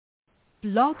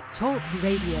Blog Talk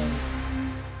Radio.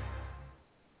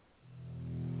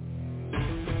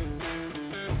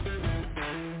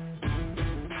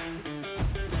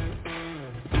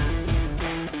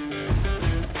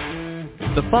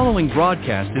 The following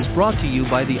broadcast is brought to you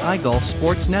by the iGolf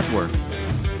Sports Network.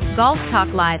 Golf Talk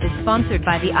Live is sponsored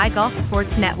by the iGolf Sports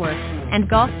Network and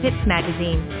Golf Tips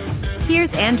Magazine.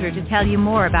 Here's Andrew to tell you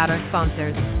more about our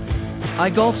sponsors.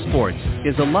 iGolf Sports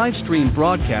is a live stream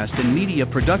broadcast and media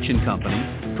production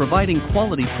company providing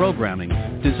quality programming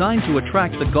designed to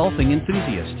attract the golfing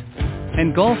enthusiast.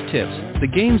 And Golf Tips, the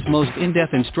game's most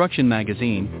in-depth instruction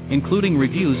magazine, including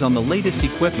reviews on the latest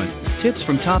equipment, tips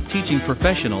from top teaching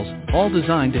professionals, all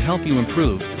designed to help you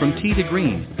improve from tee to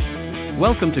green.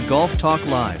 Welcome to Golf Talk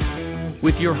Live,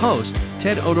 with your host,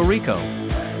 Ted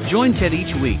Odorico. Join Ted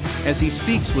each week as he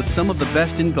speaks with some of the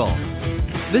best in golf.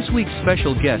 This week's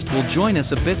special guest will join us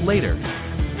a bit later.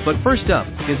 But first up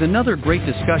is another great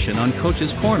discussion on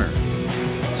Coach's Corner.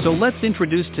 So let's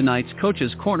introduce tonight's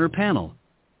Coach's Corner panel.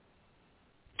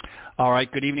 All right,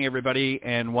 good evening, everybody,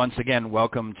 and once again,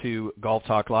 welcome to Golf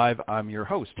Talk Live. I'm your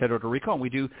host, Ted Odorico, and we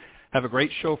do have a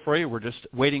great show for you. We're just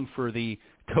waiting for the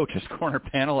Coach's Corner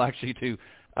panel actually to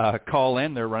call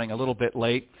in. They're running a little bit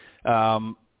late.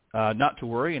 Not to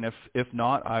worry, and if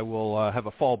not, I will have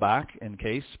a fallback in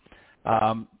case.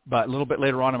 But a little bit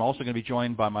later on, I'm also going to be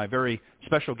joined by my very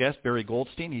special guest, Barry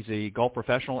Goldstein. He's a golf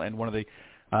professional and one of the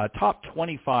top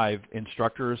 25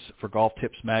 instructors for Golf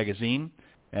Tips Magazine,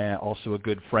 and also a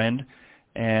good friend.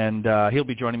 And he'll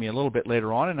be joining me a little bit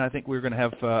later on, and I think we're going to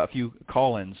have a few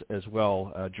call-ins as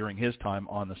well during his time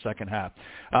on the second half.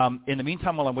 In the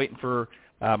meantime, while I'm waiting for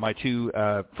my two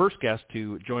first guests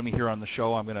to join me here on the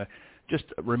show, I'm going to just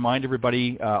remind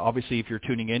everybody, obviously if you're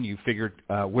tuning in, you figured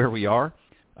where we are.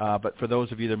 But for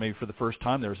those of you that maybe for the first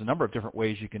time, there's a number of different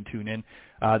ways you can tune in.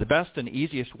 The best and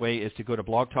easiest way is to go to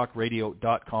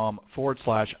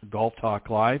blogtalkradio.com/Golf Talk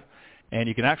Live. And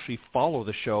you can actually follow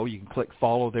the show. You can click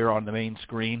follow there on the main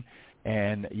screen,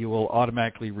 and you will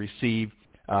automatically receive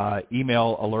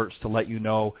email alerts to let you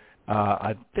know.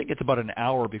 I think it's about an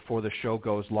hour before the show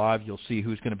goes live. You'll see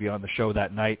who's going to be on the show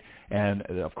that night. And,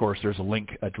 of course, there's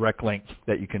a direct link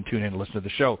that you can tune in and listen to the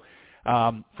show.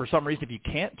 For some reason, if you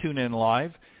can't tune in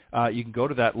live, you can go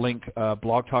to that link,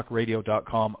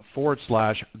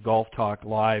 blogtalkradio.com/Golf Talk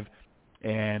Live.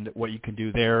 And what you can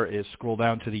do there is scroll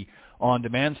down to the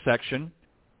on-demand section,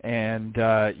 and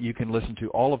you can listen to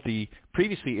all of the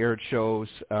previously aired shows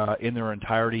in their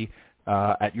entirety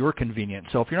at your convenience.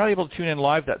 So if you're not able to tune in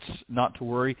live, that's not to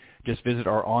worry. Just visit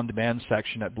our on-demand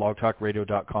section at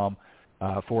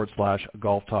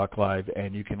blogtalkradio.com/Golf Talk Live,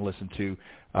 and you can listen to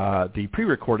the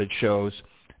pre-recorded shows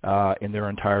in their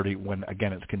entirety when,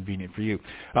 again, it's convenient for you.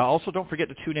 Also, don't forget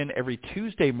to tune in every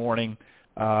Tuesday morning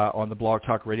on the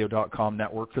blogtalkradio.com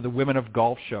network for the Women of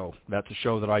Golf show. That's a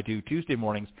show that I do Tuesday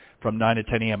mornings from 9 to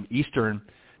 10 a.m. Eastern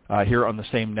here on the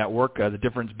same network. The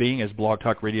difference being is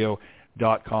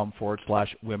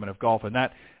blogtalkradio.com/Women of Golf. And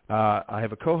that I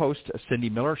have a co-host, Cindy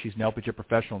Miller. She's an LPGA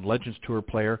professional and Legends Tour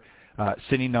player.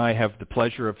 Cindy and I have the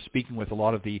pleasure of speaking with a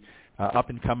lot of the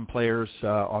up-and-coming players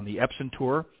on the Epson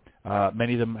Tour.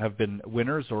 Many of them have been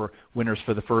winners or winners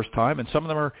for the first time, and some of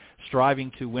them are striving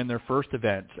to win their first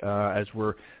event, as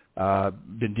we're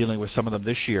been dealing with some of them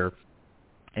this year.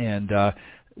 And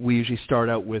we usually start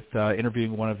out with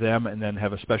interviewing one of them and then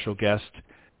have a special guest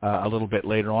a little bit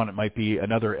later on. It might be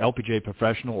another LPGA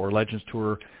professional or Legends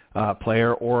Tour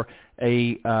player, or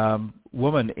a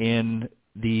woman in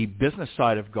the business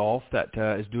side of golf that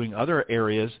is doing other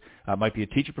areas. Might be a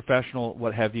teacher professional,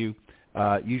 what have you.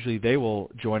 Usually they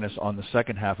will join us on the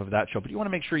second half of that show. But you want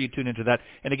to make sure you tune into that.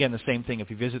 And again, the same thing, if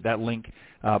you visit that link,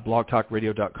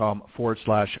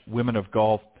 blogtalkradio.com/Women of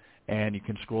Golf, and you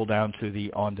can scroll down to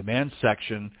the on-demand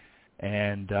section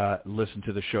and listen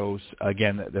to the shows,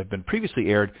 again, that have been previously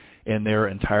aired in their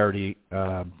entirety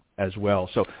as well.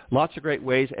 So lots of great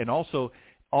ways. And also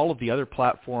all of the other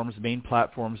platforms, main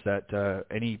platforms that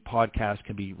any podcast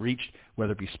can be reached,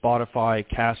 whether it be Spotify,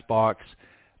 CastBox,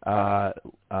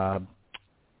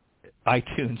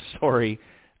 iTunes,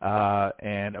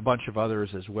 and a bunch of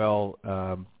others as well.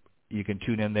 You can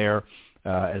tune in there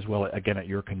as well, again, at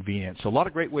your convenience. So a lot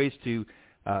of great ways to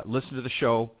listen to the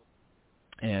show,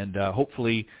 and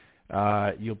hopefully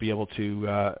you'll be able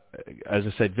to, as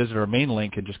I said, visit our main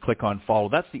link and just click on follow.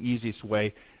 That's the easiest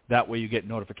way. That way you get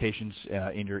notifications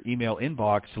in your email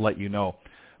inbox to let you know.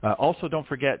 Also, don't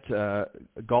forget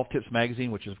Golf Tips Magazine,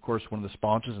 which is, of course, one of the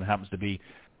sponsors and happens to be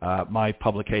my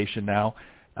publication now.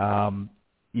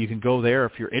 You can go there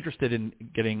if you're interested in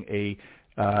getting a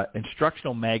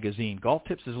instructional magazine. Golf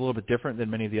Tips is a little bit different than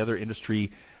many of the other industry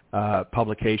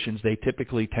publications. They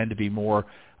typically tend to be more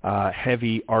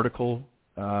heavy article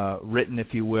written,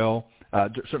 if you will.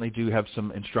 Certainly do have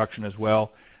some instruction as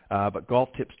well. But Golf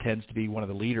Tips tends to be one of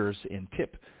the leaders in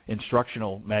tip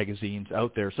instructional magazines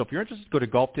out there. So if you're interested, go to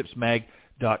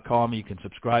golftipsmag.com. You can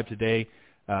subscribe today.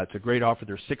 It's a great offer.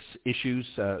 There's 6 issues.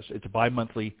 It's a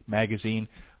bi-monthly magazine.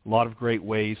 A lot of great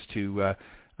ways to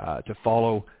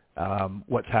follow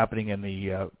what's happening in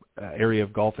the area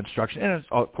of golf instruction. And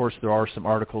of course, there are some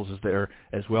articles there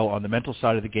as well on the mental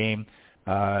side of the game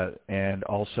and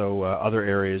also other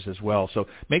areas as well. So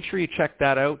make sure you check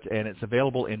that out, and it's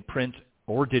available in print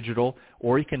or digital,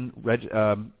 or you can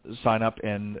sign up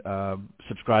and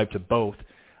subscribe to both.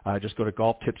 Just go to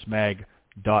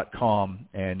golftipsmag.com,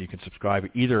 and you can subscribe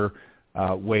either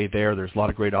way there. There's a lot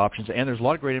of great options, and there's a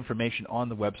lot of great information on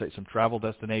the website, some travel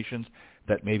destinations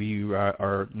that maybe you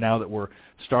are now that we're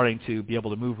starting to be able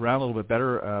to move around a little bit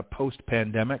better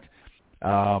post-pandemic.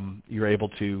 You're able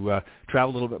to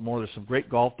travel a little bit more. There's some great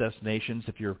golf destinations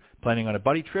if you're planning on a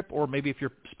buddy trip, or maybe if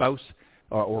your spouse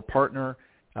or partner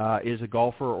is a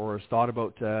golfer or has thought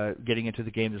about getting into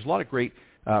the game. There's a lot of great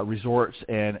resorts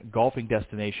and golfing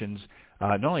destinations,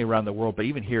 not only around the world, but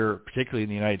even here, particularly in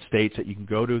the United States, that you can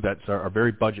go to that are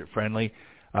very budget-friendly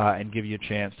and give you a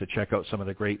chance to check out some of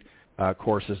the great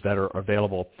courses that are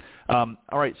available. All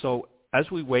right, so as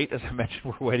we wait, as I mentioned,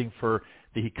 we're waiting for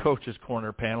the Coach's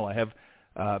Corner panel. I have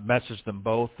messaged them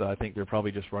both. I think they're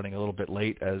probably just running a little bit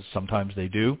late, as sometimes they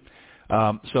do.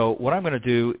 So what I'm going to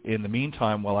do in the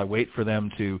meantime, while I wait for them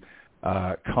to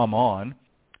come on,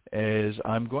 is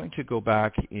I'm going to go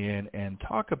back in and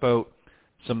talk about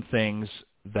some things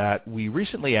that we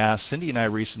recently asked. Cindy and I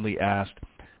recently asked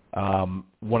one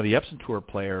of the Epson Tour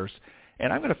players,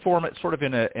 and I'm going to form it sort of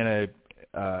in a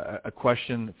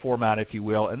question format, if you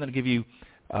will, and then give you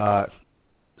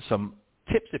some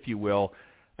tips, if you will,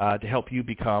 to help you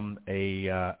become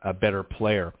a better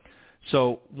player.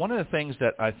 So one of the things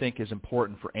that I think is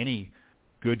important for any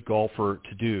good golfer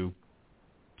to do,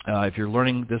 if you're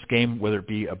learning this game, whether it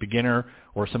be a beginner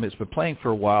or somebody that's been playing for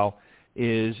a while,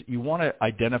 is you want to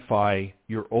identify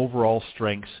your overall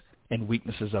strengths and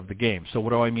weaknesses of the game. So what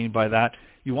do I mean by that?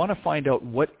 You want to find out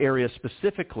what area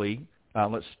specifically,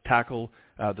 let's tackle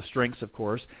the strengths, of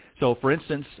course. So, for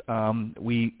instance,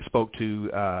 we spoke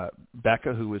to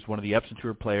Becca, who is one of the Epson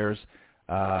Tour players.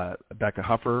 Becca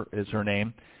Huffer is her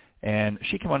name. And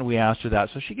she came on and we asked her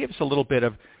that. So she gave us a little bit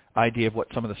of idea of what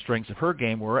some of the strengths of her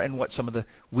game were and what some of the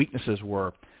weaknesses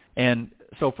were. And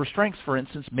so for strengths, for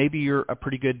instance, maybe you're a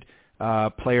pretty good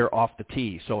player off the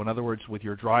tee. So in other words, with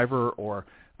your driver or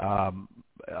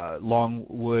long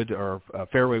wood or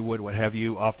fairway wood, what have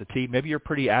you, off the tee, maybe you're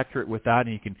pretty accurate with that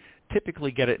and you can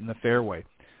typically get it in the fairway.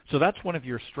 So that's one of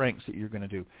your strengths that you're going to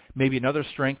do. Maybe another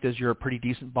strength is you're a pretty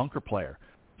decent bunker player.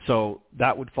 So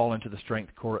that would fall into the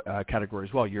strength category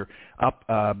as well. You're up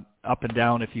and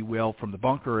down, if you will, from the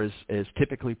bunker is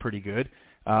typically pretty good.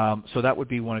 So that would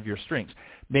be one of your strengths.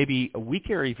 Maybe a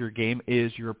weak area of your game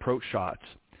is your approach shots,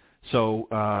 so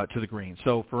to the green.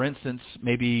 So, for instance,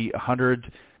 maybe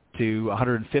 100 to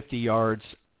 150 yards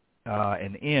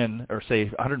and in, or say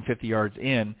 150 yards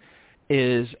in,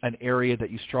 is an area that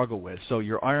you struggle with. So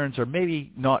your irons are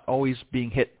maybe not always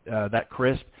being hit that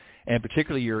crisp. And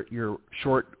particularly your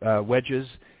short wedges,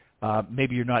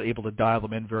 maybe you're not able to dial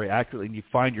them in very accurately, and you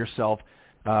find yourself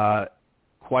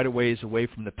quite a ways away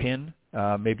from the pin.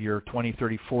 Maybe you're 20,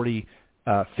 30, 40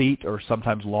 feet or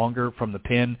sometimes longer from the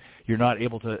pin. You're not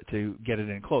able to get it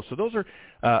in close. So those are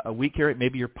a weak area.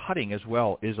 Maybe your putting as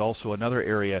well is also another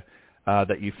area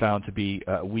that you found to be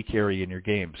a weak area in your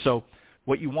game. So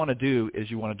what you want to do is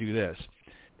you want to do this,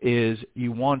 is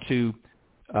you want to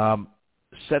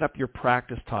set up your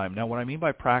practice time. Now, what I mean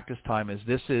by practice time is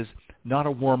this is not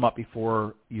a warm-up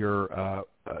before your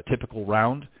typical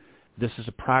round. This is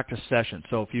a practice session.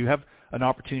 So if you have an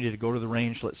opportunity to go to the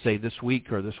range, let's say this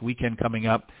week or this weekend coming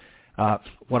up,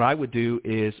 what I would do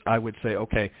is I would say,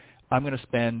 okay, I'm going to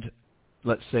spend,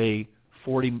 let's say,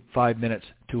 45 minutes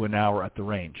to an hour at the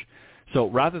range. So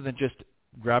rather than just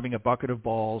grabbing a bucket of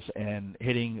balls and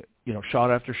hitting,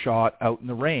 shot after shot out in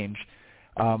the range,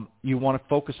 you want to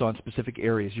focus on specific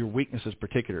areas, your weaknesses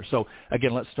particular. So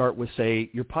again, let's start with, say,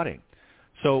 your putting.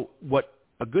 So what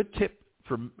a good tip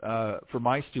for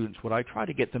my students, what I try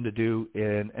to get them to do,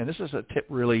 and this is a tip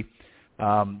really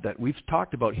that we've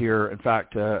talked about here. In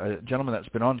fact, a gentleman that's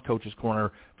been on Coach's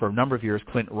Corner for a number of years,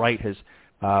 Clint Wright, has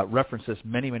referenced this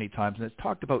many, many times, and it's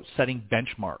talked about setting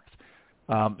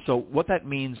benchmarks. So what that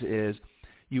means is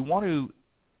you want to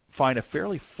find a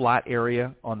fairly flat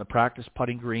area on the practice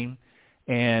putting green,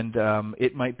 and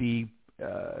it might be,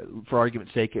 for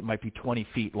argument's sake, it might be 20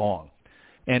 feet long.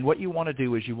 And what you want to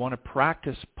do is you want to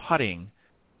practice putting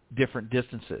different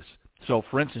distances. So,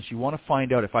 for instance, you want to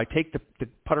find out if I take the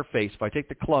putter face, if I take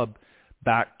the club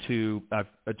back to, I've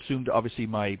assumed obviously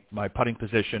my putting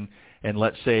position, and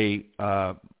let's say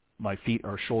my feet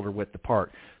are shoulder width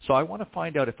apart. So I want to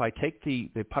find out if I take the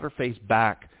putter face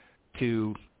back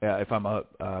to, if I'm a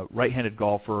right-handed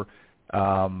golfer,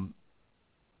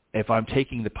 if I'm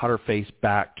taking the putter face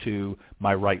back to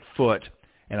my right foot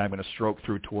and I'm going to stroke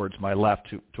through towards my left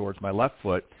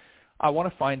foot, I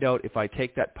want to find out if I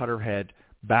take that putter head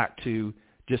back to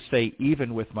just say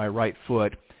even with my right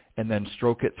foot and then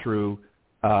stroke it through,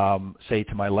 say,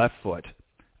 to my left foot,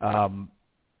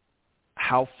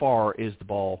 how far is the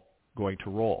ball going to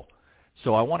roll?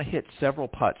 So I want to hit several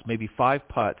putts, maybe 5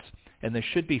 putts, and they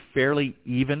should be fairly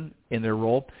even in their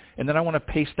roll. And then I want to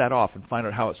pace that off and find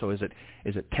out how it. So is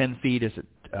it 10 feet? Is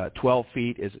it 12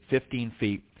 feet? Is it 15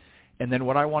 feet? And then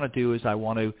what I want to do is I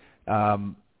want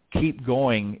to keep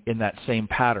going in that same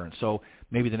pattern. So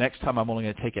maybe the next time I'm only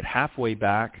going to take it halfway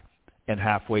back and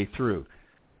halfway through.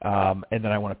 And then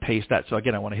I want to pace that. So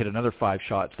again, I want to hit another 5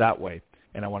 shots that way,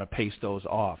 and I want to pace those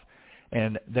off.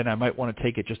 And then I might want to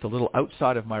take it just a little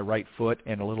outside of my right foot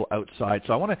and a little outside.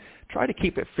 So I want to try to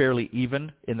keep it fairly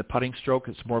even in the putting stroke.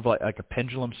 It's more of like a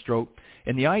pendulum stroke.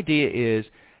 And the idea is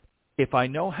if I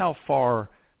know how far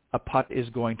a putt is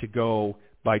going to go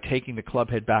by taking the club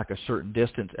head back a certain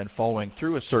distance and following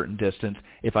through a certain distance,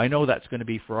 if I know that's going to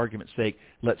be, for argument's sake,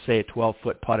 let's say a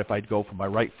 12-foot putt if I'd go from my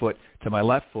right foot to my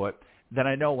left foot, then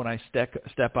I know when I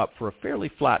step up for a fairly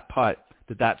flat putt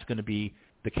that that's going to be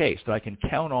the case, that I can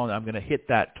count on I'm going to hit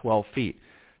that 12 feet.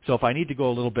 So if I need to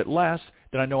go a little bit less,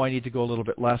 then I know I need to go a little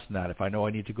bit less than that. If I know I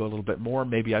need to go a little bit more,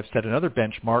 maybe I've set another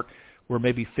benchmark where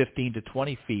maybe 15 to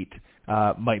 20 feet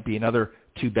might be another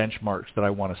 2 benchmarks that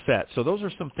I want to set. So those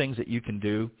are some things that you can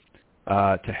do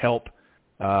to help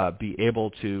be able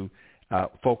to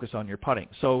focus on your putting.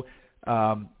 So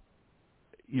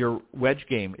your wedge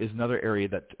game is another area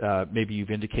that maybe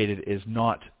you've indicated is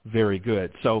not very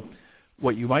good. So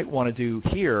what you might want to do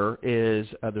here is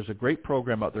there's a great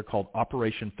program out there called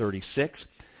Operation 36.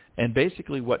 And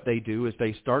basically what they do is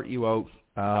they start you out,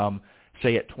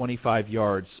 say, at 25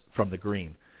 yards from the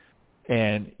green.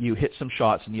 And you hit some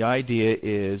shots. And the idea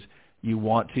is you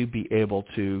want to be able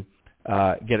to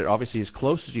get it obviously as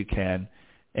close as you can.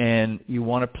 And you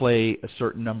want to play a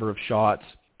certain number of shots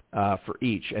for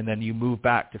each. And then you move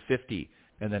back to 50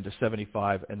 and then to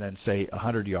 75 and then, say,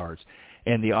 100 yards.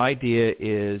 And the idea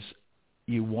is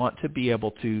you want to be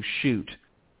able to shoot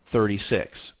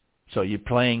 36. So you're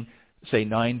playing, say,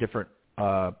 9 different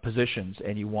positions,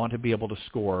 and you want to be able to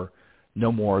score no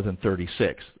more than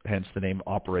 36, hence the name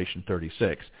Operation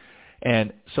 36.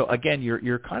 And so, again,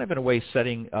 you're kind of in a way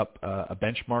setting up a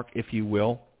benchmark, if you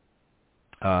will,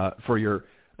 for your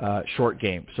short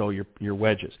game, so your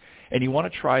wedges. And you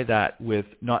want to try that with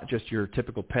not just your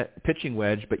typical pitching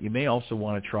wedge, but you may also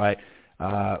want to try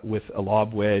with a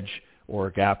lob wedge or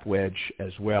a gap wedge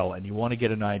as well. And you want to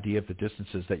get an idea of the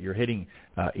distances that you're hitting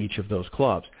each of those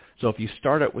clubs. So if you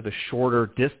start out with a shorter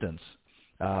distance,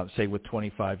 say with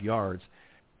 25 yards,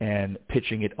 and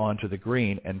pitching it onto the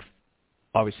green and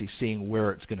obviously seeing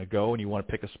where it's going to go, and you want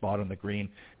to pick a spot on the green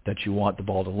that you want the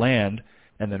ball to land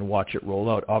and then watch it roll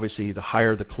out. Obviously, the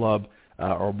higher the club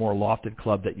or more lofted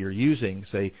club that you're using,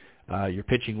 say your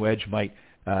pitching wedge might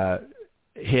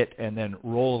hit and then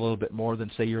roll a little bit more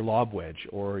than, say, your lob wedge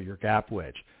or your gap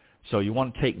wedge. So you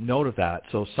want to take note of that.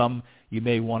 So you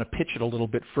may want to pitch it a little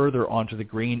bit further onto the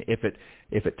green. If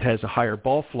it has a higher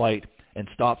ball flight and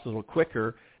stops a little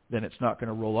quicker, then it's not going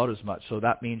to roll out as much. So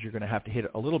that means you're going to have to hit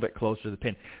it a little bit closer to the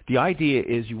pin. The idea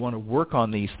is you want to work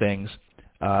on these things,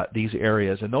 these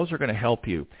areas, and those are going to help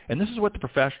you. And this is what the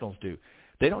professionals do.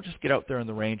 They don't just get out there in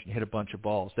the range and hit a bunch of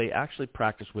balls. They actually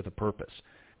practice with a purpose.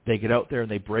 They get out there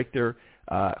and they break their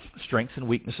strengths and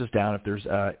weaknesses down. If there's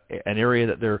an area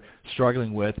that they're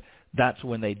struggling with, that's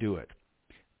when they do it.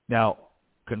 Now,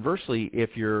 conversely,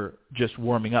 if you're just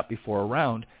warming up before a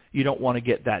round, you don't want to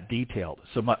get that detailed.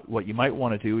 So what you might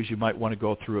want to do is you might want to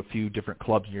go through a few different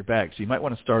clubs in your bag. So you might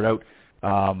want to start out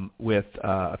with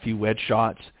a few wedge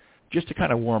shots just to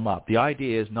kind of warm up. The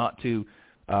idea is not to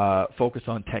focus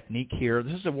on technique here.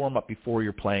 This is a warm-up before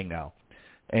you're playing now.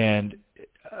 And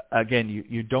again,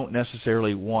 you don't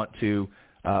necessarily want to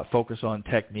focus on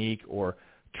technique or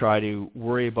try to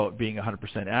worry about being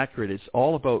 100% accurate. It's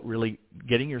all about really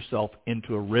getting yourself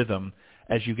into a rhythm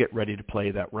as you get ready to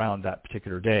play that round that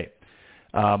particular day.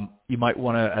 You might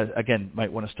want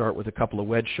to start with a couple of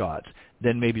wedge shots.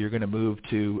 Then maybe you're going to move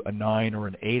to a 9 or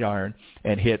an 8 iron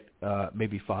and hit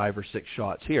maybe 5 or 6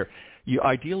 shots here. You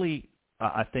ideally,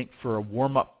 I think, for a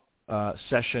warm-up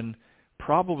session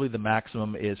probably the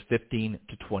maximum is 15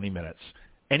 to 20 minutes.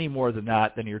 Any more than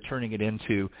that, then you're turning it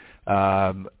into,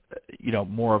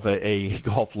 more of a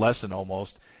golf lesson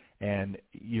almost, and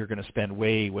you're going to spend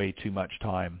way, way too much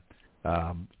time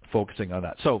focusing on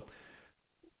that. So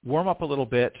warm up a little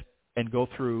bit and go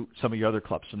through some of your other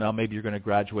clubs. So now maybe you're going to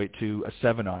graduate to a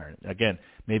 7-iron. Again,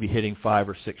 maybe hitting 5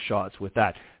 or 6 shots with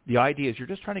that. The idea is you're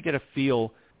just trying to get a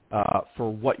feel for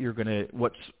what's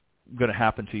going to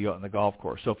happen to you on the golf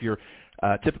course. So if you're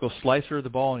a typical slicer of the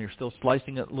ball and you're still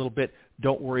slicing it a little bit,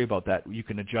 don't worry about that. You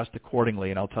can adjust accordingly,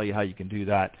 and I'll tell you how you can do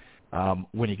that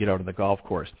when you get out on the golf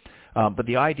course. But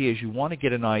the idea is you want to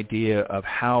get an idea of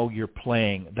how you're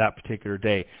playing that particular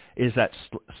day. Is that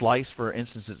slice, for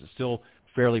instance, is it still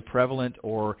fairly prevalent,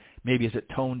 or maybe is it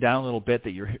toned down a little bit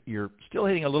that you're still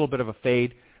hitting a little bit of a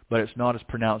fade, but it's not as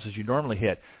pronounced as you normally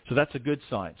hit? So that's a good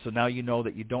sign. So now you know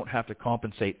that you don't have to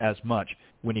compensate as much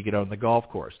when you get out on the golf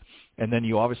course. And then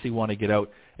you obviously want to get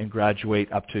out and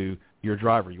graduate up to your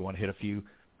driver. You want to hit a few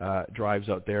drives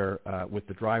out there with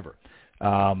the driver.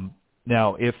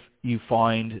 Now, if you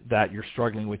find that you're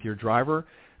struggling with your driver,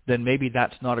 then maybe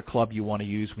that's not a club you want to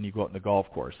use when you go out on the golf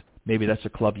course. Maybe that's a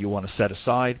club you want to set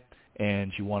aside,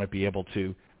 and you want to be able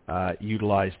to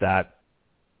utilize that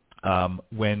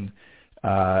when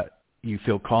you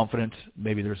feel confident.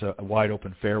 Maybe there's a wide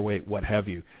open fairway, what have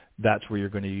you. That's where you're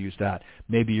going to use that.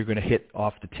 Maybe you're going to hit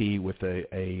off the tee with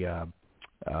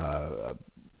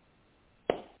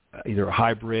either a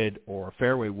hybrid or a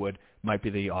fairway wood might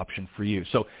be the option for you.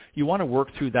 So you want to work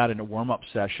through that in a warm-up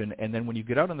session, and then when you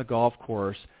get out on the golf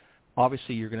course,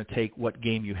 obviously you're going to take what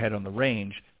game you had on the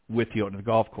range with you on the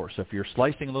golf course. So if you're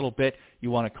slicing a little bit, you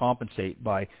want to compensate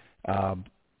by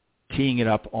teeing it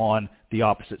up on the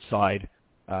opposite side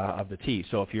of the tee.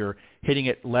 So if you're hitting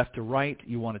it left to right,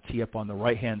 you want to tee up on the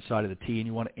right-hand side of the tee, and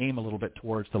you want to aim a little bit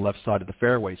towards the left side of the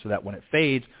fairway so that when it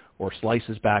fades or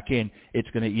slices back in, it's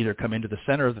going to either come into the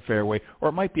center of the fairway or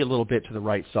it might be a little bit to the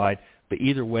right side, but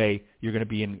either way, you're going to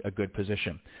be in a good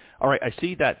position. All right, I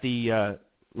see that the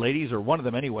ladies, or one of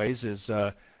them anyways,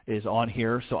 is on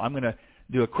here, so I'm going to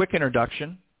do a quick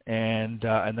introduction, and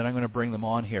then I'm going to bring them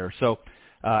on here. So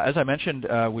as I mentioned,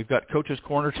 we've got Coach's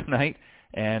Corner tonight,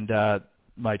 and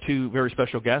my two very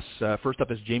special guests. First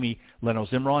up is Jamie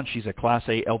Leno-Zimron. She's a Class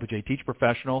A LPGA teacher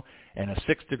professional and a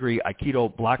 6th degree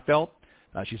Aikido black belt.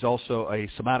 She's also a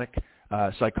somatic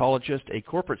psychologist, a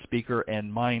corporate speaker,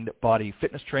 and mind-body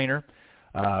fitness trainer.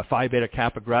 Phi Beta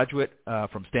Kappa graduate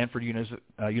from Stanford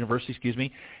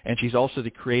University, and she's also the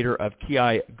creator of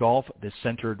Ki Golf, The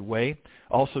Centered Way.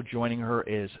 Also joining her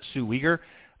is Sue Weger.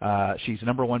 She's a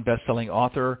 #1 best-selling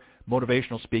author,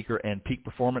 motivational speaker, and peak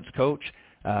performance coach.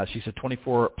 She's a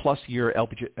 24-plus year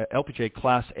LPGA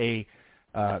Class A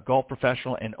golf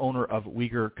professional and owner of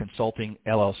Weger Consulting,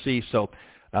 LLC. So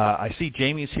I see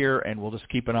Jamie's here, and we'll just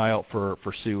keep an eye out for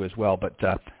Sue as well, but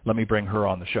let me bring her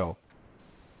on the show.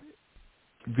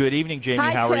 Good evening, Jamie.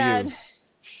 Hi, how Ted. are you?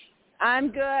 I'm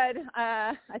good.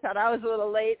 I thought I was a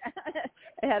little late.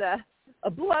 I had a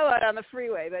blowout on the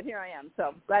freeway, but here I am.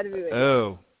 So glad to be with you.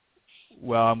 Oh,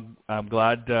 well, I'm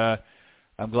glad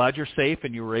you're safe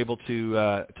and you were able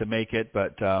to make it,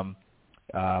 but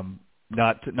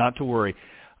not to worry.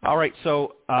 All right,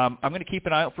 so I'm going to keep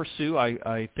an eye out for Sue.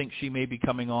 I think she may be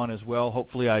coming on as well.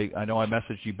 Hopefully, I know I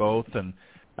messaged you both, and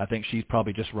I think she's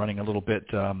probably just running a little bit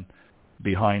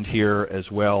behind here as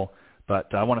well.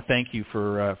 But I want to thank you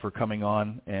for coming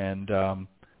on, and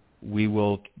we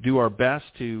will do our best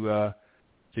to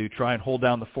try and hold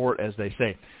down the fort, as they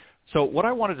say. So what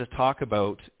I wanted to talk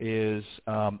about is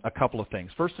a couple of things.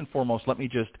 First and foremost, let me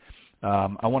just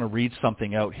I want to read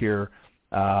something out here.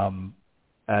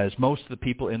 As most of the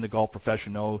people in the golf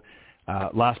profession know,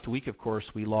 last week, of course,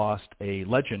 we lost a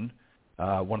legend,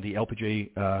 one of the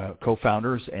LPGA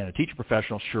co-founders and a teacher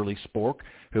professional, Shirley Spork,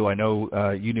 who I know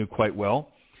you knew quite well.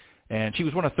 And she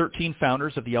was one of 13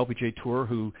 founders of the LPGA Tour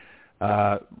who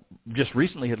just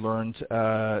recently had learned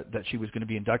that she was going to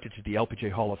be inducted to the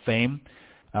LPGA Hall of Fame.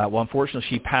 Well, unfortunately,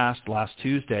 she passed last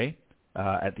Tuesday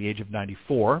at the age of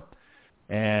 94.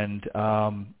 And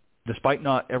despite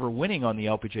not ever winning on the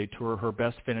LPGA Tour, her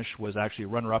best finish was actually a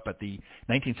runner-up at the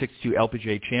 1962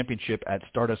 LPGA Championship at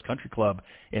Stardust Country Club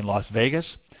in Las Vegas.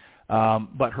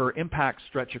 But her impact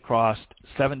stretched across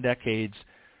 7 decades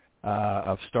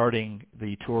of starting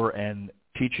the tour and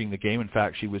teaching the game. In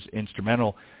fact, she was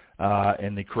instrumental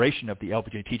in the creation of the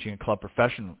LPGA Teaching and Club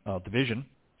Professional Division,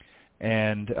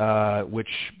 and which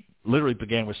literally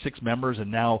began with 6 members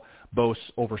and now boasts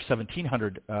over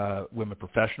 1,700 women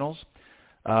professionals.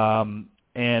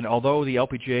 And although the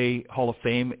LPGA Hall of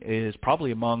Fame is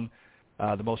probably among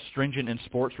the most stringent in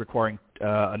sports, requiring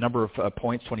a number of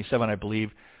points, 27, I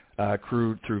believe,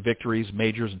 accrued through victories,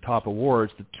 majors, and top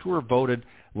awards. The tour voted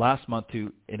last month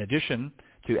to, in addition,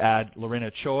 to add Lorena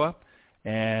Ochoa,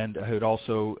 and who had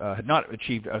also had not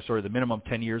achieved the minimum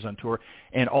 10 years on tour,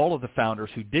 and all of the founders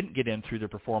who didn't get in through their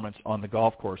performance on the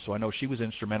golf course. So I know she was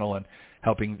instrumental in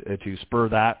helping to spur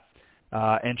that.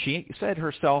 And she said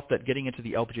herself that getting into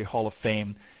the LPGA Hall of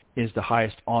Fame is the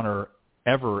highest honor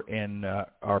ever in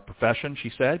our profession,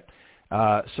 she said.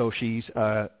 So she's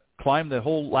climbed the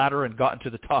whole ladder and gotten to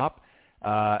the top,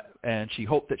 and she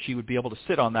hoped that she would be able to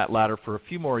sit on that ladder for a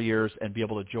few more years and be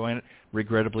able to join it.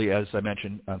 Regrettably, as I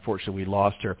mentioned, unfortunately, we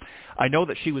lost her. I know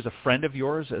that she was a friend of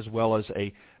yours as well as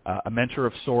a mentor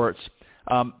of sorts.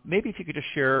 Maybe if you could just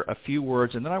share a few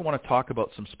words, and then I want to talk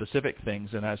about some specific things.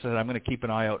 And as I said, I'm going to keep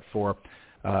an eye out for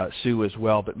Sue as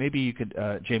well. But maybe you could,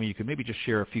 Jamie, you could maybe just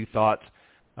share a few thoughts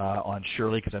on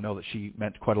Shirley, because I know that she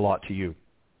meant quite a lot to you.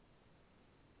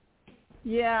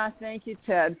 Yeah, thank you,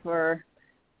 Ted, for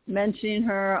mentioning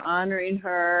her, honoring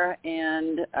her,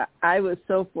 and I was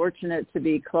so fortunate to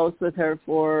be close with her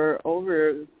for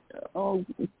over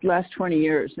last 20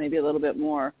 years, maybe a little bit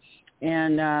more.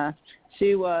 And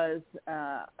she was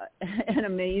an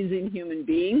amazing human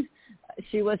being.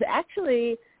 She was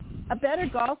actually a better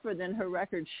golfer than her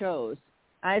record shows.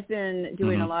 I've been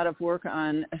doing a lot of work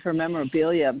on her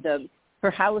memorabilia. Her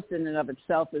house in and of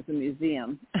itself is a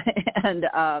museum. And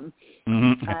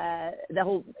the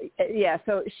whole,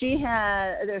 so she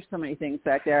had, there's so many things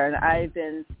back there. And I've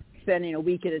been spending a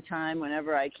week at a time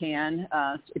whenever I can,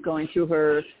 going through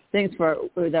her things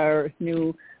with our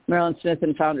new Marilyn Smith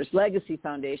and Founders Legacy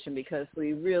Foundation, because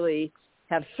we really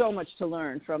have so much to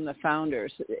learn from the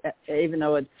founders, even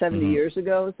though it's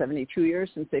 72 years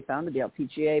since they founded the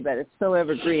LPGA, but it's so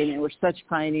evergreen. They were such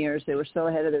pioneers. They were so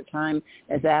ahead of their time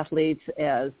as athletes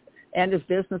and as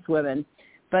businesswomen.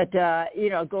 But,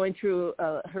 going through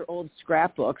her old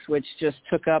scrapbooks, which just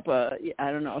took up,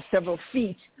 several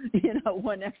feet,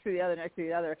 one next to the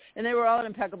other. And they were all in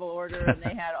impeccable order, and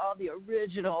they had all the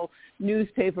original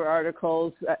newspaper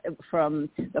articles from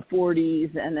the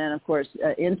 40s and then, of course,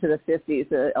 into the 50s,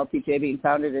 the LPGA being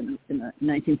founded in the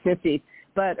 1950s.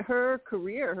 But her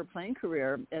playing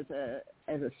career as a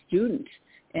student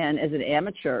and as an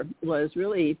amateur was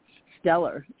really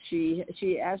stellar. She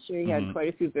actually had quite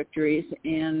a few victories,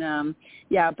 and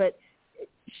but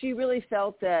she really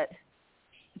felt that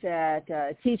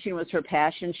teaching was her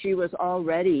passion. She was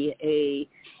already a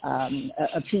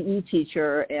PE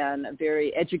teacher and a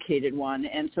very educated one,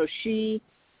 and so she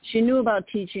knew about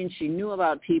teaching. She knew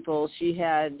about people. She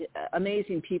had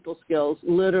amazing people skills,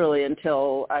 literally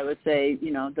until I would say,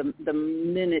 the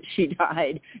minute she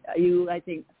died. You, I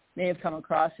think, may have come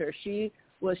across her. She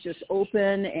was just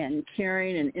open and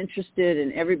caring and interested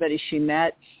in everybody she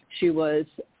met.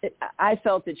 I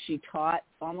felt that she taught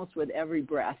almost with every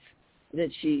breath that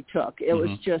she took. It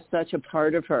was just such a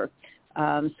part of her.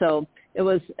 So it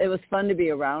was fun to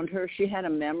be around her. She had a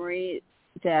memory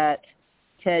that,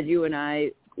 Ted, you and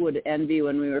I would envy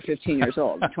when we were 15 years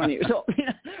old, 20 years old.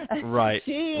 Right.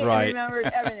 She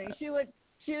remembered everything.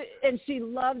 She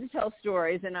loved to tell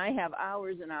stories, and I have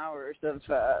hours and hours of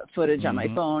footage on my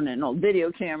phone and an old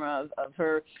video camera of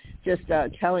her just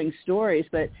telling stories,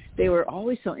 but they were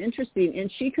always so interesting,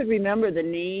 and she could remember the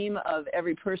name of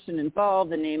every person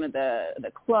involved, the name of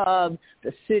the club,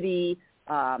 the city,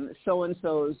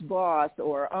 so-and-so's boss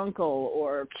or uncle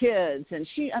or kids, and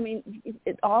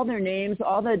all their names,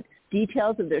 all the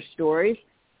details of their stories.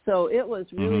 So it was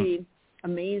really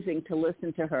amazing to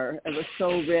listen to her. It was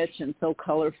so rich and so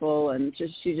colorful, and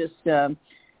she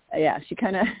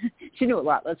knew a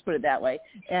lot, let's put it that way.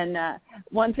 And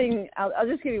one thing, I'll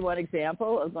just give you one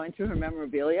example of going through her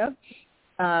memorabilia.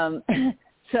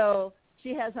 So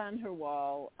she has on her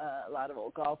wall a lot of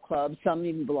old golf clubs. Some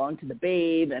even belong to the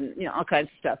Babe, and all kinds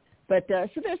of stuff. But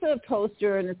so there's a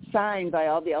poster, and it's signed by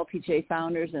all the LPGA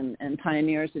founders and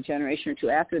pioneers a generation or two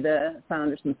after the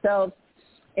founders themselves.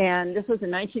 And this was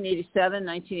in 1987,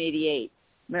 1988.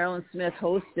 Marilyn Smith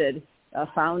hosted a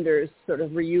founders sort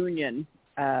of reunion.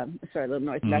 Sorry, a little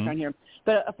noise in the background here.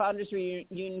 But a founders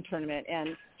reunion tournament.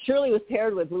 And Shirley was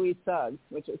paired with Louise Suggs,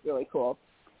 which was really cool.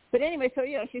 But anyway, so,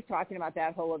 she's talking about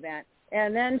that whole event.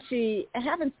 And then she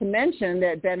happens to mention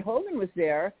that Ben Hogan was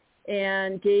there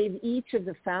and gave each of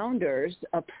the founders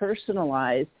a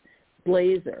personalized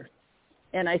blazer.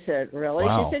 And I said, really?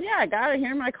 Wow. She said, yeah, I got it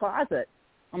here in my closet.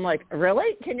 I'm like,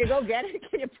 really? Can you go get it?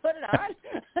 Can you put it on?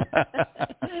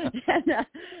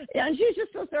 and she's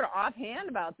just so sort of offhand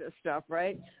about this stuff,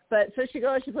 right? But so she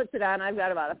goes, she puts it on. I've got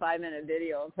about a 5-minute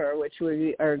video of her, which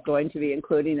we are going to be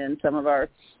including in some of our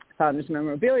founders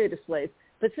memorabilia displays.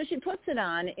 But so she puts it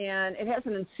on, and it has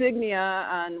an insignia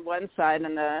on one side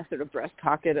on the sort of breast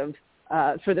pocket of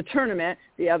for the tournament.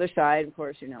 The other side, of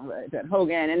course, Ben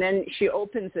Hogan. And then she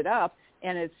opens it up,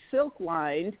 and it's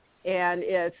silk-lined, and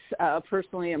it's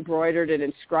personally embroidered and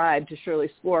inscribed to Shirley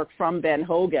Spork from Ben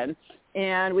Hogan.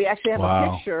 And we actually have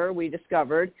a picture, we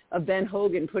discovered, of Ben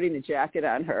Hogan putting the jacket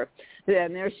on her.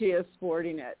 And there she is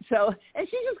sporting it. So, and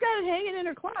she just got it hanging in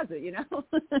her closet,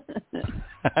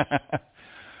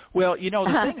 Well,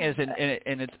 the thing is,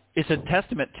 and it's a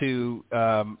testament to,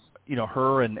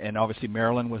 her and obviously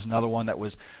Marilyn was another one that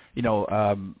was,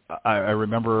 I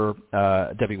remember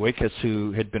Debbie Wakis,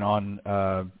 who had been on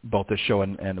both this show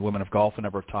and the Women of Golf a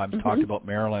number of times, talked about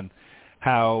Marilyn,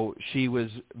 how she was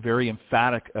very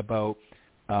emphatic about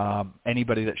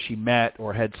anybody that she met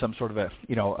or had some sort of a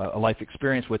life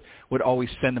experience with would always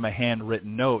send them a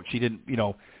handwritten note. She didn't,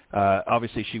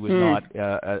 obviously she was not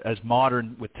as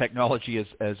modern with technology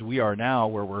as we are now,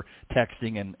 where we're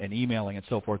texting and emailing and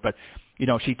so forth. But,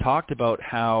 she talked about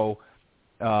how,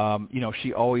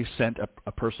 she always sent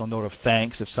a personal note of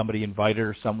thanks if somebody invited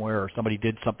her somewhere or somebody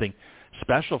did something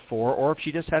special for her, or if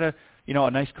she just had a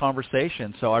nice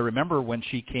conversation. So I remember when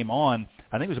she came on,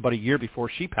 I think it was about a year before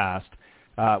she passed,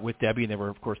 with Debbie, and they were,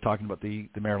 of course, talking about the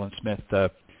Marilyn Smith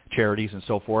charities and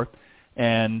so forth.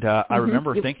 And I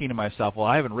remember thinking to myself, well,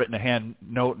 I haven't written a hand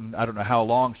note in I don't know how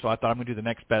long, so I thought I'm going to do the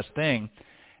next best thing.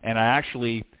 And I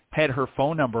actually had her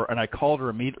phone number, and I called her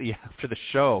immediately after the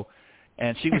show,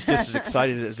 and she was just as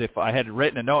excited as if I had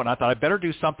written a note. And I thought I better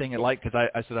do something because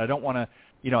I said I don't want to,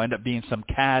 end up being some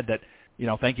cad that,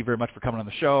 thank you very much for coming on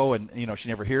the show, and, she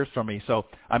never hears from me. So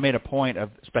I made a point of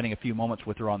spending a few moments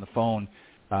with her on the phone,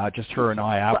 just her and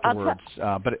I afterwards.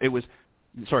 But it was,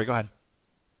 sorry, go ahead.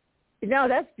 No,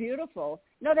 that's beautiful.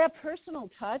 No, that personal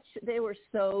touch, they were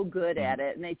so good at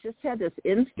it, and they just had this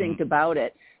instinct about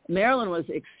it. Marilyn was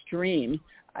extreme,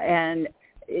 and,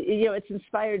 it's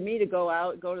inspired me to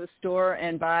go to the store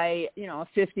and buy, a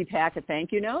 50-pack of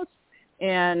thank you notes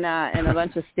and a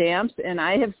bunch of stamps, and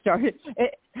I started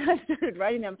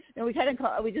writing them. And we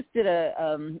just did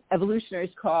a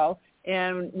evolutionaries call,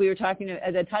 and we were talking,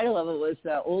 the title of it was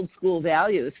Old School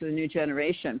Values for the New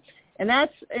Generation. And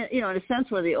that's, in a sense,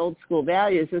 one of the old school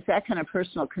values is that kind of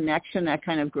personal connection, that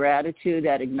kind of gratitude,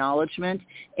 that acknowledgement.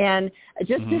 And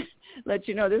just to let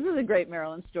you know, this is a great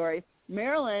Marilyn story.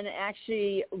 Marilyn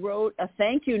actually wrote a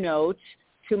thank you note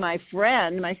to my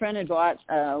friend. My friend had bought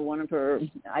one of her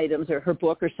items or her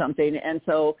book or something. And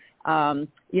so, so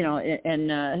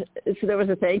there was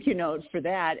a thank you note for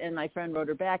that. And my friend wrote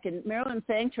her back. And Marilyn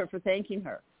thanked her for thanking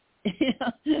her.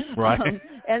 Right.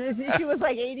 And she was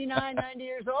like 89, 90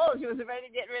 years old. She was ready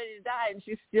to die, and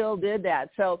she still did that.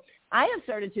 So I have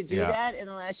started to do that in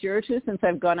the last year or two since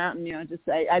I've gone out and,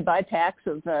 I buy packs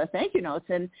of thank you notes,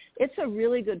 and it's a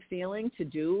really good feeling to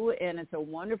do, and it's a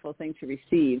wonderful thing to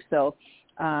receive. So,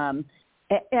 and,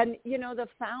 the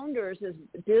founders as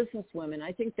businesswomen,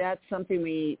 I think that's something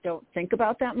we don't think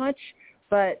about that much,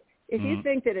 but if you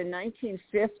think that in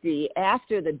 1950,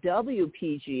 after the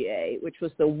WPGA, which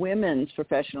was the Women's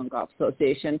Professional Golf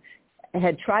Association,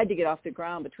 had tried to get off the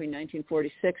ground between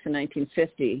 1946 and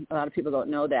 1950, a lot of people don't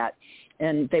know that,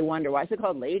 and they wonder, why is it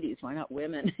called ladies? Why not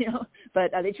women?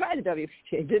 But they tried the WPGA,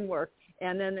 it didn't work,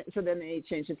 and then they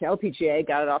changed it to LPGA,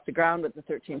 got it off the ground with the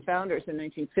 13 founders in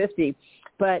 1950.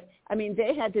 But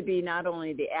they had to be not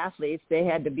only the athletes, they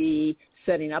had to be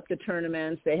setting up the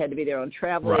tournaments, they had to be their own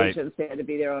travel agents, they had to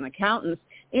be their own accountants,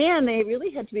 and they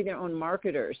really had to be their own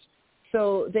marketers.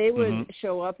 So they would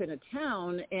show up in a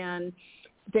town, and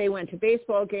they went to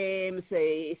baseball games,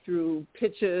 they threw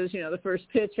pitches, the first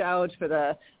pitch out for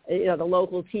the, the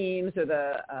local teams, or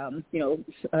the,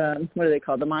 what are they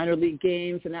called, the minor league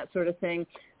games and that sort of thing.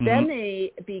 Then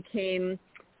they became,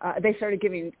 they started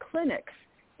giving clinics,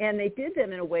 and they did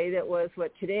them in a way that was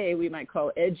what today we might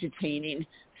call edutaining.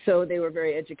 So they were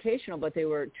very educational, but they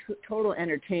were total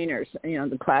entertainers.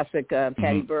 The classic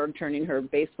Patty Berg turning her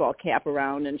baseball cap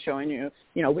around and showing you,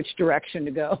 which direction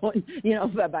to go,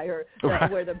 and, by her,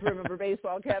 where the brim of her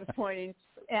baseball cap's pointing.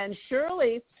 And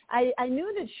Shirley, I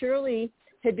knew that Shirley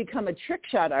had become a trick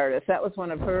shot artist. That was one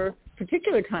of her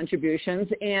particular contributions.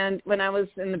 And when I was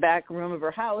in the back room of her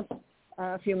house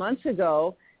a few months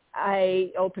ago,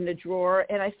 I opened a drawer,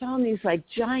 and I found these like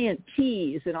giant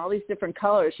tees in all these different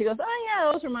colors. She goes, oh,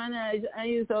 yeah, those are mine. I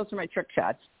use those for my trick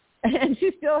shots. And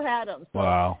she still had them. So,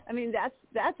 wow.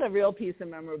 That's a real piece of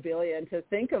memorabilia. And to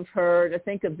think of her, to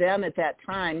think of them at that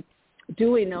time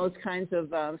doing those kinds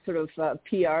of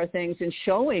PR things and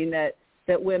showing that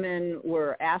women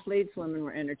were athletes, women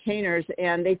were entertainers,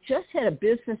 and they just had a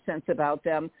business sense about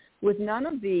them with none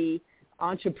of the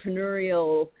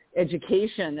entrepreneurial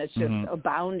education that's just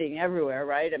abounding everywhere,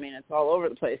 right? I mean, it's all over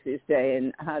the place these days,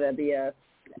 and how to be a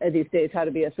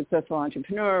successful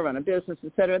entrepreneur, run a business,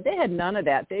 et cetera. They had none of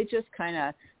that. They just kind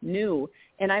of knew.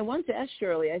 And I once asked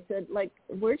Shirley, I said, like,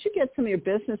 where'd you get some of your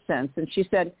business sense? And she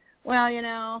said, well,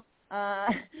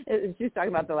 she's talking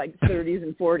about the 30s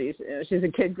and 40s. She's a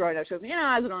kid growing up. She goes,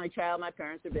 I was an only child. My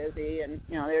parents are busy, and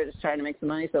they were just trying to make some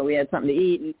money, so we had something to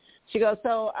eat. And she goes,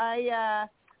 so I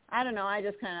don't know. I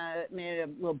just kind of made a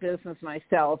little business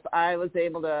myself. I was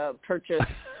able to purchase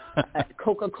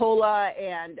Coca-Cola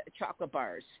and chocolate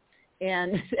bars,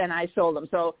 and I sold them.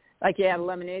 So you had a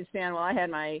lemonade stand. Well, I had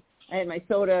my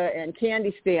soda and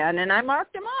candy stand, and I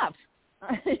marked them up.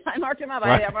 I marked them up.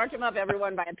 Right. I marked them up,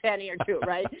 everyone, by a penny or two,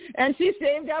 right? And she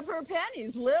saved up her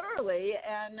pennies, literally,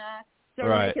 and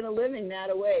started making a living that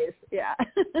a ways. Yeah.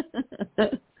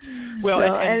 Well,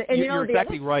 so, and you're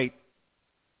exactly right.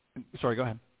 Sorry, go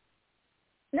ahead.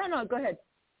 No, go ahead.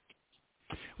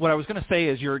 What I was going to say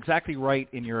is you're exactly right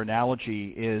in your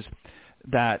analogy is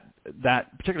that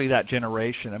particularly that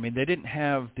generation, I mean, they didn't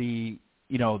have the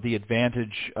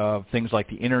advantage of things like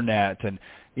the internet and,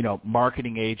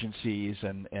 marketing agencies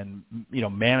and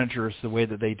managers the way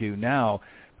that they do now,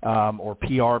 or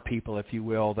PR people, if you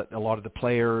will, that a lot of the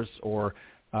players or,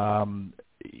 some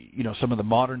of the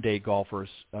modern day golfers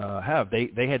have.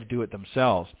 They had to do it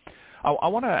themselves. I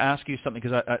want to ask you something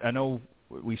because I know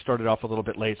we started off a little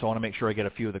bit late, so I want to make sure I get a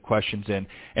few of the questions in.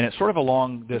 And it's sort of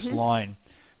along this line.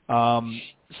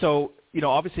 So,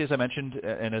 obviously, as I mentioned,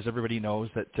 and as everybody knows,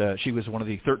 that she was one of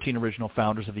the 13 original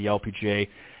founders of the LPGA,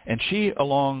 and she,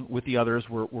 along with the others,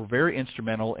 were very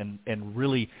instrumental in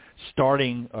really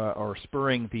starting or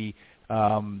spurring the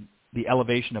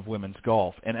elevation of women's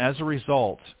golf. And as a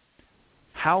result,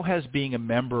 how has being a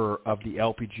member of the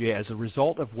LPGA, as a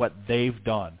result of what they've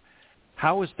done,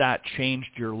 how has that changed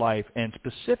your life? And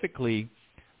specifically,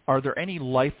 are there any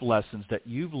life lessons that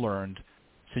you've learned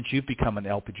since you've become an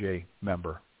LPGA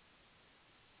member?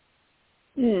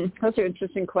 Those are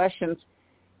interesting questions.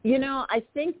 I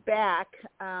think back,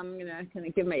 I'm going to kind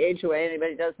of give my age away,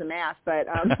 anybody does the math, but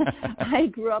I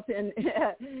grew up in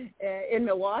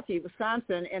Milwaukee,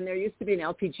 Wisconsin, and there used to be an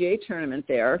LPGA tournament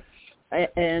there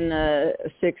in the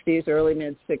 60s, early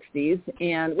mid-60s,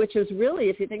 and which is really,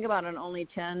 if you think about it, only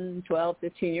 10, 12,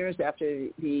 15 years after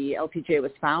the LPGA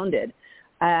was founded.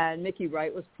 And Mickey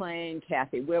Wright was playing,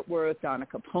 Kathy Whitworth, Donna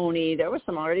Capone. There were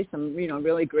already some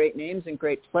really great names and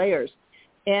great players.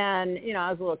 And, I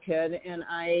was a little kid, and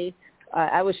I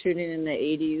was shooting in the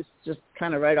 80s just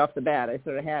kind of right off the bat. I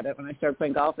sort of had it when I started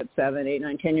playing golf at 7, 8,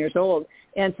 9, 10 years old.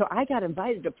 And so I got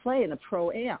invited to play in the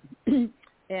Pro-Am.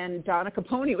 And Donna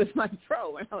Capone was my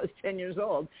pro when I was 10 years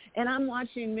old. And I'm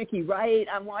watching Mickey Wright.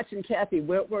 I'm watching Kathy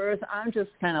Whitworth. I'm just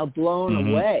kind of blown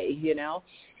away,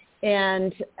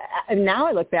 And now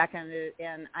I look back on it,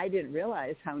 and I didn't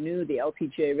realize how new the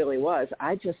LPGA really was.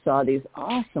 I just saw these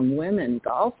awesome women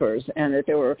golfers, and that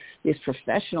there were these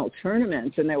professional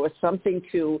tournaments, and there was something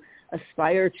to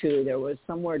aspire to. There was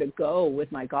somewhere to go with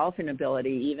my golfing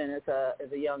ability, even as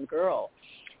a young girl.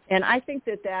 And I think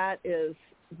that is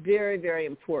very, very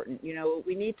important.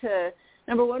 We need to,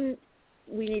 number one,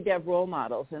 we need to have role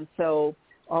models. And so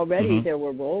already there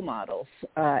were role models.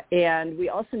 And we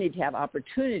also need to have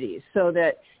opportunities so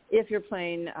that if you're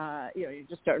playing, you're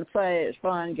just starting to play, it's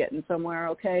fun, getting somewhere,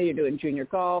 okay, you're doing junior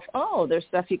golf. Oh, there's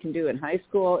stuff you can do in high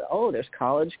school. Oh, there's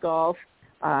college golf.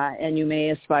 And you may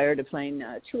aspire to playing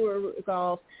tour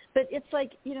golf. But it's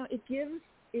like, it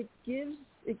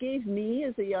gave me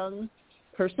as a young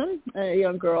person, a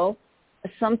young girl,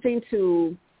 something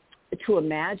to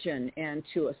imagine and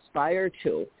to aspire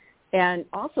to. And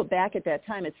also back at that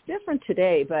time, it's different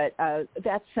today, but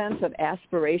that sense of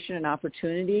aspiration and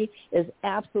opportunity is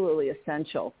absolutely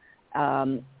essential.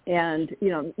 And,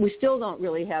 we still don't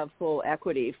really have full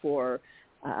equity for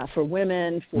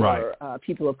women, for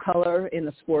people of color in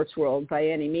the sports world by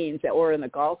any means, or in the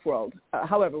golf world.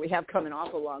 However, we have come an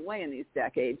awful long way in these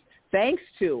decades, thanks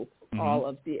to all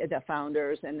of the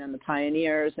founders and then the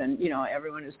pioneers and,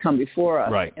 everyone who's come before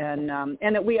us. Right. And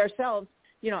that we ourselves,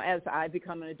 as I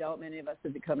become an adult, many of us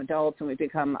have become adults, and we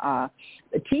become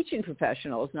teaching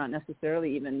professionals, not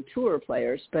necessarily even tour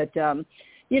players. But,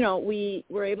 we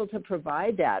were able to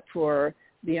provide that for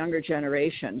the younger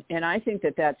generation. And I think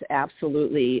that that's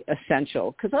absolutely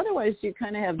essential, because otherwise you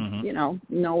kind of have,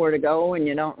 nowhere to go, and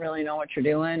you don't really know what you're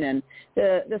doing. And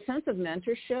the sense of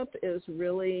mentorship is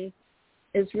really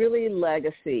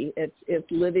legacy.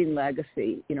 It's living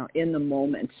legacy, in the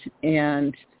moment.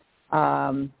 And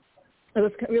it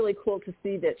was really cool to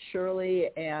see that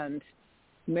Shirley and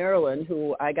Marilyn,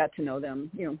 who I got to know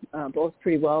them, both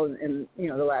pretty well in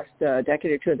the last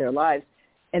decade or two of their lives,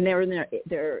 and they're in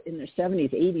their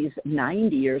 70s, 80s,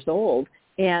 90 years old,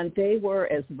 and they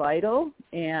were as vital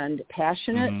and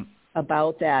passionate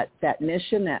about that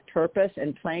mission, that purpose,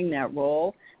 and playing that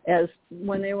role as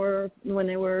when they were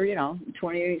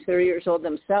 20, 30 years old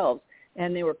themselves,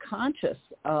 and they were conscious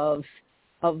of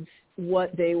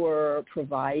what they were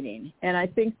providing. And I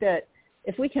think that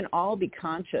if we can all be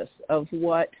conscious of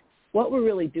what we're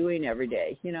really doing every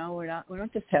day, we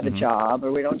don't just have a job,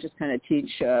 or we don't just kind of teach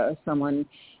someone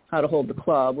how to hold the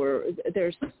club.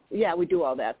 We do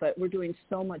all that, but we're doing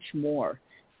so much more,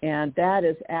 and that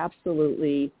is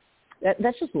absolutely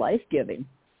that's just life-giving.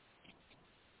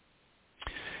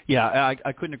 Yeah,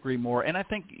 I couldn't agree more, and I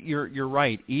think you're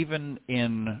right. Even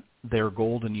in their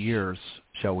golden years,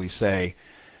 shall we say,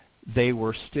 they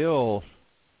were still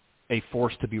a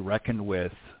force to be reckoned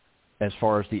with as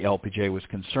far as the LPGA was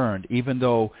concerned, even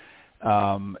though,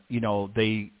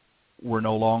 they were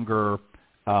no longer,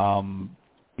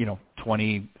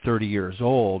 20, 30 years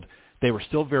old. They were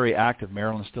still very active.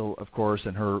 Marilyn still, of course,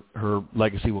 and her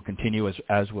legacy will continue,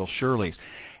 as will Shirley's.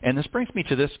 And this brings me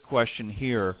to this question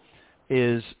here,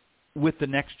 is with the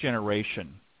next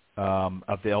generation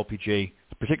of the LPGA,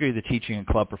 particularly the teaching and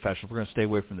club professionals, we're going to stay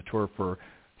away from the tour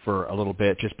for a little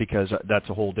bit, just because that's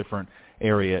a whole different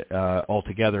area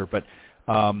altogether. But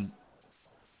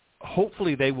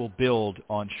hopefully they will build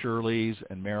on Shirley's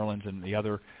and Marilyn's and the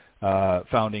other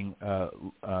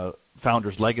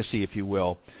founders' legacy, if you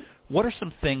will. What are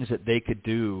some things that they could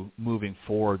do moving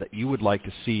forward that you would like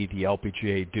to see the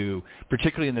LPGA do,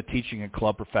 particularly in the teaching and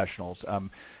club professionals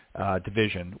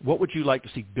division? What would you like to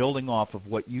see building off of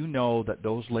what you know that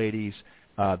those ladies,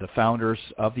 the founders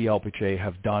of the LPGA,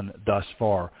 have done thus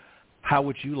far? How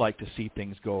would you like to see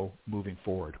things go moving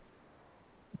forward?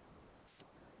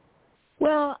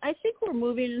 Well, I think we're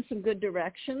moving in some good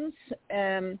directions.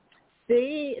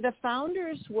 The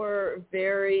founders were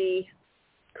very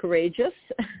courageous.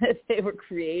 They were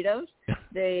creative.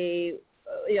 They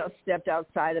stepped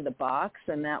outside of the box,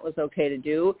 and that was okay to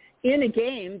do in a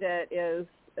game that is,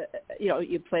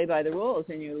 you play by the rules,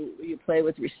 and you play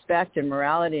with respect and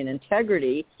morality and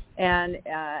integrity and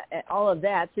all of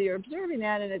that. So you're observing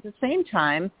that, and at the same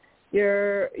time,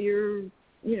 you're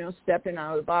stepping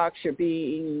out of the box. You're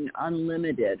being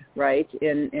unlimited, right,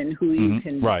 in who you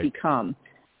can become.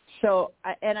 So,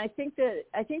 I think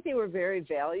they were very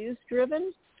values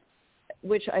driven,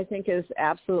 which I think is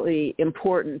absolutely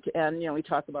important. And, we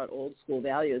talk about old school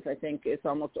values. I think it's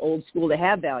almost old school to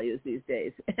have values these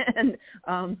days. And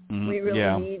we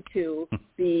really need to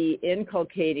be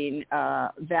inculcating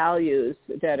values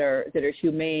that are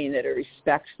humane, that are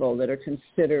respectful, that are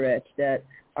considerate, that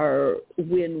are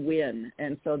win-win.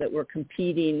 And so that we're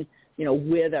competing,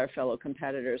 with our fellow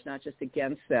competitors, not just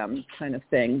against them, kind of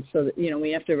thing. So that,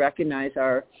 we have to recognize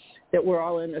that we're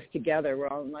all in this together. We're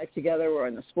all in life together. We're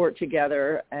in the sport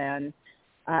together. And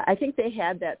I think they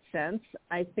had that sense.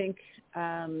 I think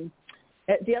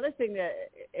the other thing that,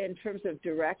 in terms of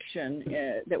direction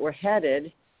that we're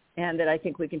headed, and that I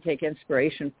think we can take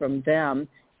inspiration from them,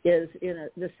 is in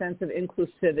the sense of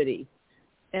inclusivity.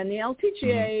 And the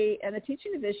LPGA and the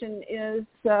teaching division is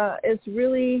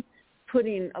really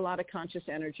putting a lot of conscious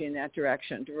energy in that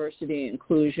direction: diversity,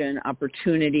 inclusion,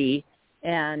 opportunity,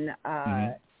 and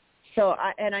so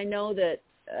I know that,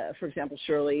 for example,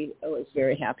 Shirley was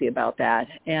very happy about that,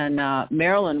 and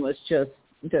Marilyn was just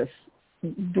this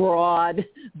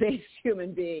broad-based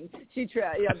human being. She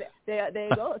they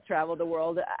both traveled the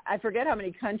world. I forget how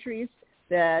many countries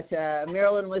that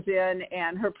Marilyn was in,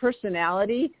 and her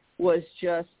personality was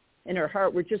just, and her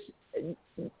heart were just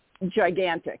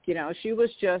gigantic. She was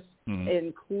just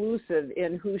inclusive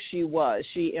in who she was.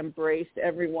 She embraced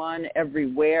everyone,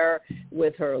 everywhere,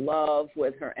 with her love,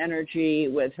 with her energy,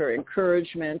 with her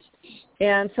encouragement.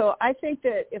 And so I think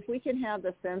that if we can have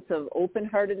the sense of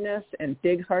open-heartedness and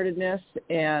big-heartedness,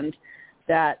 and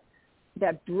that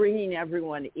bringing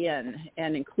everyone in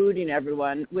and including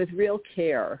everyone with real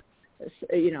care,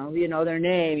 you know their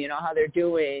name, you know how they're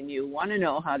doing, you want to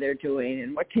know how they're doing,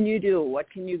 and what can you do, what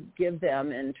can you give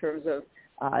them in terms of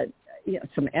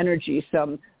some energy,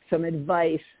 some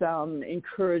advice, some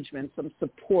encouragement, some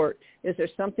support. Is there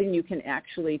something you can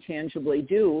actually tangibly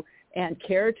do and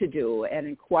care to do and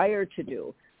inquire to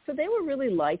do? So they were really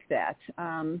like that,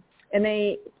 and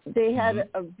they had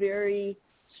a very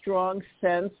strong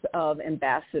sense of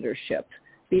ambassadorship,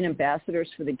 being ambassadors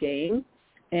for the game.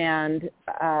 And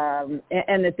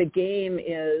that the game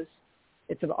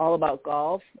it's all about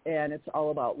golf, and it's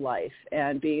all about life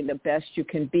and being the best you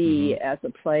can be as a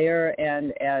player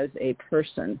and as a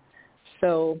person.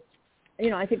 So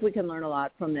I think we can learn a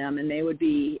lot from them, and they would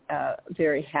be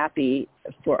very happy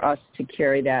for us to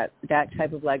carry that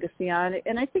type of legacy on.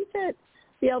 And I think that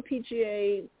the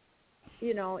LPGA,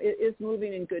 is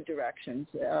moving in good directions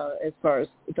as far as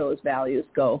those values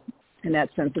go, and that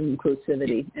sense of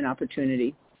inclusivity and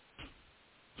opportunity.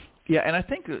 Yeah, and I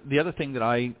think the other thing that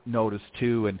I noticed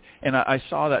too, and I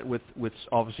saw that with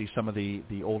obviously some of the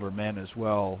older men as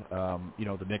well,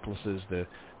 the Nicklauses,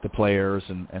 the players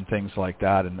and things like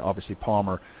that, and obviously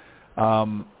Palmer,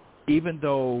 even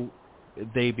though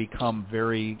they become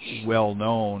very well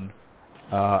known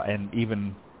and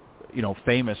even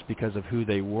famous because of who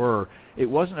they were, it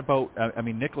wasn't about.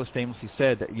 Nicklaus famously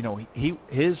said that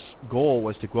his goal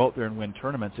was to go out there and win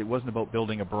tournaments. It wasn't about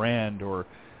building a brand or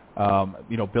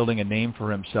building a name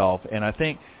for himself. And I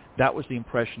think that was the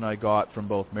impression I got from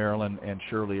both Marilyn and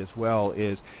Shirley as well,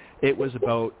 is it was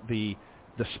about the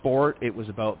sport, it was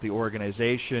about the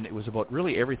organization, it was about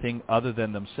really everything other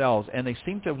than themselves. And they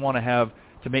seemed to want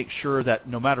to make sure that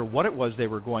no matter what it was they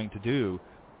were going to do,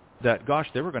 that, gosh,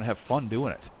 they were going to have fun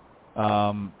doing it.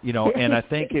 And I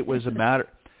think it was a matter,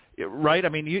 right? I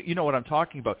mean, you know what I'm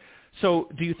talking about. So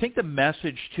do you think the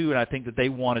message, too, and I think that they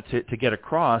wanted to get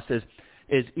across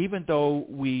is even though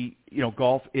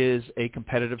golf is a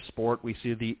competitive sport, we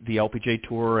see the LPGA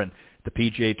Tour and the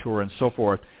PGA Tour and so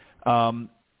forth.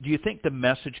 Do you think the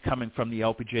message coming from the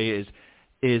LPGA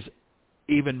is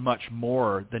even much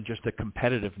more than just the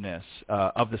competitiveness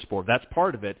of the sport? That's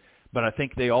part of it, but I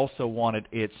think they also wanted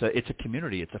it's a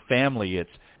community, it's a family,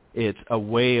 it's a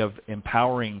way of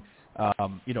empowering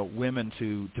women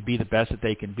to be the best that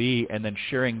they can be, and then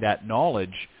sharing that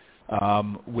knowledge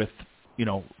with,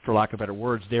 for lack of better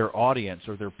words, their audience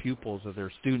or their pupils or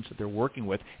their students that they're working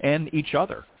with and each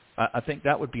other. I think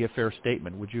that would be a fair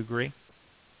statement. Would you agree?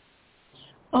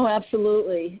 Oh,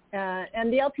 absolutely.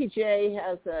 And the LPGA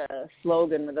has a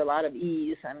slogan with a lot of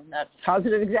E's. I'm not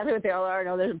positive exactly what they all are. I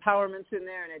know there's empowerments in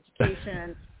there and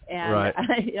education and right.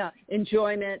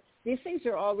 Enjoyment. These things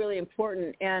are all really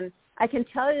important. And I can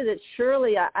tell you that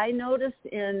Shirley, I noticed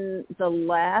in the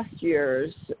last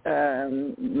years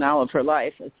now of her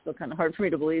life, it's still kind of hard for me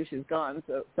to believe she's gone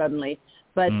so suddenly,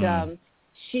 but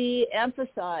she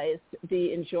emphasized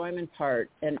the enjoyment part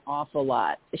an awful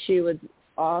lot. She would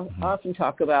often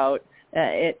talk about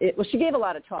well, she gave a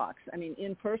lot of talks,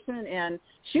 in person, and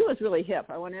she was really hip.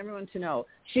 I want everyone to know.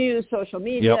 She used social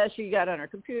media. Yep. She got on her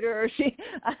computer. She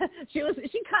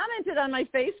commented on my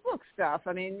Facebook stuff.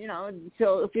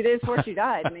 Until a few days before she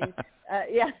died.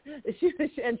 She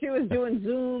was doing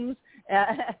Zooms.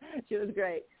 She was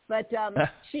great. But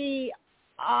she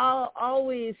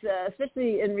always,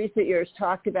 especially in recent years,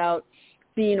 talked about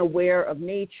being aware of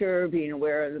nature, being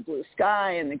aware of the blue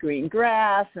sky and the green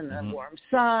grass and the warm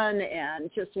sun,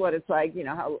 and just what it's like,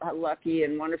 how lucky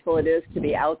and wonderful it is to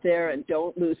be out there, and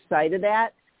don't lose sight of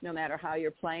that no matter how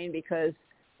you're playing, because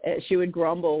she would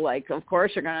grumble, like, of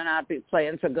course you're going to not be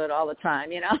playing so good all the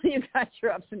time. You got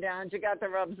your ups and downs, you got the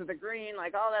rubs of the green,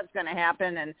 like, all that's going to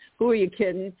happen, and who are you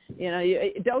kidding?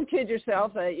 You don't kid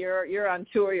yourself. You're on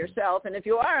tour yourself, and if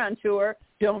you are on tour,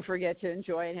 don't forget to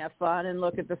enjoy and have fun and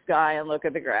look at the sky and look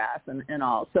at the grass and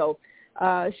all. So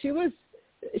she was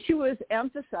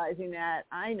emphasizing that.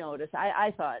 I noticed.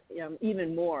 I thought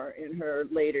even more in her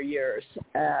later years,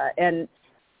 and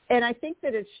I think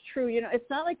that it's true. It's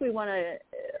not like we want to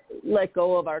let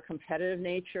go of our competitive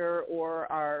nature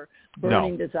or our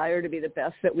burning desire to be the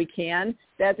best that we can.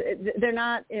 They're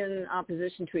not in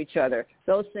opposition to each other.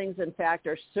 Those things, in fact,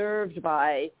 are served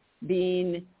by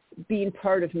being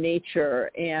part of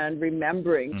nature and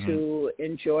remembering to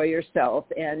enjoy yourself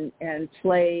and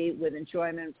play with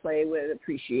enjoyment, play with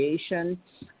appreciation,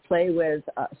 play with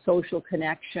social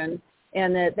connection.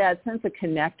 And that sense of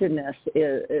connectedness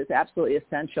is absolutely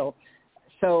essential.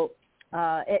 So,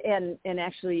 and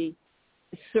actually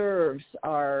serves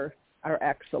our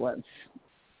excellence.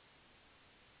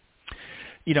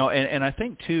 And I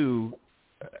think too,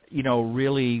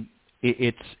 really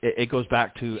it goes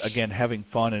back to, again, having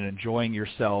fun and enjoying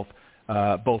yourself,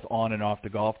 both on and off the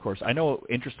golf course. I know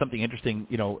something interesting,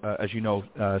 as you know,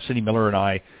 Cindy Miller and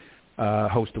I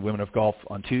host the Women of Golf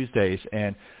on Tuesdays,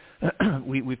 and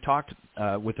we've talked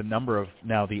with a number of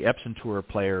now the Epson Tour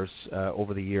players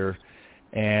over the year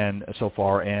and so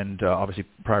far, and obviously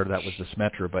prior to that was the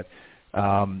Smetra. But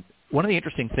one of the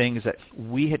interesting things that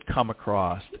we had come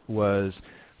across was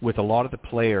with a lot of the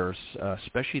players,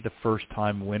 especially the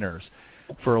first-time winners,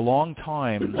 for a long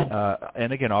time,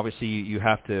 and again, obviously you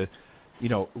have to,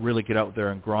 really get out there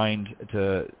and grind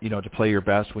to play your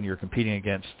best when you're competing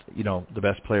against, the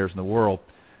best players in the world.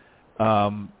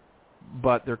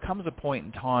 But there comes a point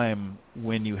in time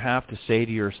when you have to say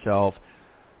to yourself,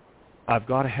 I've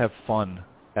got to have fun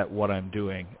at what I'm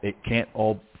doing. It can't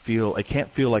feel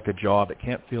like a job. It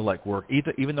can't feel like work.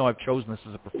 Even though I've chosen this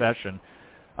as a profession,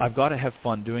 I've got to have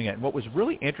fun doing it. And what was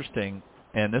really interesting,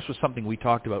 and this was something we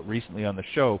talked about recently on the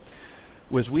show,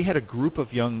 was we had a group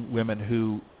of young women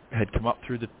who had come up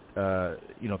through the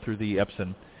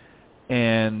Epson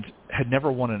and had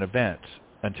never won an event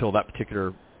until that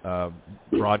particular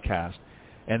broadcast.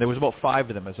 And there was about 5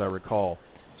 of them, as I recall.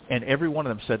 And every one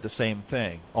of them said the same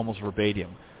thing, almost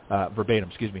verbatim,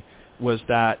 was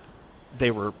that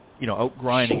they were, out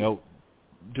grinding, out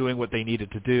doing what they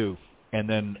needed to do. And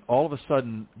then all of a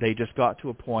sudden they just got to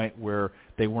a point where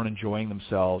they weren't enjoying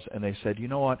themselves, and they said, you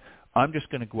know what, I'm just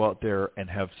going to go out there and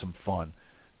have some fun.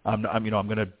 I'm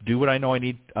going to do what I know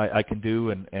I can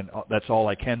do, and that's all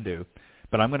I can do.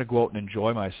 But I'm going to go out and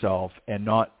enjoy myself and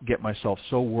not get myself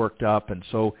so worked up and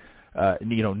so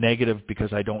negative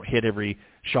because I don't hit every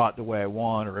shot the way I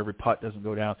want or every putt doesn't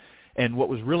go down. And what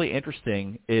was really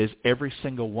interesting is every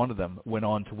single one of them went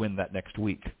on to win that next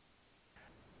week.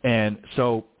 And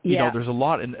so, there's a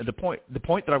lot. And the point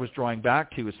that I was drawing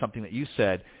back to is something that you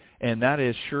said, and that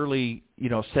is Shirley,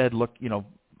 said, look,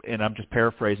 and I'm just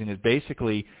paraphrasing, is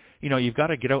basically, you've got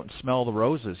to get out and smell the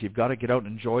roses. You've got to get out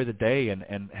and enjoy the day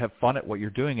and have fun at what you're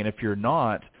doing. And if you're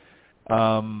not,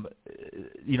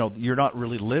 you're not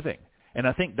really living. And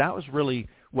I think that was really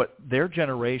what their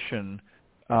generation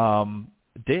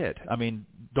did. I mean,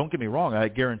 don't get me wrong. I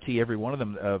guarantee every one of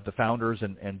them, of the founders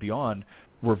and beyond,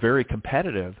 were very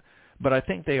competitive. But I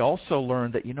think they also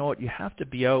learned that, you have to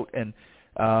be out and,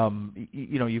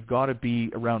 you've got to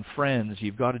be around friends.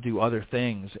 You've got to do other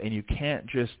things. And you can't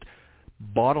just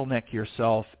bottleneck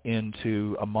yourself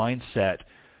into a mindset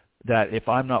that if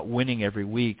I'm not winning every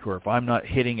week or if I'm not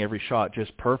hitting every shot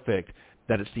just perfect,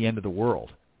 that it's the end of the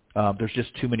world. There's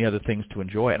just too many other things to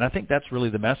enjoy. And I think that's really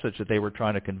the message that they were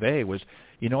trying to convey was,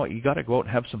 you got to go out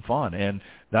and have some fun. And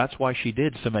that's why she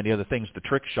did so many other things, the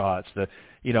trick shots, the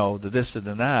this and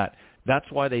the that. That's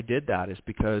why they did that, is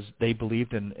because they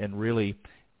believed in really,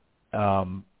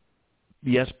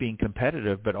 yes, being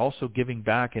competitive, but also giving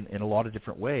back in a lot of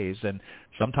different ways. And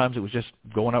sometimes it was just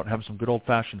going out and having some good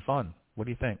old-fashioned fun. What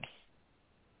do you think?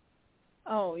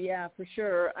 Oh, yeah, for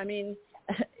sure. I mean,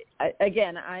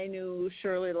 again, I knew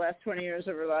Shirley the last 20 years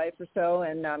of her life or so,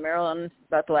 and Marilyn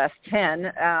about the last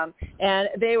 10. And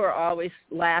they were always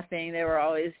laughing. They were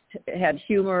always had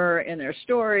humor in their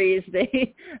stories.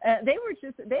 They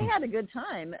had a good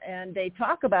time, and they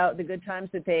talk about the good times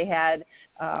that they had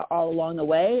all along the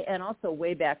way, and also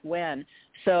way back when.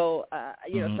 So,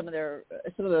 some of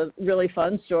the really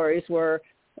fun stories were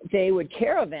they would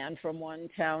caravan from one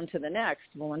town to the next,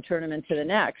 from one tournament to the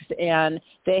next, and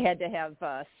they had to have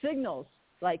signals.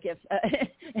 Like if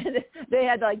they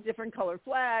had like different color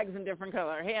flags and different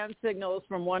color hand signals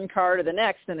from one car to the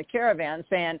next in the caravan,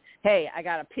 saying, "Hey, I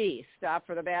got to pee. Stop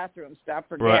for the bathroom. Stop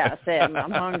for gas. Hey, I'm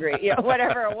hungry."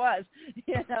 Whatever it was.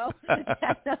 Yeah.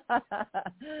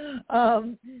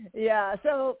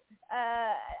 So,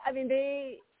 I mean,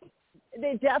 they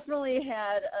definitely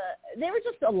had, they were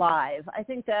just alive. I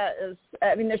think that is,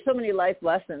 there's so many life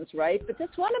lessons, right? But this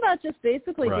one about just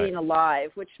basically being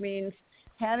alive, which means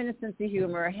having a sense of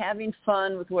humor, having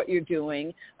fun with what you're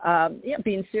doing,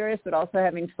 being serious, but also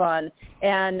having fun,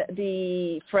 and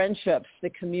the friendships, the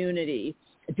community,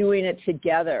 doing it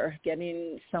together,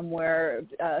 getting somewhere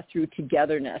through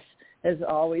togetherness has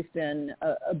always been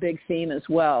a big theme as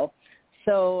well.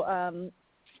 So,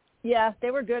 yeah, they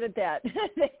were good at that.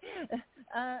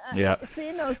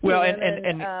 Seeing those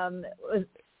women,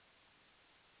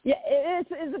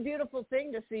 it's a beautiful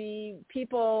thing to see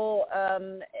people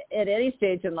at any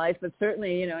stage in life, but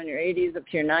certainly, in your 80s up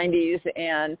to your 90s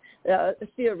and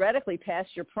theoretically past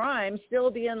your prime,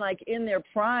 still being like in their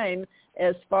prime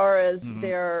as far as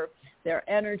their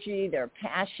energy, their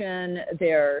passion,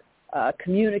 their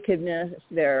communicativeness,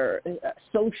 their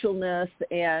socialness,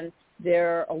 and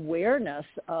their awareness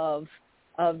of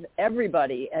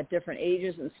everybody at different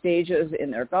ages and stages in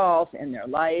their golf, in their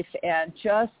life, and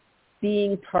just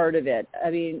being part of it. I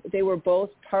mean, they were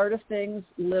both part of things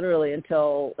literally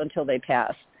until they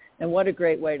passed. And what a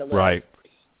great way to live. Right.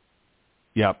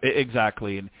 Yeah,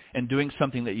 exactly. And doing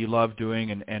something that you love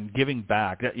doing and giving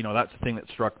back. That's the thing that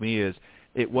struck me is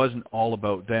it wasn't all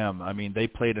about them. I mean, they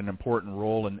played an important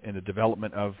role in the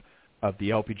development of the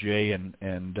LPGA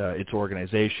and its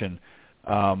organization.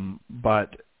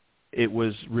 But it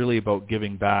was really about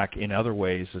giving back in other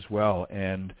ways as well.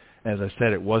 And as I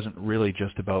said, it wasn't really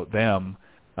just about them.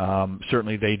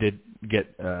 Certainly they did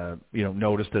get,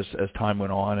 noticed as time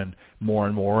went on and more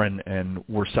and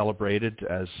were celebrated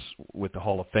as with the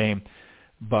Hall of Fame.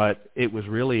 but it was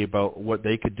really about what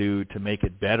they could do to make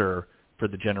it better for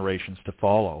the generations to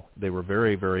follow. They were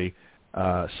very, very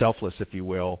selfless, if you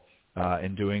will,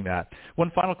 in doing that.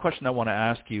 One final question I want to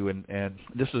ask you, and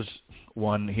this is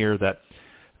one here that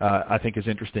I think is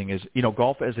interesting, is,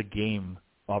 golf as a game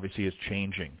obviously is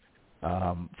changing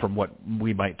from what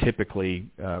we might typically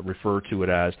refer to it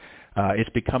as. It's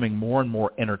becoming more and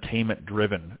more entertainment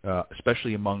driven,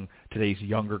 especially among today's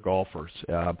younger golfers.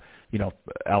 A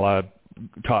la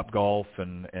Top Golf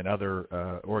and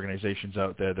other organizations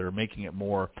out there that are making it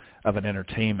more of an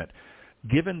entertainment.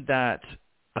 Given that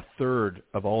a third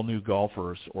of all new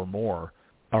golfers or more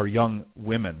are young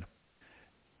women,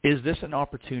 is this an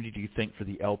opportunity, do you think, for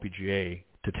the LPGA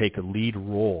to take a lead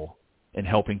role in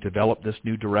helping develop this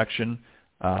new direction?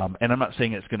 And I'm not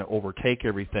saying it's going to overtake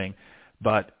everything,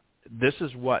 but this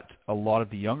is what a lot of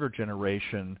the younger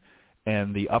generation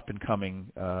and the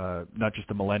up-and-coming, not just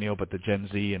the millennial, but the Gen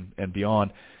Z and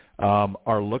beyond,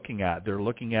 are looking at. They're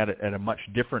looking at it at a much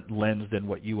different lens than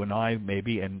what you and I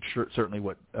maybe, and certainly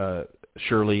what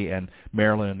Shirley and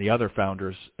Marilyn and the other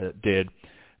founders did.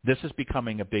 This is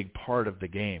becoming a big part of the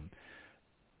game.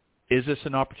 Is this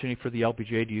an opportunity for the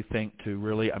LPGA, do you think, to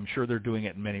really, I'm sure they're doing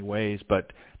it in many ways,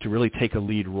 but to really take a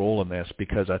lead role in this?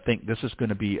 Because I think this is going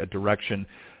to be a direction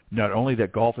not only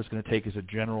that golf is going to take as a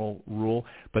general rule,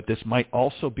 but this might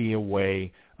also be a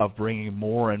way of bringing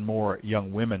more and more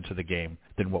young women to the game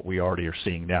than what we already are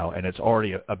seeing now. And it's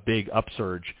already a big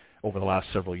upsurge over the last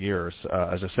several years.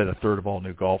 As I said, a third of all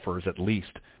new golfers at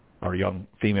least are young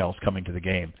females coming to the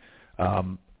game.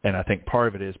 And I think part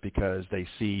of it is because they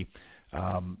see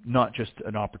not just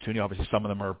an opportunity. Obviously, some of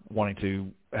them are wanting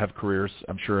to have careers,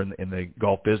 I'm sure, in the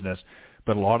golf business,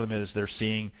 but a lot of them is they're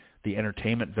seeing the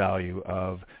entertainment value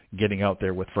of getting out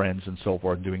there with friends and so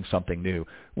forth and doing something new.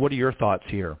 What are your thoughts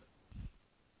here?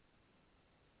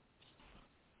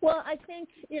 Well, I think,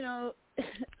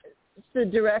 it's the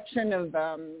direction of,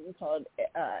 we call it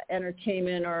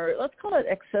entertainment, or let's call it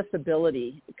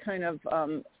accessibility, kind of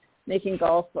making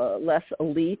golf less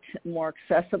elite, more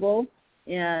accessible.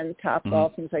 And Top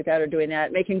Golf, things like that are doing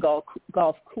that, making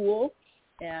golf cool.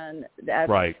 And that's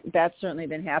certainly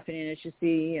been happening. As you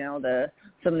see,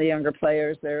 some of the younger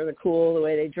players, they're cool, the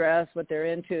way they dress, what they're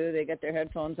into. They get their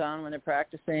headphones on when they're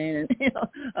practicing, and they're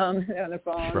on their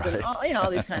phones, and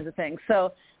all these kinds of things.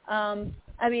 So,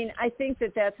 I think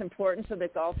that's important, so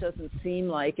that golf doesn't seem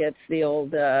like it's the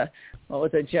old, what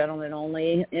was it, gentleman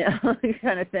only,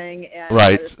 kind of thing.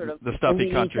 And sort of the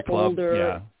stuffy country club,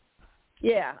 older,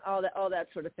 yeah, all that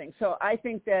sort of thing. So I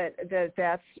think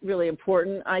that's really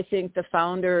important. I think the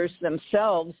founders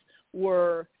themselves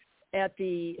were at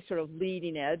the sort of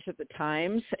leading edge of the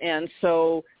times, and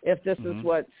so if this is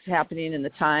what's happening in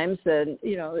the times, then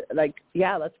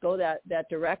let's go that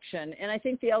direction. And I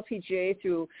think the LPGA,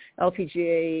 through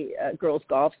LPGA girls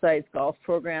golf sites, golf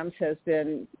programs, has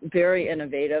been very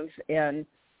innovative and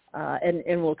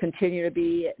will continue to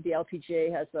be. The LPGA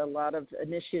has a lot of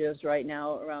initiatives right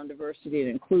now around diversity and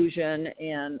inclusion,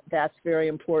 and that's very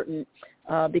important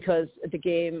because the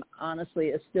game, honestly,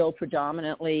 is still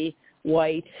predominantly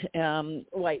white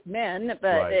men,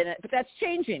 but that's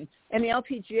changing. And the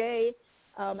LPGA,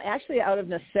 actually out of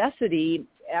necessity,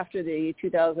 after the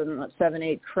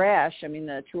 2007-8 crash,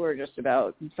 the tour just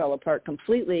about fell apart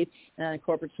completely, and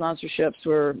corporate sponsorships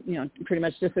were, pretty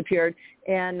much disappeared.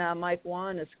 And Mike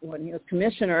Wan, when he was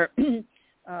commissioner,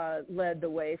 led the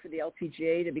way for the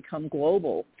LPGA to become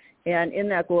global. And in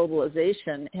that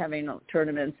globalization, having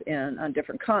tournaments on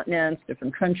different continents,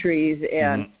 different countries,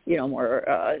 and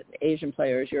more Asian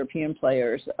players, European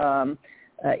players,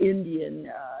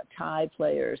 Indian, Thai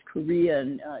players,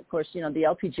 Korean. Of course, the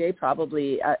LPGA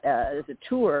probably, as a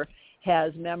tour,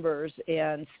 has members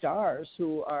and stars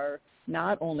who are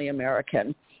not only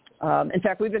American. In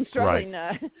fact, we've been struggling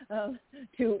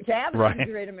to have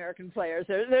great American players.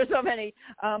 There's so many.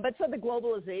 But so the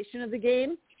globalization of the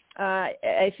game,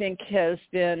 I think, has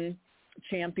been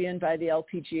championed by the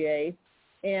LPGA.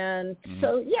 And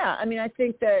so, I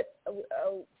think that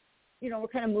we're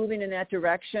kind of moving in that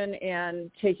direction and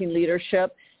taking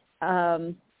leadership.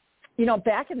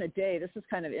 Back in the day, this is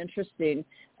kind of interesting.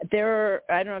 I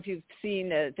don't know if you've seen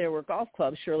that there were golf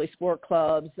clubs, Shirley Sport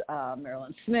Clubs,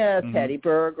 Marilyn Smith, Patty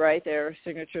Berg, right? Their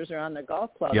signatures are on the golf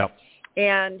club. Yep.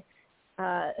 And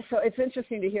so it's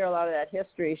interesting to hear a lot of that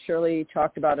history. Shirley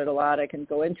talked about it a lot. I can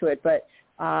go into it. But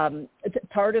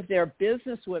part of their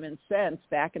businesswomen sense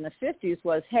back in the 50s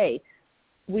was, hey,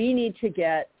 we need to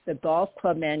get the golf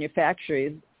club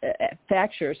manufacturers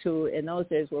manufacturers who in those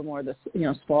days were more the,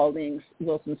 Spalding's,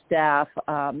 Wilson Staff,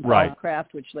 Right.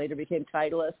 Golfcraft, which later became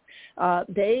Titleist.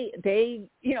 They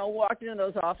walked into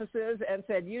those offices and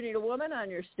said, you need a woman on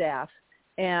your staff.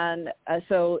 And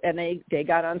they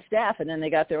got on staff, and then they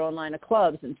got their own line of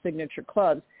clubs and signature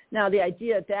clubs. Now, the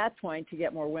idea at that point to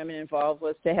get more women involved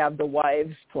was to have the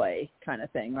wives play kind of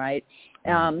thing, right?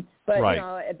 But,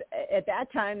 right. At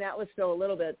that time, that was still a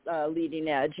little bit leading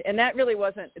edge. And that really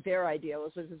wasn't their idea.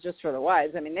 It was just for the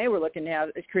wives. I mean, they were looking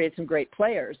to create some great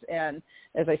players. And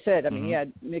as I said, I mean, you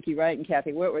had Mickey Wright and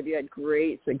Kathy Whitworth. You had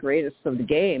the greatest of the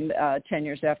game 10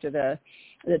 years after the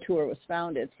tour was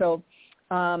founded. So,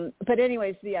 but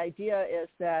anyways, the idea is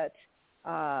that,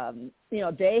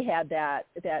 they had that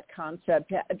concept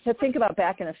to think about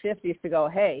back in the 50s to go,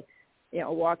 hey,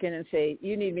 walk in and say,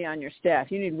 you need me on your staff.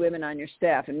 You need women on your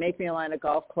staff, and make me a line of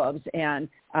golf clubs. And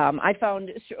I found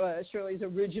Shirley's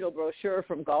original brochure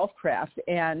from Golfcraft,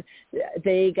 and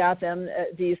they got them,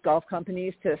 these golf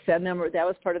companies, to send them, that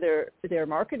was part of their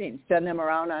marketing, send them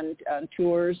around on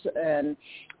tours and,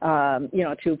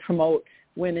 to promote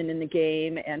women in the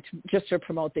game and just to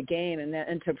promote the game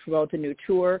and to promote the new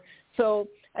tour. So,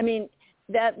 I mean,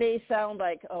 that may sound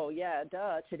like, oh yeah,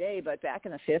 duh, today, but back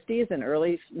in the 50s and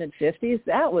early mid 50s,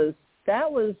 that was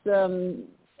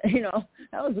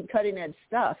cutting edge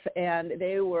stuff, and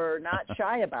they were not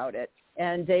shy about it,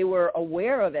 and they were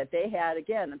aware of it. They had,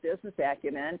 again, the business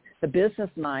acumen, the business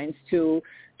minds to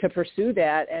pursue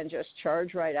that and just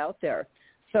charge right out there.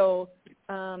 So,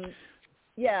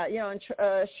 yeah, and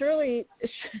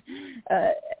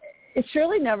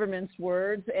Shirley never minced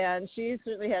words, and she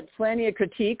certainly had plenty of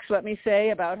critiques, let me say,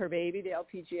 about her baby, the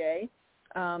LPGA.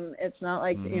 It's not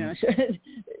like,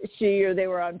 she or they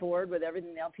were on board with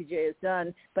everything the LPGA has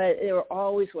done, but they were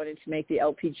always wanting to make the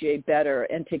LPGA better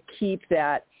and to keep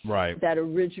that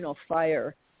original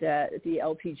fire that the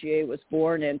LPGA was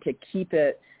born in, to keep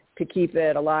it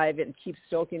alive and keep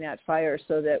stoking that fire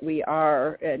so that we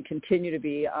are and continue to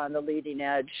be on the leading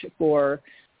edge for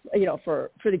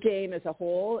the game as a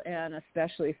whole, and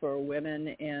especially for women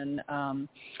in, I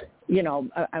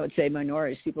would say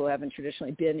minorities, people who haven't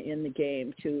traditionally been in the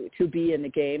game, to be in the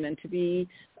game and to be,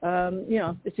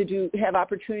 have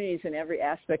opportunities in every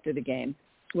aspect of the game,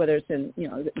 whether it's in,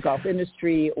 the golf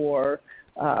industry or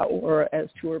as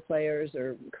tour players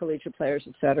or collegiate players,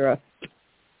 et cetera.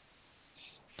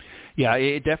 Yeah,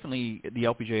 it definitely, the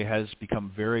LPGA has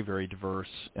become very, very diverse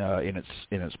in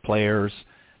its players.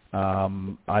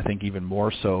 I think even more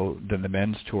so than the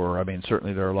men's tour. I mean,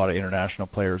 certainly there are a lot of international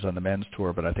players on the men's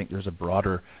tour, but I think there's a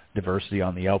broader diversity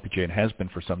on the LPGA and has been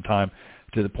for some time,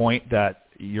 to the point that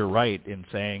you're right in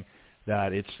saying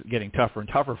that it's getting tougher and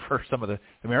tougher for some of the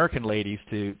American ladies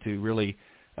to really,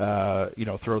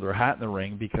 throw their hat in the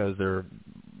ring, because they're,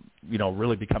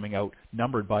 really becoming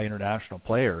outnumbered by international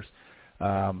players.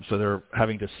 So they're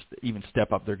having to even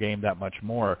step up their game that much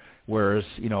more. Whereas,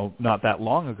 not that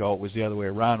long ago, it was the other way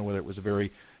around, where it was a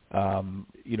very,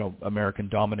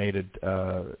 American-dominated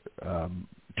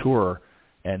tour.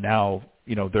 And now,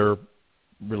 they're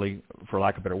really, for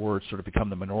lack of better words, sort of become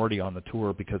the minority on the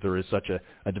tour, because there is such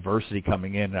a diversity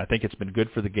coming in. And I think it's been good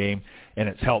for the game, and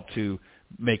it's helped to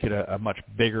make it a much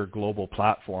bigger global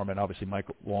platform. And obviously Mike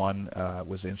Wan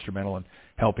was instrumental in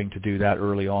helping to do that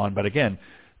early on. But again,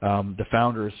 the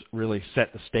founders really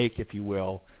set the stake, if you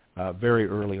will, very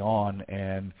early on,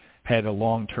 and had a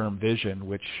long-term vision,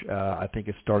 which I think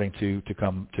is starting to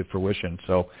come to fruition.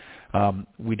 So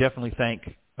we definitely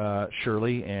thank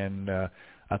Shirley, and I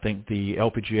think the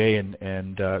LPGA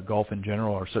and golf in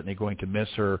general are certainly going to miss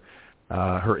her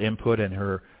input and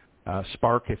her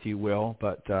spark, if you will,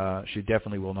 but she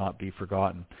definitely will not be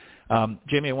forgotten.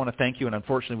 Jamie, I want to thank you, and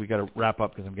unfortunately we got to wrap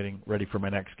up because I'm getting ready for my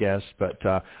next guest, but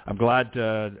I'm glad,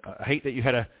 I hate that you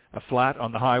had a flat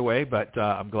on the highway, but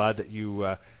I'm glad that you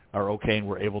are okay and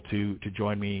were able to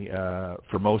join me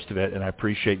for most of it, and I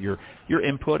appreciate your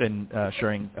input and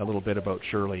sharing a little bit about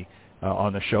Shirley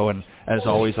on the show. And as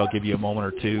always, I'll give you a moment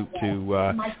or two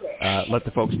to let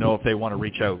the folks know if they want to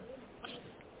reach out.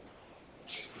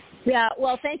 Yeah,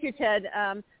 well, thank you, Ted.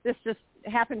 This just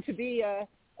happened to be a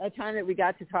time that we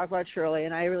got to talk about Shirley,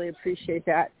 and I really appreciate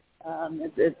that.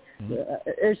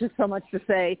 There's just so much to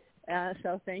say,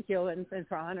 so thank you and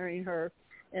for honoring her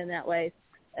in that way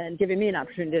and giving me an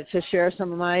opportunity to share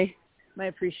some of my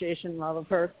appreciation and love of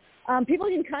her. People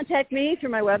can contact me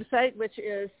through my website, which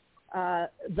is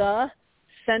The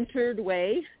Centered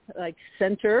Way, like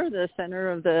center, the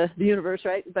center of the universe,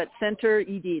 right? But center,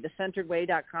 ED,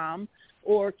 thecenteredway.com,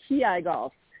 or KIAI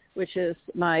Golf, which is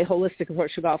my holistic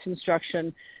approach to golf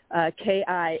instruction,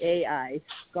 KIAI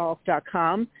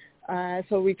golf.com.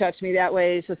 So reach out to me that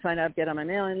way. So sign up, get on my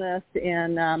mailing list.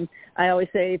 And I always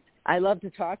say I love to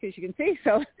talk, as you can see.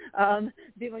 So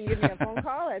people can give me a phone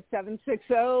call at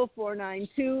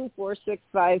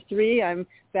 760-492-4653. I'm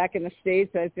back in the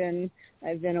States. I've been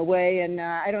away, and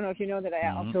I don't know if you know that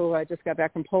I also just got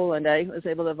back from Poland. I was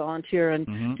able to volunteer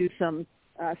and do some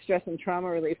stress and trauma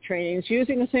relief trainings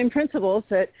using the same principles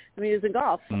that I'm using in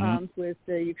golf with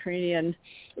the Ukrainian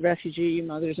refugee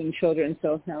mothers and children.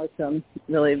 So that was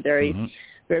really a very,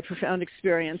 very profound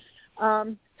experience.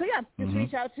 Just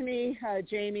reach out to me,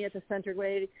 Jamie at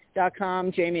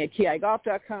thecenteredway.com, Jamie at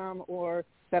KeyEyeGolf.com, or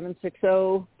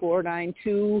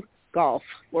 760-492-GOLF,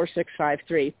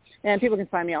 4653. And people can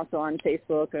find me also on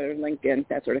Facebook or LinkedIn,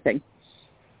 that sort of thing.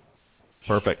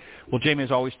 Perfect. Well, Jamie,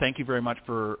 as always, thank you very much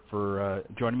for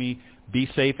joining me. Be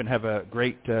safe and have a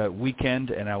great weekend,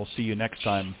 and I will see you next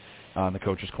time on the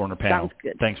Coach's Corner panel. Sounds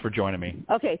good. Thanks for joining me.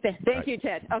 Okay. Thank you,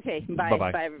 Ted. Okay. Bye.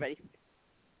 Bye-bye. Bye, everybody.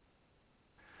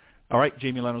 All right,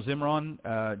 Jamie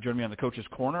Leno-Zimron joined me on the Coach's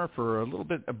Corner for a little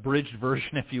bit abridged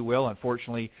version, if you will.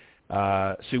 Unfortunately,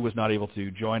 Sue was not able to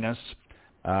join us,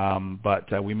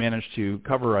 but we managed to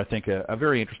cover, I think, a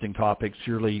very interesting topic.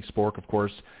 Shirley Spork, of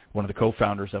course, one of the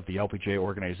co-founders of the LPGA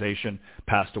organization,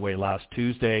 passed away last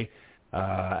Tuesday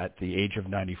at the age of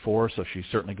 94, so she's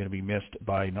certainly going to be missed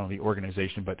by not only the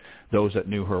organization but those that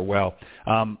knew her well.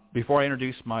 Before I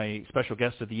introduce my special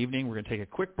guest of the evening, we're going to take a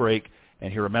quick break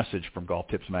and hear a message from Golf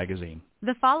Tips Magazine.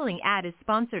 The following ad is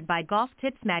sponsored by Golf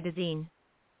Tips Magazine.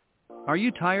 Are you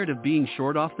tired of being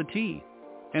short off the tee?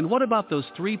 And what about those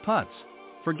 3 putts?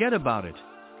 Forget about it.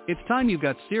 It's time you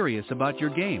got serious about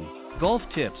your game. Golf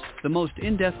Tips, the most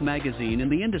in-depth magazine in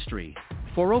the industry.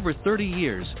 For over 30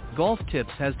 years, Golf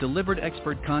Tips has delivered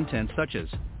expert content such as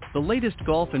the latest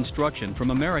golf instruction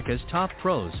from America's top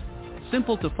pros,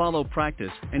 simple to follow practice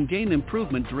and game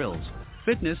improvement drills,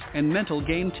 fitness and mental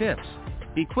game tips,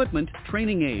 equipment,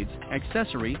 training aids,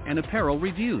 accessory and apparel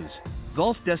reviews,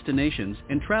 golf destinations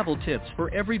and travel tips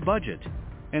for every budget,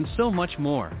 and so much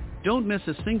more. Don't miss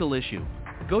a single issue.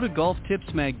 Go to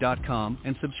golftipsmag.com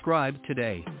and subscribe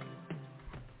today.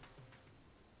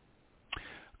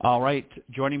 All right,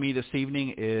 joining me this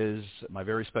evening is my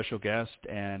very special guest,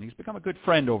 and he's become a good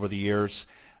friend over the years,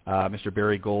 Mr.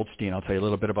 Barry Goldstein. I'll tell you a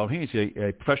little bit about him. He's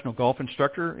a professional golf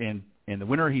instructor. In the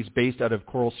winter, he's based out of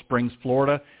Coral Springs,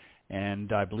 Florida,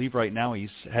 and I believe right now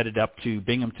he's headed up to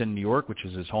Binghamton, New York, which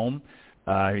is his home.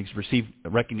 He's received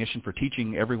recognition for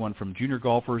teaching everyone from junior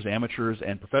golfers, amateurs,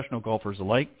 and professional golfers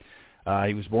alike.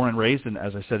 He was born and raised,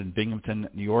 as I said, in Binghamton,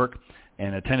 New York,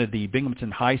 and attended the Binghamton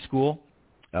High School.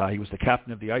 He was the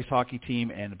captain of the ice hockey team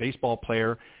and a baseball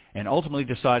player, and ultimately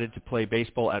decided to play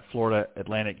baseball at Florida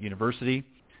Atlantic University.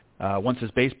 Once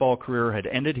his baseball career had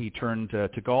ended, he turned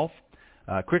to golf.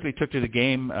 Quickly took to the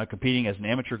game, competing as an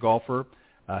amateur golfer.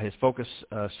 His focus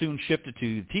soon shifted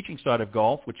to the teaching side of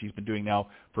golf, which he's been doing now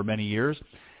for many years,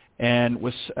 and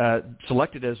was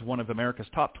selected as one of America's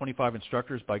top 25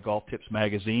 instructors by Golf Tips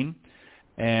Magazine.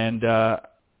 And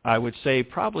I would say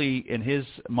probably in his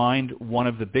mind one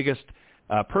of the biggest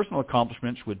personal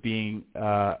accomplishments would being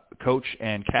coach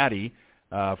and caddy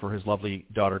for his lovely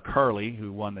daughter Carly,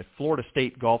 who won the Florida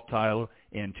State golf title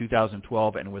in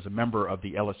 2012 and was a member of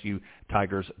the LSU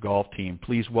Tigers golf team.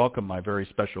 Please welcome my very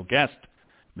special guest,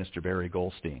 Mr. Barry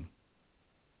Goldstein.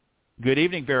 Good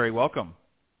evening, Barry. Welcome.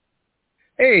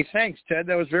 Hey, thanks, Ted.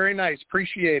 That was very nice.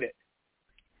 Appreciate it.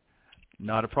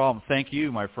 Not a problem. Thank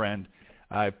you, my friend.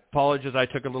 I apologize I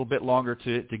took a little bit longer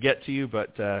to get to you,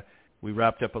 but we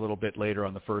wrapped up a little bit later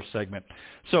on the first segment.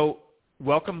 So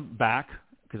welcome back,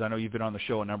 because I know you've been on the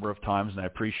show a number of times, and I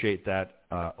appreciate that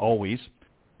always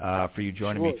for you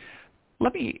joining me.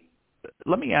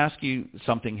 Let me ask you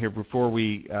something here before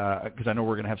we, because I know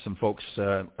we're going to have some folks.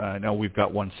 I know we've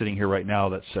got one sitting here right now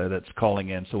that's calling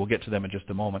in, so we'll get to them in just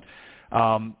a moment.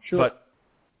 Sure. But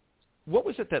what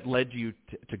was it that led you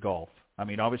to golf? I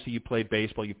mean, obviously you played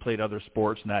baseball, you played other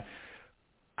sports, and that.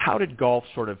 How did golf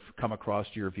sort of come across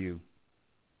your view?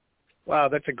 Wow,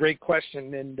 that's a great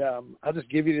question, and I'll just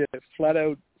give you the flat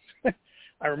out.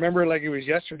 I remember like it was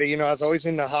yesterday. You know, I was always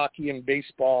into hockey and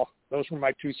baseball. Those were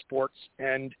my 2 sports,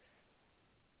 and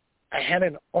I had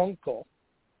an Uncle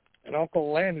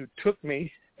Len, who took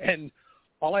me, and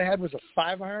all I had was a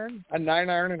 5-iron, a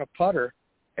 9-iron, and a putter.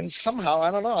 And somehow,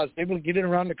 I don't know, I was able to get it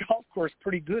around the golf course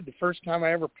pretty good the first time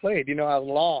I ever played. You know, I was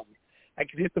long. I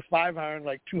could hit the 5-iron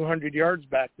like 200 yards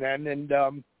back then. And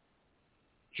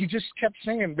he just kept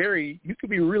saying, Barry, you could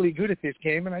be really good at this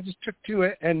game. And I just took to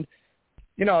it. And,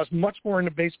 you know, I was much more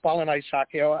into baseball and ice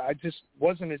hockey. I just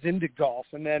wasn't as into golf.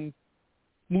 And then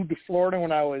moved to Florida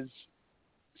when I was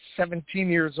 17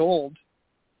 years old.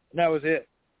 And that was it.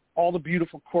 all the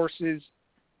beautiful courses,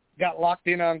 got locked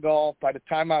in on golf. By the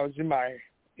time I was in my,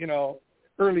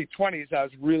 early 20s, I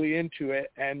was really into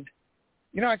it. And,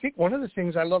 I think one of the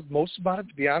things I love most about it,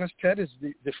 to be honest, Ted, is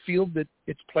the field that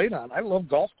it's played on. I love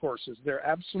golf courses. They're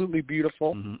absolutely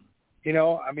beautiful. Mm-hmm.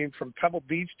 From Pebble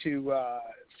Beach to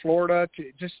Florida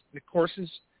to just the courses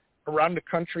around the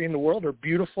country and the world are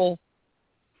beautiful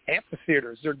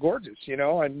amphitheaters. They're gorgeous,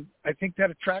 and I think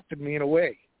that attracted me in a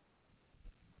way.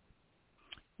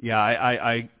 Yeah,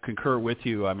 I concur with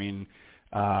you.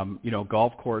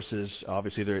 Golf courses,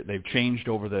 obviously they've changed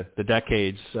over the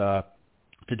decades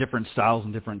to different styles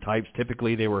and different types.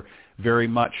 Typically they were very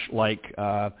much like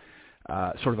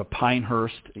sort of a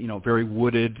Pinehurst, very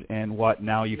wooded and what.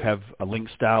 Now you have a link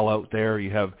style out there. You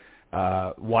have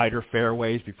wider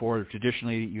fairways. Before,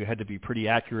 traditionally, you had to be pretty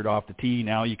accurate off the tee.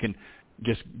 Now you can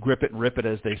just grip it and rip it,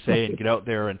 as they say, and get out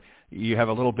there, and you have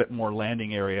a little bit more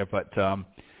landing area. But,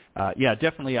 yeah,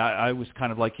 definitely I was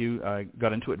kind of like you. I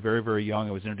got into it very, very young.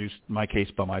 I was introduced, in my case,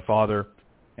 by my father,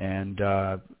 and,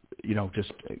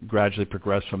 just gradually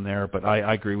progressed from there. But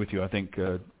I agree with you. I think,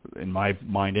 in my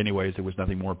mind anyways, there was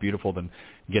nothing more beautiful than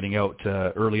getting out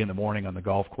early in the morning on the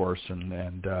golf course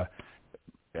and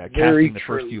casting the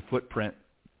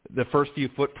first few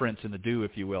footprints in the dew,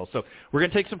 if you will. So we're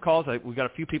going to take some calls. We've got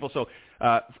a few people. So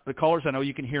the callers, I know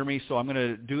you can hear me, so I'm going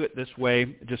to do it this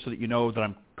way just so that you know that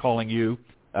I'm calling you,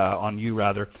 on you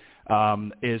rather,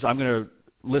 is I'm going to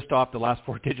list off the last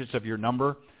four digits of your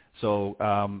number. So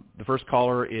the first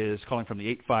caller is calling from the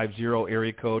 850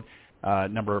 area code,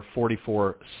 number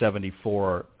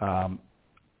 4474.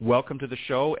 Welcome to the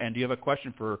show, and do you have a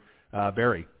question for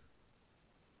Barry?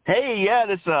 Hey, yeah,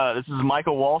 this is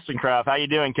Michael Wollstonecraft. How you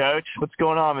doing, Coach? What's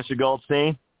going on, Mr.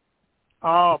 Goldstein?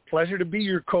 Oh, pleasure to be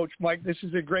your coach, Mike. This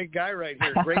is a great guy right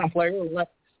here. Great player,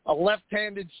 a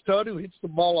left-handed stud who hits the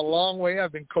ball a long way.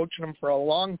 I've been coaching him for a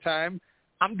long time.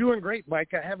 I'm doing great, Mike.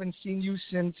 I haven't seen you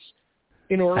since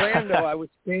in Orlando. I was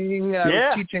staying, I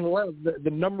was teaching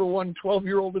the number one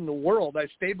 12-year-old in the world. I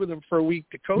stayed with him for a week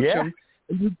to coach him.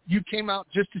 And you came out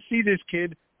just to see this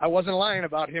kid. I wasn't lying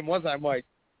about him, was I, Mike?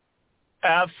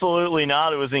 Absolutely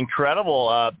not. It was incredible.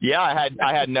 I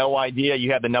had no idea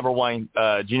you had the number one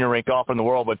junior ranked golfer in the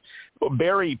world, but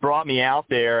Barry brought me out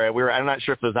there. I'm not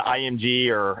sure if it was the IMG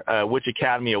or which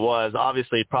academy it was.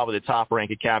 Obviously, probably the top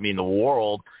ranked academy in the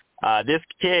world. This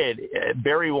kid,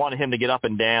 Barry wanted him to get up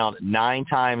and down 9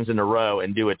 times in a row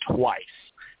and do it twice.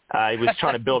 He was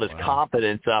trying to build his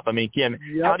confidence up. I mean, Kim,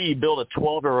 how do you build a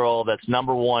 12-year-old that's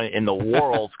number one in the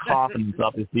world's confidence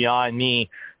up is beyond me.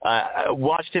 I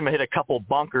watched him hit a couple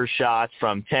bunker shots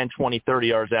from 10, 20, 30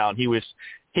 yards out. He was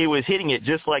hitting it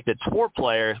just like the tour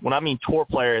players. When I mean tour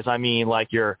players, I mean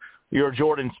like your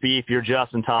Jordan Spieth, your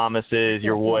Justin Thomases,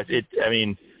 your Woods.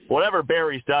 Whatever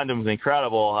Barry's done to him is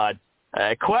incredible.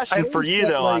 A question for you,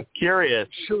 though. I'm curious.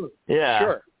 Sure. Yeah.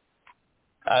 Sure.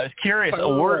 I was curious,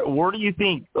 where do you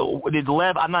think did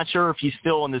Lev? I'm not sure if he's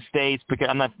still in the States because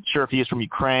I'm not sure if he's from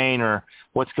Ukraine or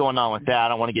what's going on with that. I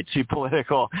don't want to get too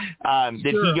political.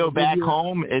 Did he go back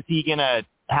home?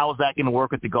 How is that gonna work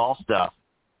with the golf stuff?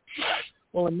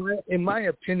 Well, in my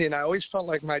opinion, I always felt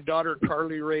like my daughter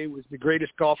Carly Ray was the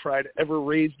greatest golfer I'd ever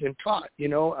raised and taught.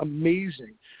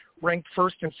 Amazing, ranked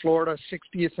first in Florida,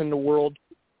 60th in the world.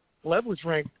 Lev was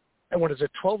ranked, and when as a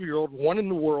 12-year-old, 1 in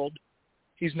the world.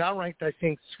 He's now ranked, I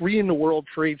think, 3 in the world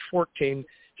for age 14.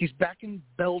 He's back in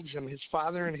Belgium. His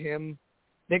father and him,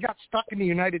 they got stuck in the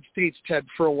United States, Ted,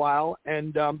 for a while,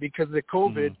 and because of the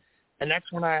COVID. And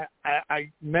that's when I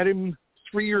met him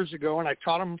 3 years ago, and I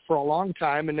taught him for a long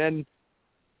time. And then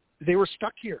they were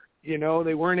stuck here.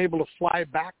 They weren't able to fly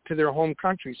back to their home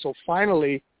country. So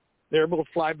finally, they're able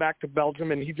to fly back to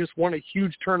Belgium, and he just won a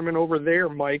huge tournament over there,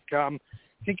 Mike.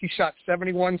 I think he shot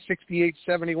 71, 68,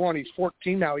 71. He's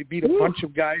 14 now. He beat a bunch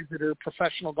of guys that are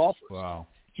professional golfers. Wow.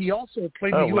 He also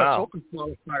played the U.S. Open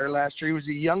qualifier last year. He was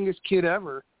the youngest kid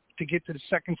ever to get to the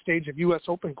second stage of U.S.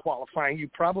 Open qualifying. You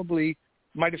probably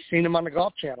might have seen him on the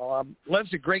Golf Channel.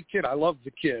 Lev's a great kid. I love the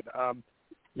kid.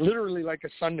 Literally like a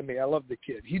son to me. I love the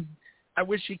kid. I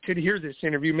wish he could hear this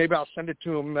interview. Maybe I'll send it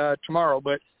to him tomorrow.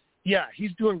 But, yeah,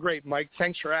 he's doing great, Mike.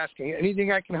 Thanks for asking.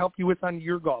 Anything I can help you with on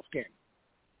your golf game?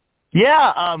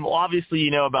 Yeah, obviously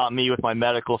you know about me with my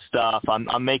medical stuff.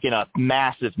 I'm making a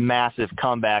massive, massive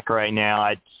comeback right now.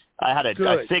 I had a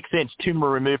 6-inch tumor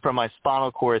removed from my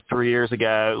spinal cord 3 years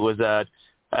ago. It was a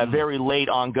very late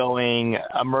ongoing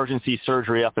emergency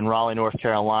surgery up in Raleigh, North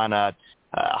Carolina.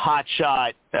 Hot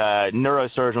shot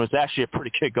neurosurgeon was actually a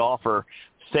pretty good golfer.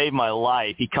 saved my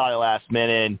life. He caught it last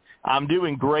minute, and I'm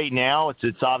doing great now.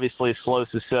 It's obviously a slow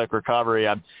systemic recovery.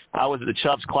 I was at the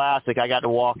Chubbs Classic. I got to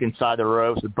walk inside the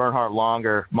ropes with Bernhard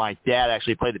Longer. My dad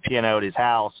actually played the piano at his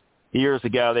house years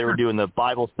ago. They were doing the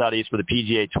Bible studies for the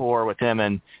PGA Tour with him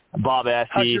and Bob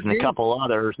Estes and a couple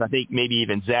others. I think maybe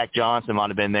even Zach Johnson might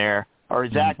have been there, or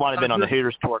Zach might have been on the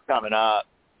Hooters Tour coming up.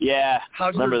 Yeah,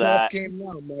 how's remember your that. golf game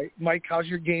now, Mike? How's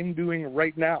your game doing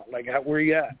right now? Like, where are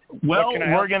you at? Well,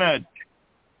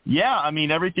 I mean,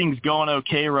 everything's going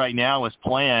okay right now as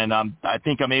planned. I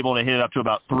think I'm able to hit it up to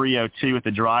about 302 with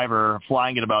the driver,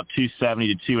 flying at about 270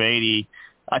 to 280.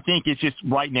 I think it's just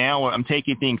right now I'm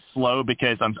taking things slow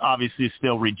because I'm obviously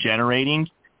still regenerating.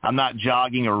 I'm not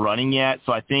jogging or running yet,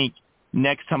 so I think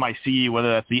next time I see you,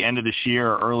 whether that's the end of this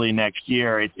year or early next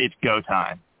year, it's go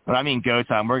time. When I mean go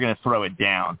time, we're going to throw it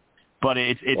down. But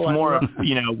it's more of,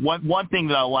 one thing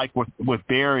that I like with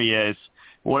Barry is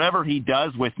whatever he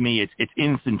does with me, it's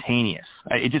instantaneous.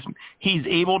 He's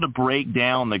able to break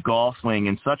down the golf swing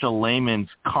in such a layman's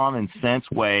common sense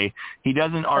way. He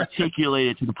doesn't articulate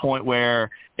it to the point where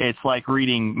it's like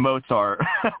reading Mozart.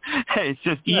 It's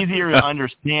just easier to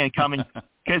understand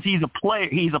because he's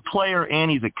a player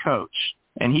and he's a coach,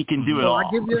 and he can do it all.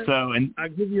 I'll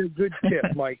give you a good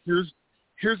tip, Mike.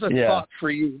 Here's a thought for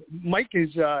you. Mike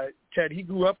is Ted. He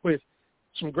grew up with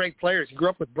some great players. He grew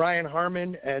up with Brian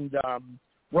Harmon and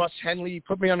Russ Henley. He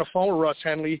put me on the phone with Russ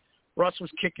Henley. Russ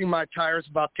was kicking my tires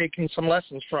about taking some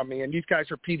lessons from me, and these guys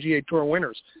are PGA Tour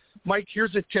winners. Mike,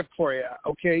 here's a tip for you,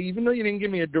 okay? Even though you didn't give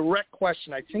me a direct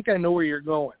question, I think I know where you're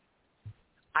going.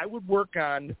 I would work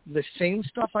on the same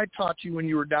stuff I taught you when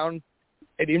you were down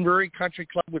at Inverary Country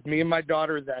Club with me and my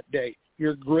daughter that day.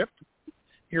 Your grip,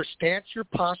 your stance, your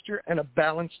posture, and a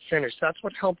balanced finish. That's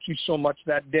what helped you so much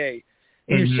that day.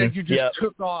 And you said you just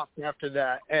took off after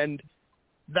that, and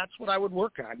that's what I would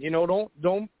work on.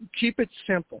 Don't keep it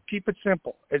simple. Keep it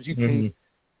simple as you can.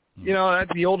 That's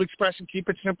the old expression, keep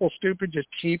it simple, stupid. Just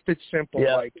keep it simple.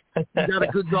 Yeah. Like, you got a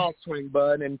good golf swing,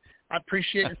 bud, and I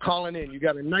appreciate you calling in. You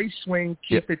got a nice swing.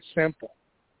 Keep it simple.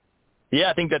 Yeah,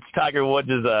 I think that's Tiger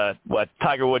Woods' what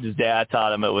Tiger Woods' dad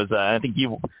taught him. It was I think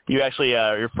you actually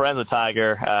you're friends with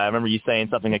Tiger. I remember you saying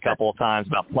something a couple of times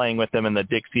about playing with him in the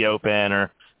Dixie Open or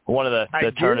one of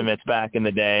the tournaments back in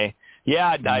the day. Yeah,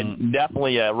 I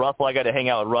definitely Russell. I got to hang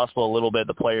out with Russell a little bit at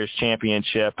the Players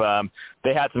Championship.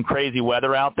 They had some crazy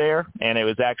weather out there, and it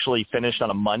was actually finished on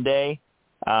a Monday.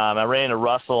 I ran into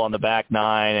Russell on the back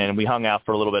nine, and we hung out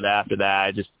for a little bit after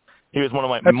that. He was one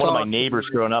of my neighbors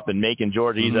growing up in Macon,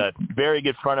 Georgia. He's a very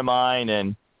good friend of mine,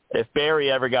 and if Barry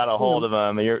ever got a hold of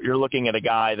him, you're looking at a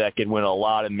guy that could win a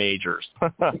lot of majors.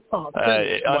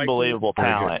 Unbelievable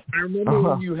talent. I remember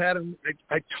when you had him.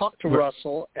 I talked to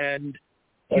Russell, and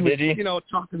he was,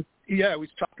 talking. Yeah, he was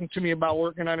talking to me about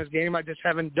working on his game. I just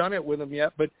haven't done it with him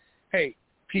yet. But hey,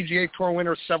 PGA Tour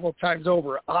winner several times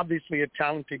over. Obviously a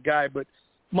talented guy, but.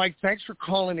 Mike, thanks for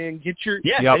calling in. Get your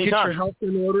health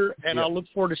in order, and I'll look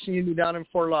forward to seeing you down in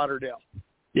Fort Lauderdale.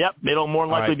 Yep, it'll more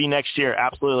than likely be next year.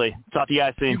 Absolutely. Talk to you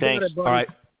guys soon. Thanks. All right.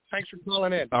 Thanks for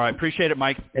calling in. All right, appreciate it,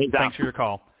 Mike. Thanks for your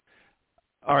call.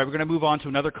 All right, we're going to move on to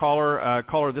another caller.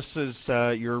 Caller, this is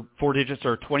your four digits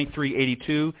are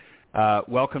 2382.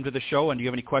 Welcome to the show, and do you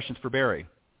have any questions for Barry?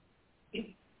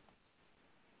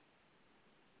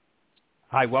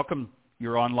 Hi, welcome.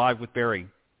 You're on live with Barry.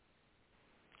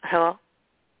 Hello?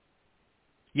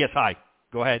 Yes, hi.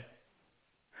 Go ahead.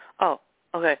 Oh,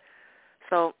 okay.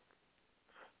 So,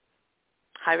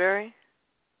 hi, Barry.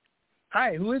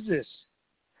 Hi, who is this?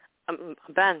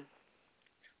 Ben.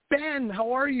 Ben,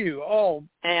 how are you? Oh,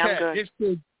 hey, I'm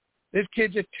good. This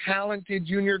kid's a talented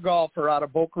junior golfer out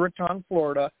of Boca Raton,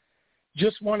 Florida.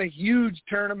 Just won a huge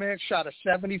tournament, shot a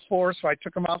 74, so I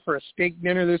took him out for a steak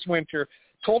dinner this winter.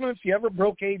 Told him if he ever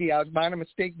broke 80, I was buying him a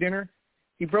steak dinner.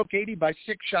 He broke 80 by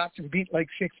 6 shots and beat like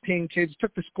 16 kids,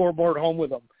 took the scoreboard home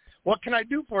with him. What can I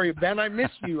do for you, Ben? I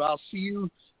miss you. I'll see you.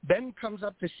 Ben comes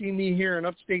up to see me here in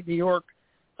upstate New York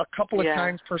a couple of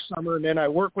times per summer, and then I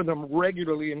work with him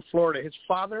regularly in Florida. His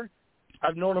father,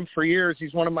 I've known him for years.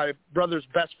 He's one of my brother's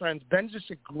best friends. Ben's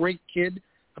just a great kid.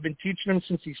 I've been teaching him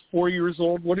since he's 4 years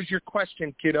old. What is your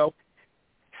question, kiddo?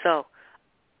 So,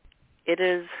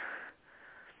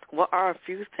 what are a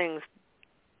few things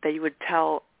that you would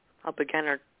tell a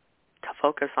beginner to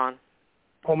focus on?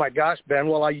 Oh, my gosh, Ben.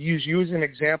 Well, I use you as an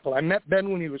example. I met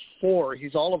Ben when he was 4.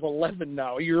 He's all of 11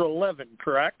 now. You're 11,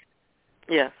 correct?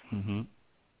 Yes. Mm-hmm.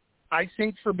 I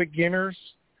think for beginners,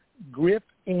 grip,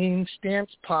 aim, stance,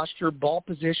 posture, ball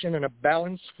position, and a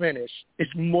balanced finish is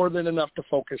more than enough to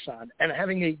focus on. And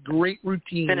having a great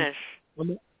routine. Finish.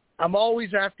 I'm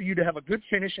always after you to have a good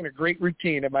finish and a great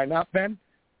routine. Am I not, Ben?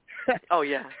 Oh,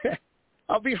 yeah.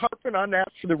 I'll be harping on that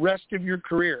for the rest of your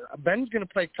career. Ben's going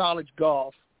to play college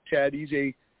golf, Ted. He's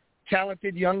a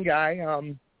talented young guy.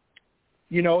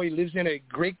 He lives in a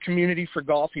great community for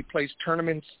golf. He plays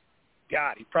tournaments.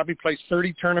 God, he probably plays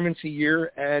 30 tournaments a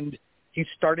year, and he's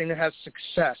starting to have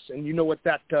success. And you know what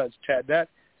that does, Ted. That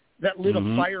lit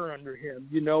a fire under him.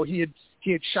 He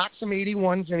had shot some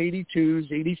 81s and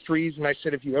 82s, 83s, and I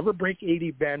said, if you ever break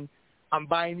 80, Ben, I'm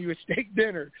buying you a steak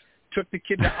dinner. Took the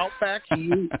kid to Outback.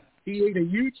 He ate a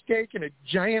huge steak and a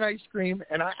giant ice cream,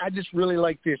 and I just really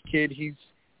like this kid. He's,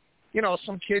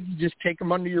 some kids, you just take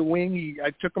him under your wing.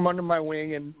 I took him under my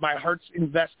wing, and my heart's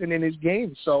invested in his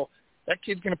game. So that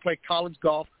kid's going to play college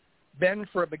golf. Ben,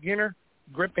 for a beginner,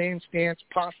 grip, aim, stance,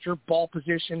 posture, ball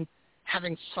position,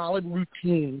 having solid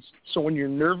routines. So when you're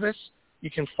nervous, you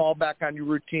can fall back on your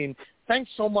routine. Thanks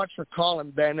so much for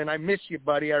calling, Ben, and I miss you,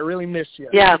 buddy. I really miss you.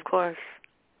 Yeah, of course.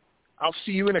 I'll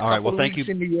see you in a couple of weeks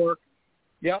in New York.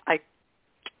 Yep. I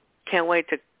can't wait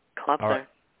to club All there. right.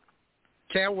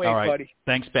 Can't wait, All right. buddy.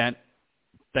 Thanks, Ben.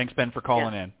 Thanks, Ben, for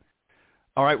calling in.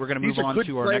 All right, we're going to move on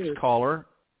to our next caller.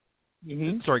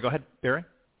 Mm-hmm. Sorry, go ahead, Barry.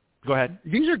 Go ahead.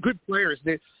 These are good players.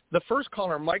 The first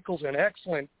caller, Michael's an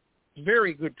excellent,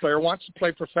 very good player, wants to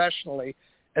play professionally,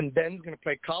 and Ben's going to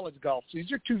play college golf. So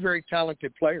these are two very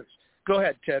talented players. Go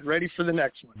ahead, Ted. Ready for the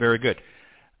next one. Very good.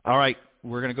 All right,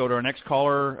 we're going to go to our next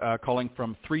caller, calling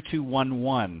from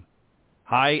 3211.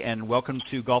 Hi, and welcome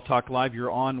to Golf Talk Live.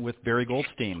 You're on with Barry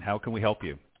Goldstein. How can we help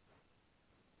you?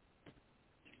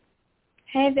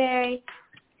 Hey, Barry.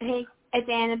 Hey, it's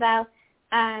Annabelle.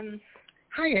 Hi,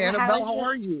 Annabelle. How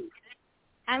are you?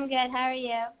 I'm good. How are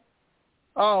you?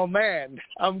 Oh, man.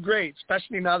 I'm great,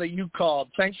 especially now that you called.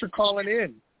 Thanks for calling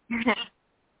in.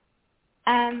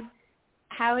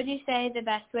 How would you say the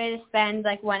best way to spend,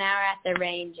 1 hour at the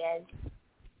range is?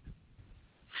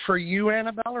 For you,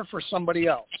 Annabelle, or for somebody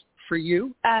else? For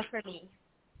you? For me.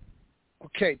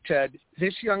 Okay, Ted.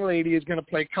 This young lady is going to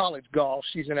play college golf.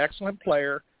 She's an excellent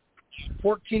player.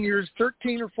 13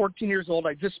 or 14 years old.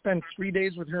 I just spent 3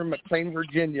 days with her in McLean,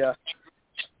 Virginia,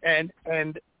 and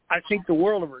I think the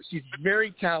world of her. She's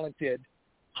very talented.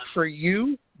 For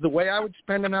you, the way I would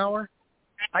spend an hour,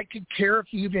 I could care if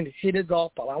you even hit a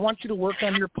golf ball. I want you to work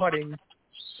on your putting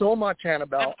so much,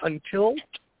 Annabelle, until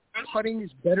putting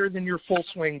is better than your full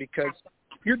swing, because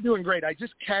you're doing great. I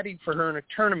just caddied for her in a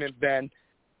tournament,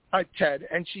 Ted,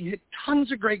 and she hit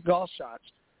tons of great golf shots.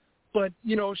 But,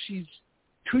 she's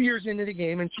 2 years into the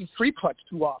game, and she free putts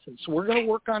too often. So we're going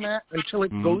to work on that until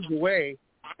it goes away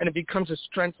and it becomes a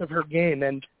strength of her game.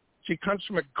 And she comes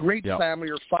from a great family.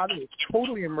 Her father is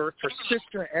totally immersed. Her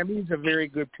sister, Emmy's a very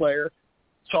good player.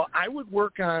 So I would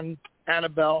work on,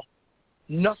 Annabelle,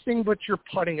 nothing but your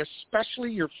putting,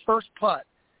 especially your first putt,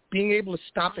 being able to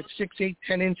stop at 6, 8,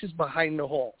 10 inches behind the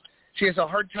hole. She has a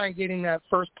hard time getting that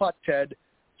first putt, Ted.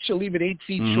 She'll leave it 8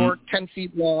 feet short, 10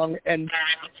 feet long, and,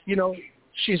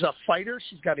 she's a fighter.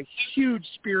 She's got a huge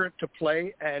spirit to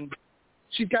play, and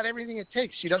she's got everything it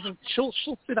takes. She'll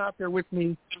sit out there with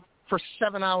me for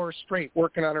 7 hours straight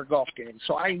working on her golf game.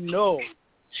 So I know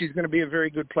she's going to be a very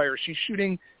good player. She's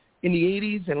shooting in the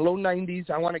 80s and low 90s.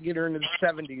 I want to get her into the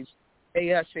 70s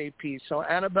ASAP. So,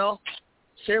 Annabelle,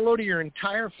 say hello to your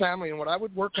entire family, and what I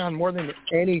would work on more than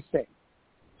anything,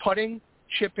 putting,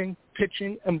 chipping,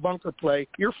 pitching, and bunker play.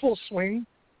 Your full swing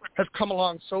has come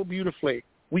along so beautifully.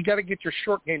 We got to get your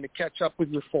short game to catch up with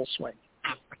your full swing.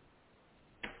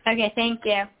 Okay, thank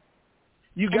you.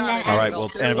 You got it. All right,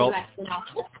 well, Annabelle.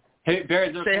 Hey, Barry,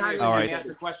 is there Say hi. All right. Can I ask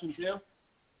a question too?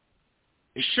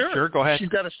 Sure, go ahead. She's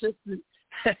got a sister.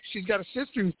 She's got a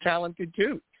sister who's talented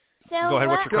too. So Go ahead.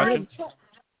 What's your question?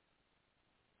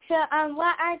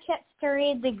 What are tips to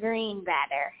read the green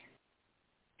better?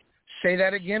 Say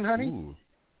that again, honey. Ooh.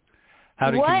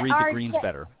 How do you read the greens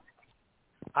better?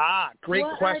 Great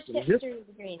question. What are tips to read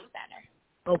the greens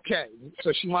better? Okay,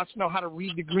 so she wants to know how to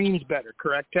read the greens better,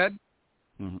 correct, Ted?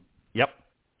 Mm-hmm. Yep.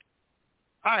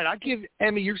 All right, I'll give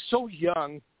Emmy, you're so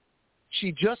young.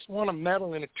 She just won a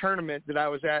medal in a tournament that I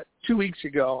was at 2 weeks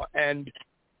ago, and,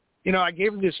 I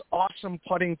gave her this awesome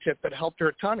putting tip that helped her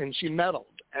a ton, and she medaled.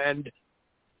 And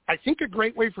I think a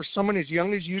great way for someone as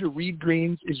young as you to read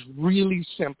greens is really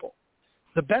simple.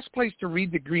 The best place to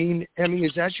read the green, Emmy,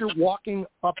 is as you're walking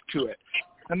up to it.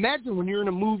 Imagine when you're in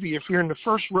a movie, if you're in the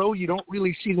first row, you don't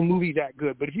really see the movie that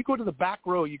good. But if you go to the back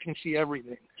row, you can see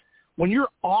everything. When you're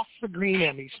off the green,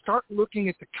 Emmy, start looking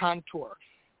at the contour.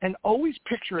 And always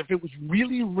picture if it was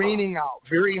really raining out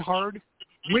very hard,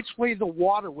 which way the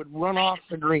water would run off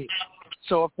the green.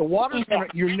 So if the water's going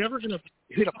to, you're never going to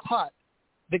hit a putt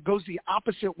that goes the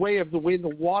opposite way of the way the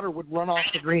water would run off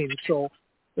the green. So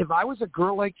if I was a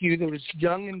girl like you that was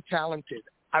young and talented,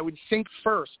 I would think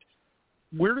first,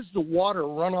 where does the water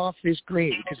run off this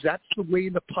green? Because that's the way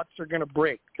the putts are going to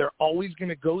break. They're always going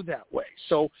to go that way.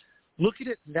 So look at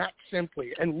it that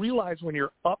simply and realize when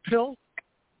you're uphill,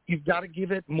 you've got to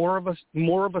give it more of a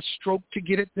stroke to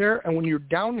get it there. And when you're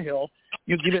downhill,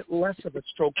 you give it less of a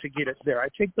stroke to get it there. I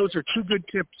think those are two good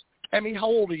tips. Emmy, how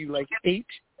old are you, like 8?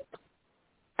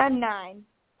 I'm 9.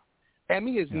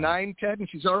 Emmy is 9, Ted, and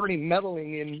she's already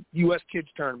medaling in U.S. kids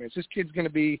tournaments. This kid's going to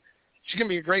be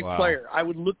a great player. I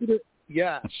would look at it.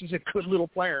 Yeah, she's a good little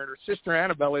player, and her sister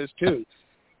Annabelle is too.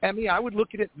 Emmy, I would look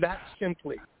at it that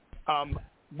simply.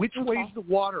 Which way is the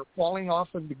water falling off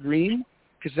of the green?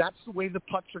 Because that's the way the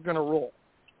putts are going to roll.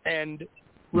 And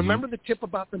remember the tip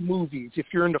about the movies. If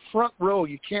you're in the front row,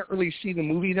 you can't really see the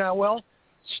movie that well.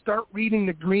 Start reading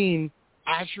the green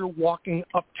as you're walking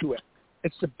up to it.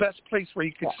 It's the best place where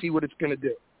you can see what it's going to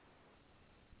do.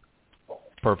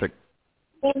 Perfect.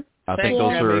 I think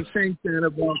those are. Thanks,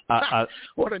 Annabelle.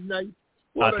 What a nice.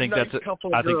 I think that's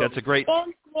a great.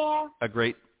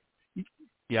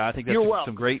 Yeah, I think that's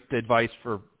some great advice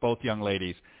for both young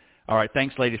ladies. All right,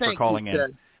 thanks, ladies, for calling in.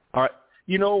 All right.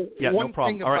 You know, one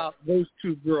thing about those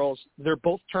two girls, they're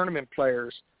both tournament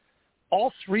players.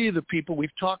 All 3 of the people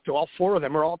we've talked to, all 4 of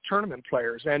them are all tournament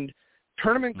players. And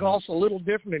tournament golf's a little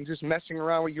different than just messing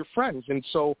around with your friends. And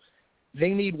so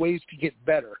they need ways to get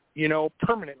better, you know,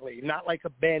 permanently, not like a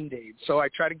Band-Aid. So I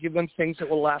try to give them things that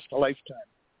will last a lifetime.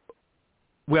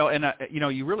 Well, and,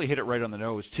 you really hit it right on the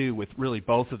nose, too, with really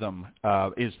both of them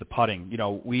is the putting. You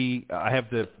know, I have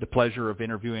the pleasure of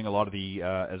interviewing a lot of the,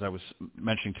 as I was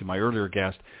mentioning to my earlier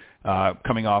guest,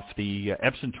 coming off the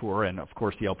Epson Tour and, of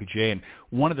course, the LPGA. And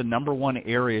one of the number one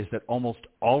areas that almost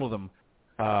all of them,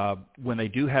 when they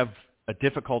do have a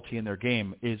difficulty in their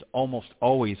game, is almost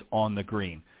always on the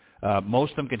green.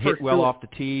 Most of them can hit well off the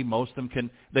tee. Most of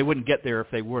them they wouldn't get there if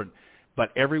they weren't.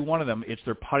 But every one of them, it's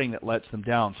their putting that lets them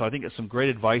down. So I think it's some great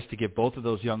advice to give both of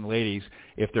those young ladies.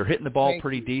 If they're hitting the ball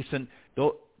pretty decent,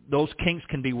 those kinks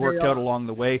can be worked out along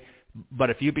the way. But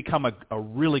if you become a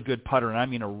really good putter, and I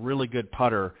mean a really good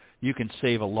putter, you can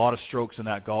save a lot of strokes in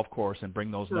that golf course and bring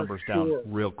those numbers down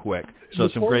real quick. So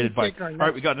some great advice. All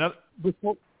right, we got another.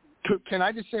 Can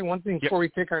I just say one thing before we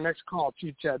take our next call,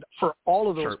 too, Ted? For all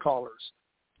of those callers,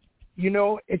 you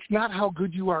know, it's not how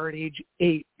good you are at age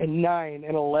 8 and 9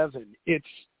 and 11. It's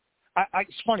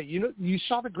funny. You know, you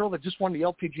saw the girl that just won the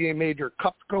LPGA major,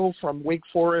 Kupko from Wake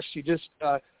Forest. She just,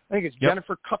 I think it's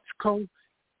Jennifer Kupko.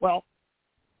 Well,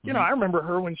 you know, I remember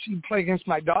her when she'd play against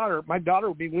my daughter. My daughter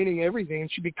would be winning everything,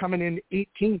 and she'd be coming in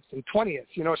 18th and 20th.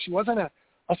 You know, she wasn't a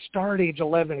star at age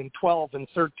 11 and 12 and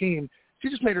 13. She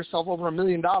just made herself over $1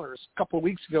 million a couple of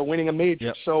weeks ago winning a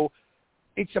major. So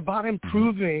it's about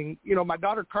improving. You know, my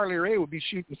daughter Carly Ray would be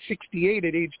shooting 68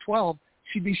 at age 12.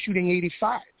 She'd be shooting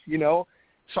 85, you know.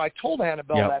 So I told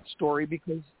Annabelle that story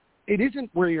because it isn't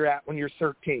where you're at when you're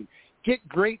 13. Get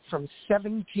great from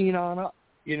 17 on up,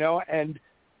 you know. And,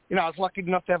 you know, I was lucky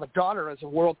enough to have a daughter as a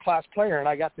world-class player, and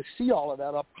I got to see all of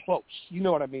that up close. You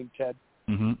know what I mean, Ted?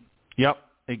 Mm-hmm. Yep,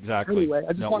 exactly. Anyway,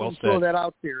 I just wanted to throw that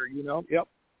out there, you know. Yep.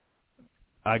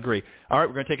 I agree. All right,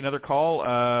 we're going to take another call.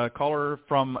 Caller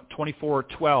from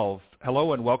 2412.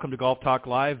 Hello and welcome to Golf Talk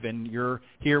Live, and you're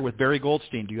here with Barry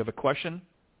Goldstein. Do you have a question?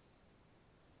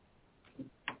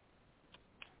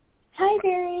 Hi,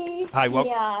 Barry. Hi,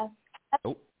 welcome.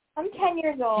 Yeah. I'm 10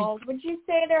 years old. Would you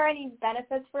say there are any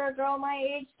benefits for a girl my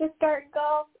age to start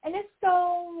golf? And if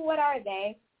so, what are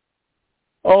they?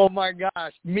 Oh, my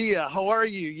gosh. Mia, how are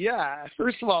you? Yeah.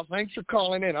 First of all, thanks for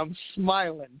calling in. I'm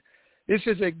smiling. This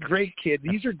is a great kid.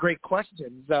 These are great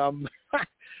questions. I'm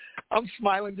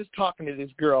smiling just talking to this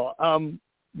girl.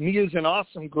 Mia's an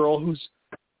awesome girl who's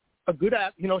a good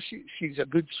she's a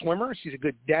good swimmer. She's a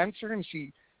good dancer, and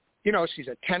she's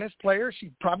a tennis player.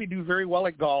 She'd probably do very well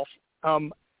at golf.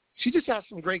 She just asked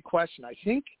some great questions. I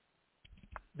think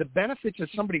the benefits of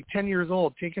somebody 10 years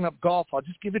old taking up golf, I'll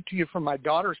just give it to you from my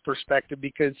daughter's perspective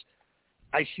because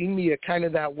I see Mia kind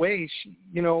of that way. She,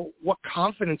 you know, what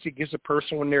confidence it gives a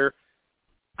person when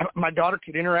my daughter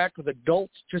could interact with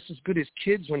adults just as good as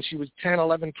kids when she was 10,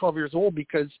 11, 12 years old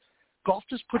because golf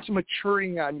just puts a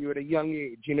maturity on you at a young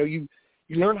age. You know, you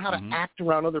learn how to act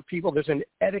around other people. There's an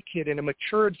etiquette and a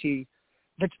maturity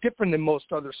that's different than most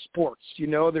other sports. You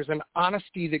know, there's an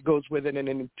honesty that goes with it and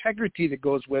an integrity that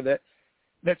goes with it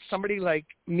that somebody like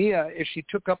Mia, if she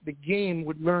took up the game,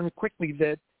 would learn quickly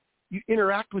that you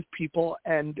interact with people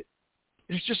and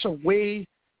there's just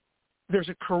there's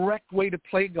a correct way to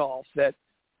play golf that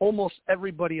almost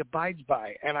everybody abides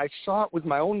by. And I saw it with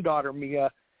my own daughter, Mia,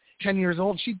 10 years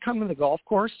old. She'd come to the golf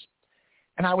course,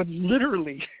 and I would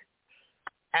literally,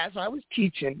 as I was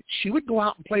teaching, she would go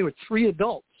out and play with 3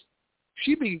 adults.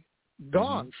 She'd be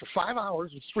gone for 5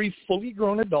 hours with 3 fully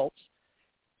grown adults,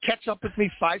 catch up with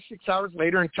me 5-6 hours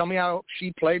later and tell me how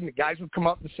she played, and the guys would come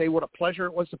up and say what a pleasure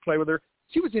it was to play with her.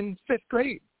 She was in 6th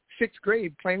grade,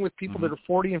 playing with people that are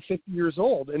 40 and 50 years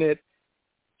old, and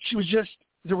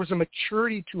there was a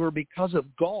maturity to her because of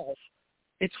golf.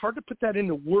 It's hard to put that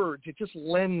into words. It just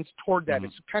lends toward that.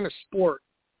 It's a kind of sport.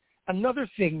 Another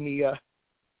thing, Mia,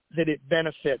 that it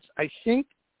benefits, I think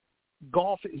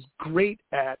golf is great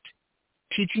at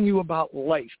teaching you about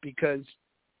life, because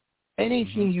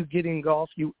anything you get in golf,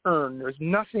 you earn. There's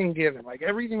nothing given. Like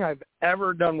everything I've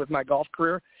ever done with my golf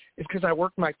career is because I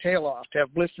worked my tail off to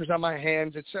have blisters on my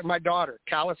hands. It's my daughter,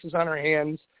 calluses on her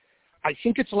hands. I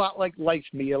think it's a lot like life,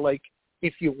 Mia. Like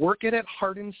if you work at it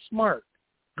hard and smart,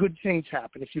 good things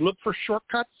happen. If you look for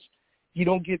shortcuts, you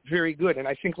don't get very good. And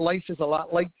I think life is a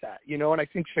lot like that, you know, and I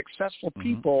think successful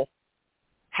people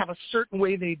have a certain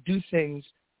way they do things,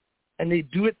 and they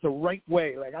do it the right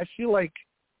way. Like I feel like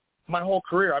my whole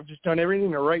career, I've just done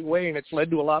everything the right way, and it's led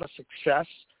to a lot of success.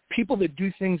 People that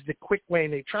do things the quick way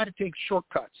and they try to take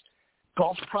shortcuts.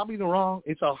 Golf's probably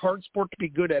it's a hard sport to be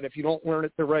good at if you don't learn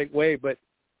it the right way. But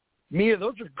Mia,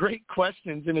 those are great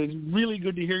questions, and it's really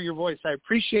good to hear your voice. I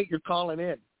appreciate your calling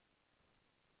in.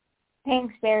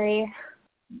 Thanks, Barry.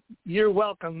 You're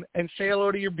welcome. And say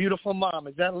hello to your beautiful mom.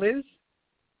 Is that Liz?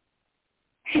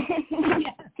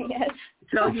 Yes.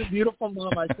 Tell your beautiful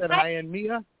mom I said hi. And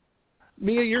Mia,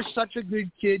 Mia, you're such a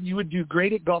good kid. You would do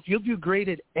great at golf. You'll do great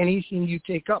at anything you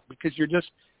take up because you're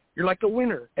like a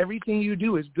winner. Everything you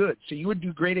do is good. So you would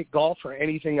do great at golf or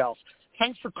anything else.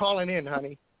 Thanks for calling in,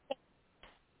 honey.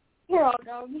 You're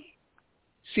welcome.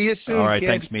 See you soon, all right, kid.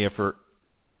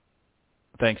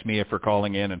 Thanks, Mia, for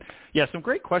calling in. And, yeah, some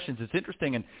great questions. It's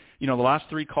interesting. And, you know, the last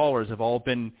 3 callers have all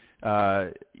been,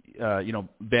 you know,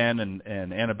 Ben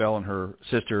and Annabelle and her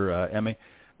sister, Emmy,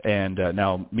 and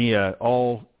now Mia,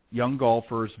 all young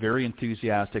golfers, very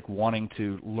enthusiastic, wanting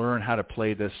to learn how to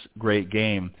play this great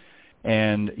game.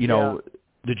 And, you know,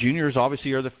 the juniors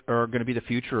obviously are going to be the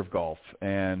future of golf.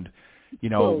 And, you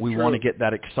know, we want to get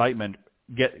that excitement,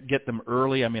 get them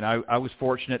early. I mean, I was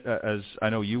fortunate, as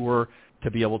I know you were, to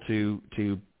be able to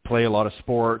play a lot of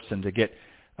sports and to get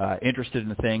interested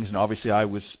in things. And obviously I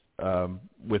was,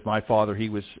 with my father, he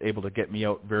was able to get me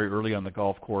out very early on the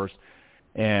golf course.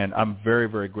 And I'm very,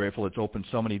 very grateful. It's opened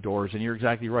so many doors. And you're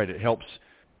exactly right. It helps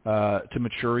to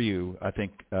mature you, I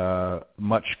think,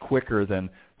 much quicker than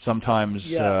sometimes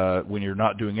when you're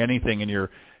not doing anything and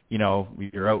you're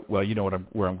out. Well, you know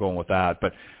where I'm going with that.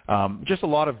 But just a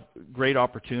lot of great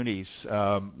opportunities.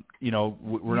 You know,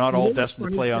 we're not all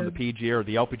destined to play on the PGA or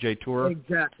the LPGA Tour.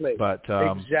 Exactly. But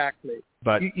exactly.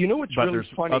 But you know what's really there's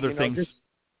funny? Other things.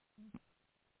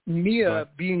 Mia,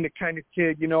 being the kind of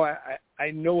kid, you know,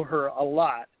 I know her a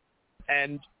lot,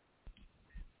 and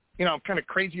you know, I'm kind of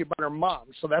crazy about her mom,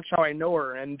 so that's how I know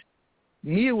her. And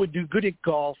Mia would do good at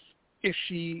golf if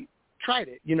she tried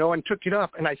it, you know, and took it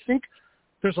up. And I think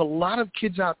there's a lot of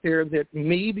kids out there that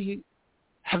maybe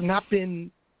have not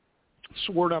been, what's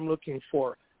the word I'm looking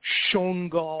for, shown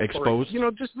golf. Exposed. Or, you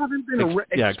know, just haven't been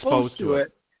exposed to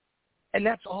it. And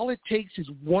that's all it takes is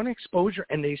one exposure,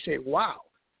 and they say, wow,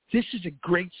 this is a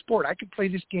great sport. I could play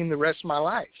this game the rest of my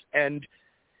life. And,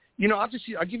 you know, I'll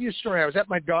give you a story. I was at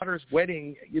my daughter's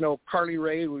wedding. You know, Carly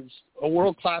Ray was a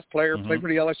world-class player, played for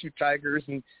the LSU Tigers,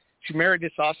 and she married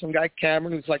this awesome guy,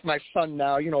 Cameron, who's like my son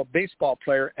now, you know, a baseball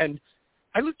player. And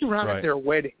I looked around at their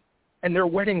wedding and their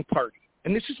wedding party.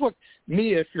 And this is what,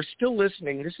 Mia, if you're still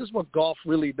listening, this is what golf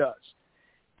really does.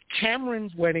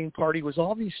 Cameron's wedding party was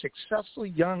all these successful,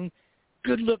 young,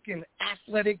 good-looking,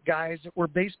 athletic guys that were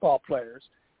baseball players.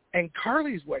 And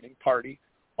Carly's wedding party,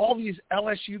 all these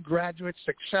LSU graduates,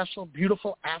 successful,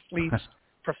 beautiful athletes,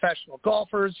 professional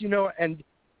golfers, you know, and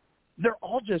they're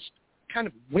all just kind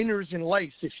of winners in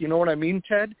life, if you know what I mean,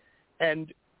 Ted.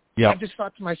 And I just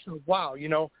thought to myself, wow, you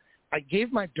know, I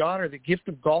gave my daughter the gift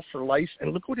of golf for life,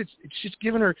 and look what it's just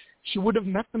given her. She would have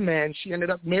met the man she ended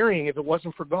up marrying if it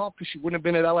wasn't for golf, because she wouldn't have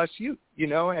been at LSU, you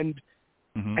know. And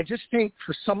I just think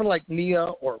for someone like Mia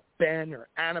or Ben or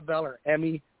Annabelle or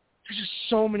Emmy, there's just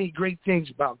so many great things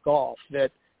about golf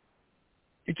that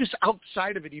it's just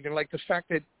outside of it, even like the fact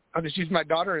that I'll just use my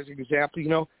daughter as an example. You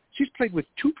know, she's played with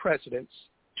 2 presidents,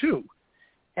 2.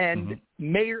 And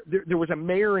mayor, there was a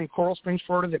mayor in Coral Springs,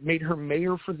 Florida, that made her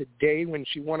mayor for the day when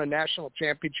she won a national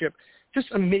championship. Just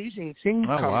amazing things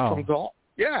come from golf.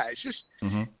 Yeah, it's just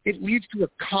it leads to a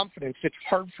confidence that's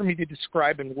hard for me to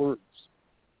describe in words.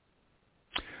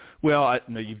 Well,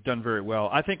 no, you've done very well.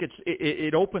 I think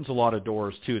it opens a lot of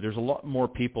doors too. There's a lot more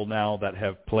people now that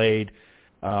have played,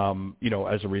 you know,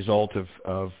 as a result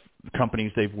of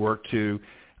companies they've worked to.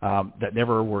 that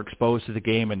never were exposed to the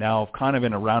game and now kind of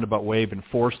in a roundabout way been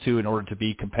forced to in order to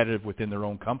be competitive within their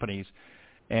own companies,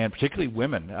 and particularly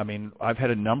women. I mean, I've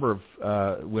had a number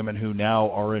of women who now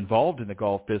are involved in the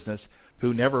golf business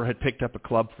who never had picked up a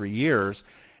club for years,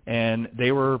 and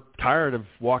they were tired of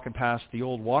walking past the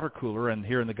old water cooler and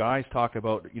hearing the guys talk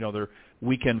about, you know, their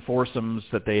weekend foursomes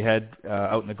that they had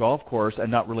out in the golf course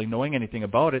and not really knowing anything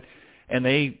about it. And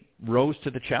they rose to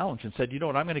the challenge and said, you know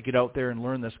what, I'm going to get out there and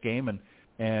learn this game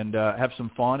and have some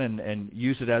fun and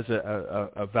use it as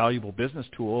a valuable business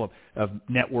tool of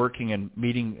networking and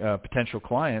meeting potential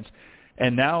clients.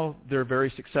 And now they're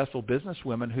very successful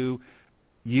businesswomen who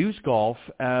use golf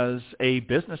as a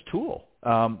business tool.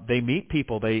 They meet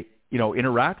people, they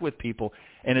interact with people,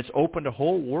 and it's opened a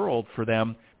whole world for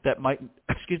them that might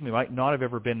not have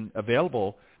ever been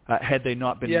available had they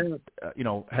not been,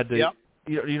 had they,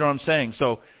 you know what I'm saying?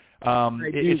 So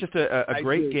it's just a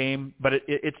great game, but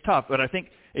it's tough. But I think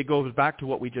it goes back to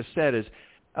what we just said is,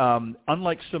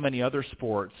 unlike so many other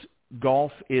sports,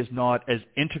 golf is not as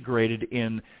integrated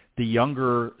in the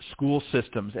younger school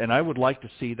systems. And I would like to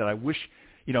see that. I wish,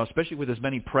 especially with as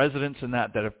many presidents and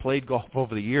that have played golf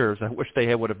over the years, I wish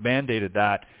they would have mandated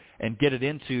that and get it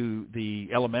into the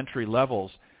elementary levels.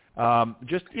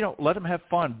 Just, let them have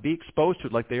fun, be exposed to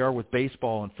it like they are with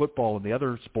baseball and football and the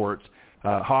other sports,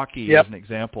 hockey as an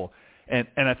example. And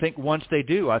I think once they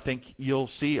do, I think you'll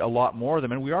see a lot more of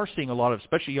them. And we are seeing a lot of,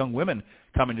 especially young women,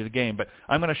 coming to the game. But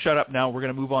I'm going to shut up now. We're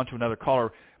going to move on to another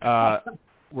caller.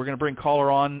 We're going to bring caller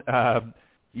on.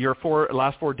 Your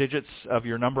last four digits of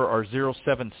your number are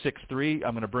 0763.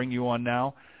 I'm going to bring you on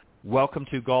now. Welcome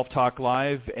to Golf Talk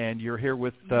Live, and you're here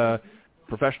with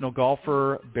professional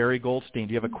golfer Barry Goldstein.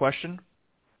 Do you have a question?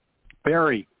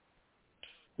 Barry,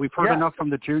 we've heard enough from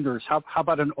the juniors. How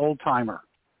about an old-timer,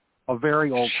 a very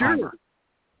old-timer?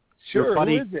 Sure. Your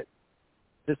buddy, who is it?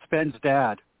 It's Ben's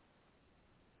dad.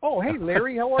 Oh, hey,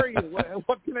 Larry. How are you?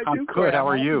 What can I do I'm for good. you? How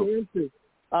are you?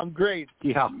 I'm great.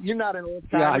 Yeah. You're not an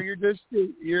old-timer.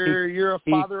 You're a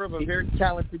father of a very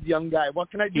talented young guy.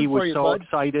 What can I do for you, bud?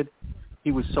 Excited.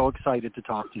 He was so excited to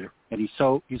talk to you, and he's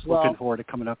looking forward to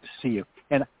coming up to see you.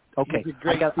 And okay,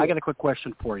 I got a quick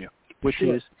question for you, which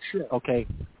is okay.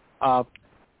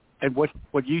 And what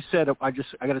you said, I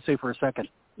got to say for a second,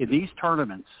 in these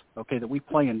tournaments, okay, that we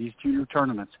play in these junior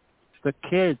tournaments, the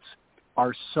kids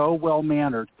are so well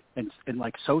mannered and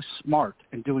like so smart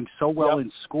and doing so well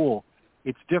in school.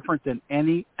 It's different than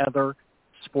any other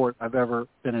sport I've ever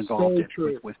been involved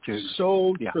in with juniors.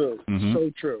 True. Mm-hmm.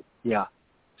 So true. Yeah.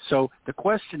 So the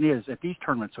question is, at these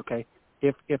tournaments, okay,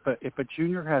 if a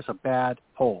junior has a bad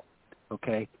hole,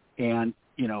 okay, and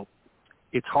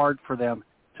it's hard for them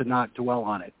to not dwell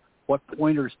on it, what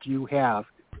pointers do you have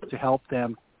to help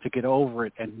them to get over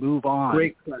it and move on?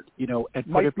 Great question.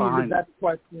 And put it behind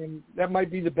them? That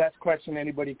might be the best question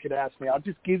anybody could ask me. I'll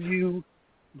just give you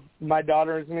my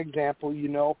daughter as an example.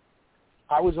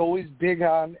 I was always big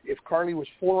on if Carly was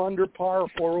 4 under par or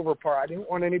 4 over par. I didn't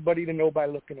want anybody to know by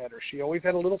looking at her. She always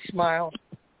had a little smile,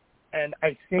 and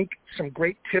I think some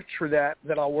great tips for that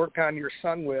I'll work on your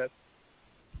son with.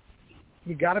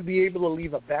 You got to be able to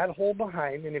leave a bad hole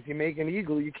behind, and if you make an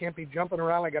eagle, you can't be jumping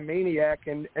around like a maniac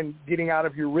and getting out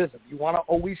of your rhythm. You want to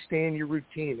always stay in your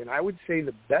routine, and I would say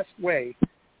the best way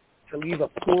to leave a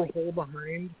poor hole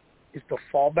behind is to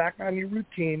fall back on your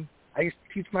routine. I used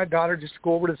to teach my daughter just to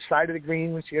go over to the side of the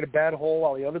green when she had a bad hole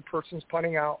while the other person's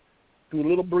putting out, do a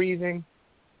little breathing,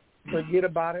 forget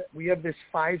about it. We have this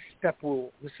 5-step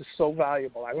rule. This is so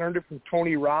valuable. I learned it from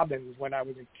Tony Robbins when I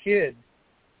was a kid.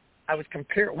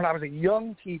 When I was a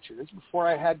young teacher, this is before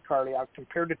I had Carly, I was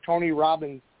compared to Tony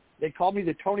Robbins. They called me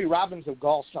the Tony Robbins of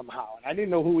golf somehow, and I didn't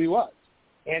know who he was.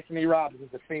 Anthony Robbins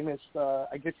is a famous,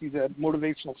 I guess he's a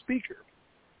motivational speaker.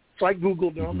 So I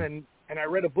Googled him, and I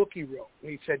read a book he wrote,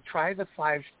 and he said, try the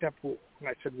 5-step rule. And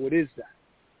I said, what is that?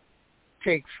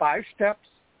 Take 5 steps.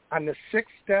 On the 6th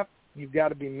step, you've got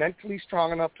to be mentally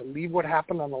strong enough to leave what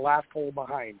happened on the last hole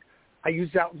behind. I use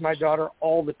that with my daughter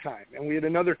all the time. And we had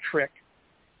another trick.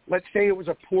 Let's say it was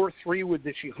a poor 3-wood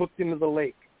that she hooked into the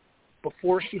lake.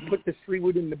 Before she put the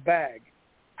 3-wood in the bag,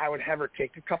 I would have her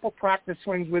take a couple practice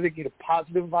swings with it, get a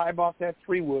positive vibe off that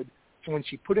 3-wood. So when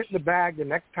she put it in the bag, the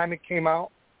next time it came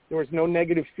out, there was no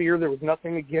negative fear. There was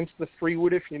nothing against the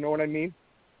 3-wood, if you know what I mean.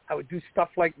 I would do stuff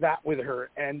like that with her.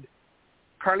 And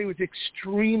Carly was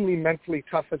extremely mentally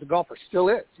tough as a golfer. Still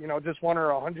is. Just won her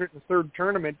 103rd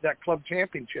tournament, that club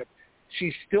championship.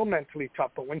 She's still mentally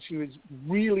tough. But when she was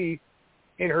really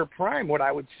in her prime, what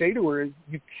I would say to her is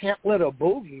you can't let a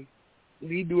bogey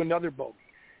lead to another bogey.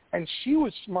 And she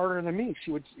was smarter than me.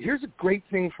 Here's a great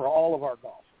thing for all of our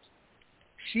golfers.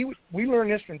 we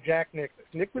learned this from Jack Nicklaus.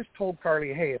 Nicklaus told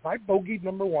Carly, hey, if I bogeyed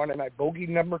number 1 and I bogeyed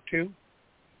number 2,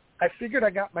 I figured I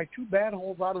got my 2 bad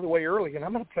holes out of the way early, and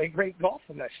I'm going to play great golf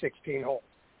in that 16 hole.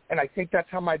 And I think that's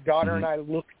how my daughter and I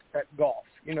looked at golf.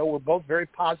 You know, we're both very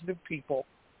positive people,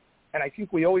 and I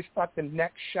think we always thought the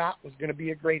next shot was going to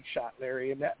be a great shot,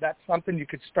 Larry, and that's something you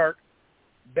could start.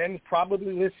 Ben's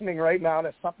probably listening right now.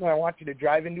 That's something I want you to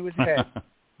drive into his head.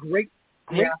 Great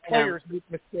players make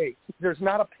mistakes. There's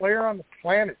not a player on the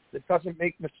planet that doesn't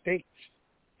make mistakes.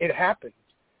 It happens.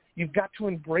 You've got to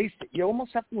embrace it. You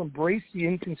almost have to embrace the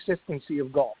inconsistency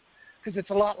of golf because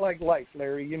it's a lot like life,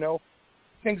 Larry. You know,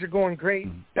 things are going great,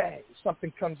 bang,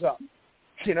 something comes up.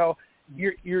 You know,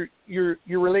 your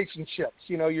relationships.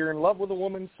 You know, you're in love with a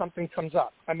woman, something comes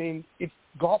up. I mean,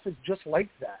 golf is just like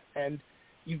that, and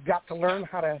you've got to learn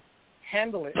how to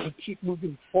handle it and keep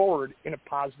moving forward in a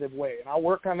positive way. And I'll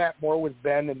work on that more with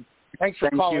Ben. And thanks for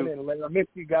calling in, Larry. I miss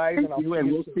you guys, and I'll see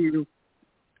you soon.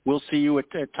 We'll see you at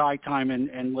tie time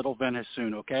in Little Venice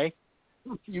soon, okay?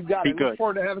 You got it. Look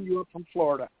forward to having you up from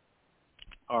Florida.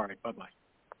 All right. Bye-bye.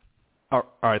 All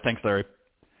right. Thanks, Larry.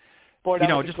 Boy,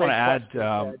 I just want to add,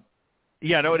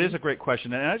 it is a great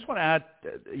question. And I just want to add,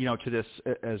 to this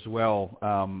as well,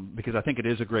 because I think it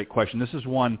is a great question. This is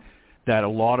one that a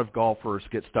lot of golfers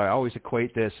get stuck. I always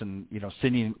equate this, and,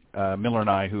 Cindy Miller and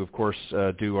I, who, of course,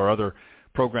 do our other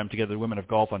program together, the Women of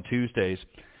Golf on Tuesdays,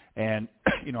 and,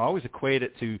 I always equate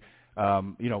it to,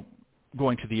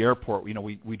 going to the airport.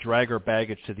 We drag our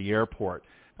baggage to the airport,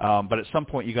 but at some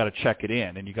point you got to check it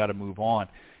in and you got to move on.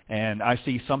 And I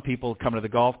see some people coming to the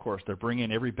golf course. They're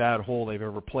bringing every bad hole they've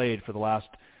ever played for the last,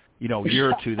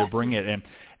 year or two. They're bringing it in,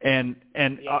 and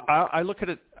I look at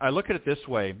it. I look at it this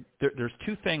way. There's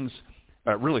 2 things,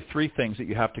 really 3 things that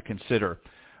you have to consider.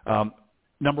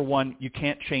 Number 1, you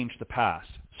can't change the past.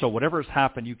 So whatever has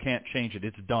happened, you can't change it.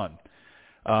 It's done.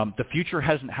 The future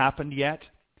hasn't happened yet,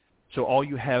 so all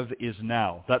you have is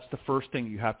now. That's the first thing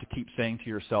you have to keep saying to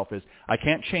yourself is, I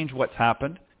can't change what's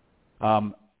happened.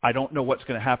 I don't know what's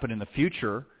going to happen in the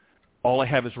future. All I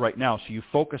have is right now. So you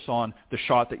focus on the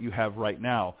shot that you have right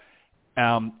now.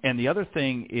 And the other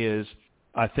thing is,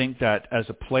 I think that as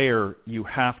a player, you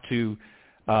have to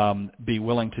be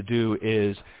willing to do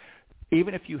is,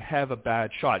 even if you have a bad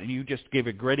shot, and you just gave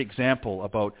a great example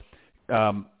about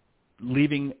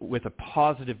leaving with a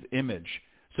positive image.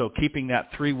 So keeping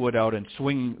that 3-wood out and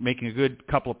swinging, making a good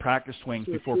couple of practice swings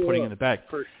before putting it in the bag.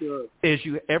 For sure.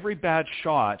 Every bad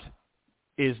shot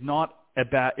is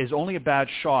only a bad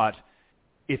shot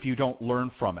if you don't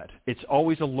learn from it. It's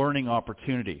always a learning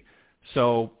opportunity.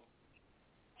 So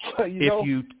if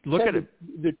you look at it,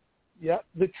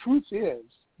 the truth is,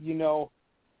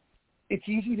 it's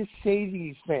easy to say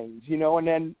these things, and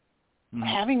then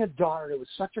having a daughter that was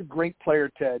such a great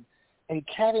player, Ted, and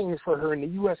caddying for her in the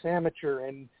U.S. Amateur,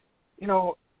 and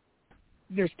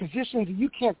there's positions you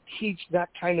can't teach that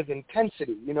kind of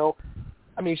intensity.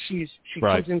 I mean, she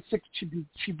comes in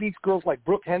she beats girls like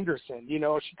Brooke Henderson.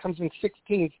 She comes in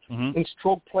 16th in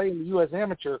stroke play in the U.S.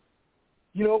 Amateur.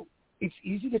 It's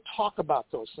easy to talk about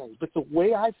those things, but the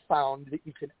way I found that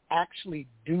you can actually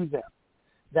do them,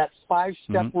 that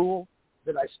 5-step rule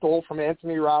that I stole from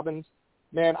Anthony Robbins,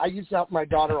 man, I use that with my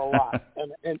daughter a lot,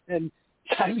 and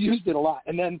I've used it a lot.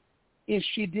 And then if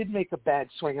she did make a bad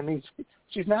swing, I mean,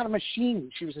 she's not a machine.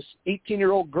 She was an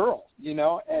 18-year-old girl,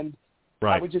 and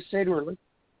I would just say to her,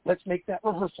 let's make that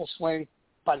rehearsal swing.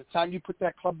 By the time you put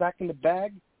that club back in the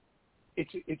bag,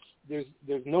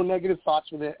 there's no negative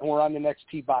thoughts with it, and we're on the next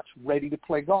tee box ready to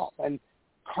play golf. And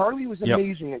Carly was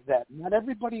amazing at that. Not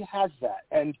everybody has that,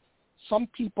 and some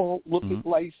people look at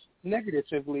life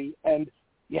negatively, and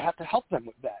you have to help them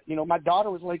with that. My daughter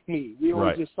was like me. We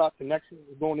always just thought the next one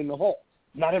was going in the hole.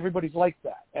 Not everybody's like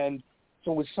that. And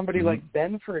so with somebody like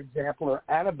Ben, for example, or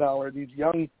Annabelle, or these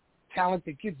young,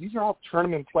 talented kids, these are all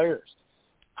tournament players.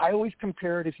 I always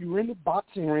compare it, if you were in the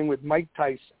boxing ring with Mike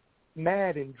Tyson,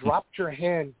 mad and dropped your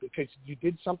hand because you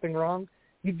did something wrong,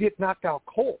 you get knocked out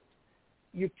cold.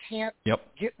 You can't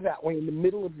get that way in the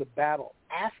middle of the battle.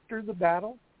 After the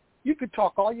battle, you could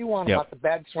talk all you want about the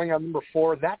bad swing on number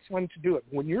 4. That's when to do it.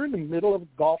 When you're in the middle of a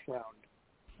golf round,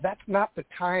 that's not the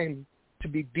time to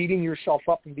be beating yourself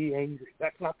up and be angry.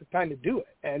 That's not the time to do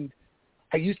it. And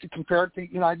I used to compare it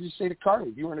to, I just say to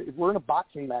Carly, if we're in a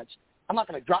boxing match, I'm not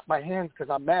going to drop my hands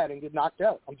because I'm mad and get knocked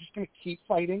out. I'm just going to keep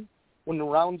fighting. When the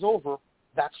round's over,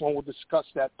 that's when we'll discuss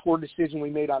that poor decision we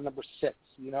made on number 6,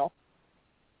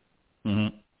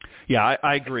 Yeah,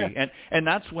 I agree. And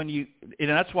that's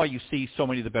that's why you see so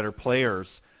many of the better players,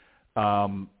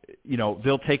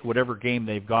 they'll take whatever game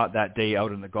they've got that day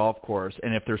out in the golf course.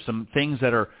 And if there's some things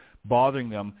that are bothering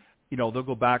them, they'll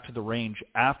go back to the range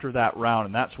after that round,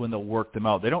 and that's when they'll work them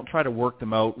out. They don't try to work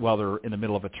them out while they're in the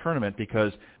middle of a tournament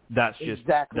because that's just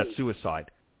that's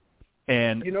suicide.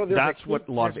 And that's what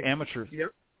a lot of amateurs. Yep.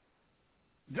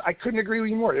 I couldn't agree with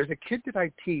you more. There's a kid that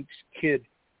I teach.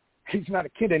 He's not a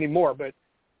kid anymore, but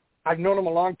I've known him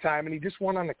a long time, and he just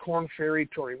won on the Korn Ferry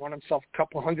Tour. He won himself a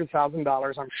couple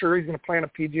 $100,000. I'm sure he's going to play on a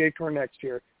PGA Tour next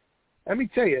year. Let me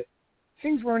tell you,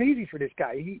 things weren't easy for this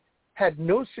guy. He had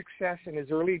no success in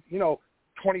his early,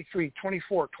 23,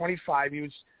 24, 25. He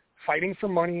was fighting for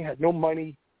money, had no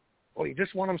money. Well, he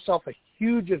just won himself a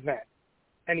huge event,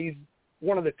 and he's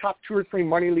one of the top 2 or 3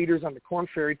 money leaders on the Korn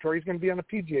Ferry Tour. He's going to be on the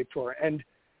PGA Tour. And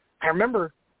I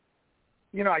remember,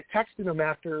 I texted him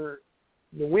after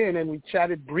the win, and we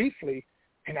chatted briefly,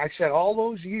 and I said, all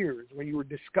those years when you were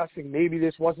discussing maybe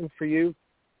this wasn't for you,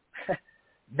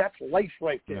 that's life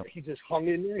right there. Yep. He just hung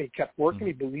in there. He kept working.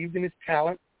 He believed in his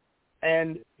talent,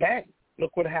 and bang,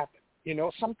 look what happened.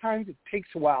 Sometimes it takes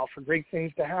a while for great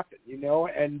things to happen,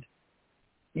 and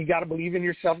you got to believe in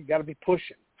yourself. You got to be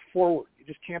pushing forward. You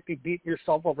just can't be beating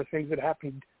yourself over things that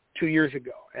happened 2 years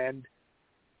ago. And,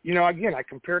 again, I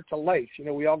compare it to life.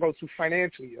 We all go through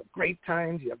financially. You have great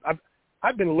times.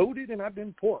 I've been loaded and I've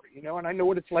been poor, and I know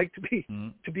what it's like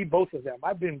to be both of them.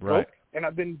 I've been broke and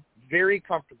I've been very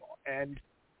comfortable. And,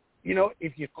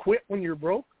 if you quit when you're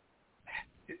broke,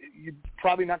 you're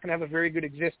probably not going to have a very good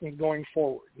existence going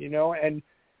forward, and,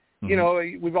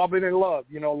 we've all been in love.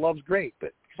 Love's great,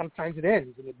 but sometimes it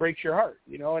ends and it breaks your heart,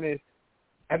 and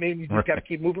you just got to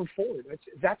keep moving forward.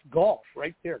 That's golf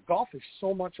right there. Golf is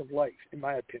so much of life, in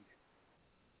my opinion.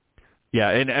 Yeah,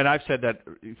 and I've said that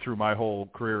through my whole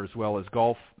career as well, as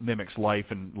golf mimics life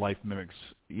and life mimics,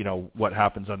 what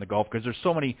happens on the golf, because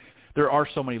there are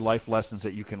so many life lessons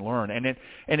that you can learn.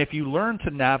 And if you learn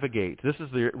to navigate, this is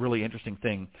the really interesting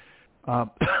thing,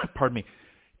 pardon me,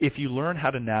 if you learn how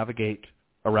to navigate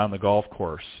around the golf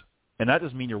course, and that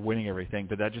doesn't mean you're winning everything,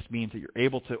 but that just means that you're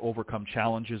able to overcome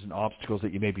challenges and obstacles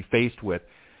that you may be faced with,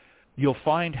 you'll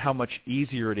find how much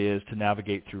easier it is to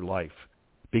navigate through life.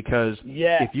 Because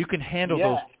if you can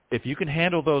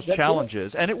handle those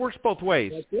challenges, and it works both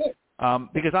ways,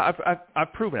 because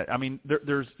I've proven it. I mean,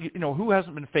 there's who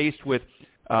hasn't been faced with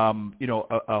a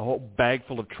whole bag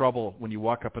full of trouble when you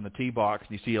walk up in the tee box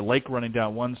and you see a lake running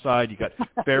down one side, you got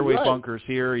fairway bunkers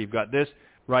here, you've got this,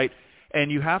 right?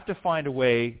 And you have to find a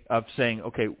way of saying,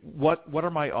 okay, what are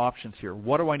my options here?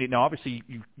 What do I need? Now, obviously,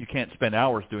 you can't spend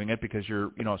hours doing it because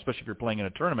you're, especially if you're playing in a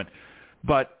tournament,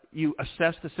 but you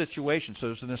assess the situation. So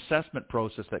there's an assessment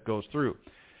process that goes through.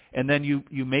 And then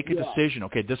you make a decision.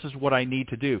 Okay, this is what I need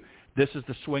to do. This is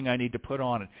the swing I need to put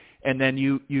on it. And then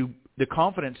the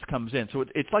confidence comes in. So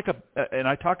it's like and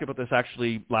I talked about this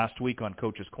actually last week on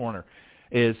Coach's Corner,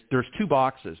 is there's 2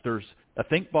 boxes. There's a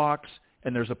think box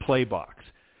and there's a play box.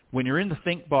 When you're in the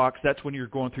think box, that's when you're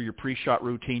going through your pre-shot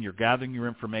routine, you're gathering your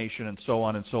information and so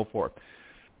on and so forth.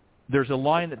 There's a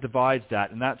line that divides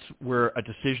that, and that's where a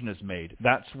decision is made.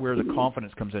 That's where the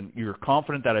confidence comes in. You're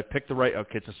confident that I picked the right,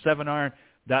 okay, it's a 7-iron,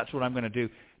 that's what I'm going to do.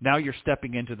 Now you're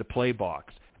stepping into the play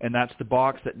box, and that's the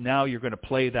box that now you're going to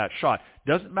play that shot.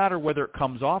 Doesn't matter whether it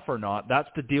comes off or not, that's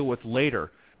to deal with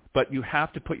later. But you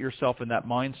have to put yourself in that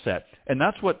mindset. And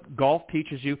that's what golf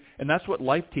teaches you, and that's what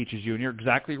life teaches you, and you're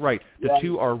exactly right. The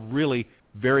two are really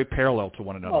very parallel to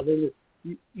one another.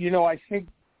 I think,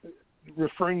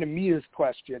 referring to Mia's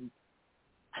question,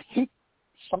 I think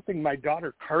something my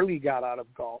daughter Carly got out of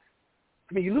golf.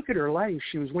 I mean, you look at her life.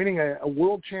 She was winning a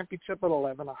world championship at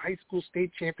 11, a high school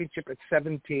state championship at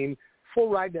 17, full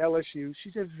ride to LSU.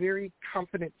 She's a very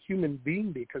confident human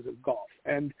being because of golf.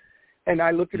 And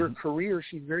I look at her career.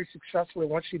 She's very successful in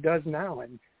what she does now.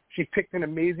 And she picked an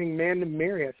amazing man to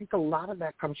marry. I think a lot of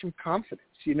that comes from confidence,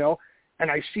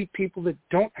 And I see people that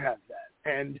don't have that.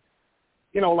 And,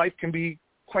 life can be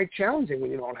quite challenging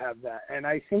when you don't have that. And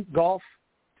I think golf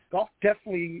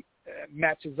definitely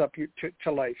matches up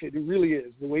to life. It really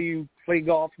is. The way you play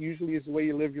golf usually is the way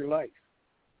you live your life.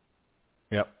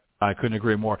 Yep, I couldn't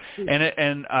agree more.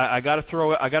 And I got to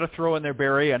throw in there,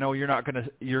 Barry. I know you're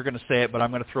gonna say it, but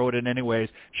I'm gonna throw it in anyways.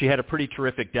 She had a pretty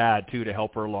terrific dad too to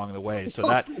help her along the way. So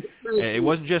that it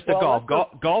wasn't just the golf.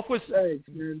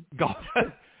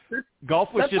 Golf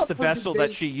was just the vessel that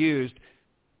she used.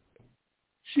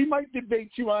 She might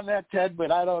debate you on that, Ted, but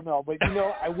I don't know. But,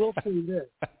 I will say this.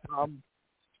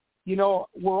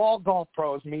 We're all golf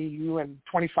pros, me, you, and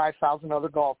 25,000 other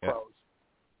golf pros.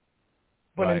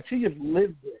 But until you've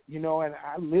lived it, and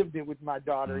I lived it with my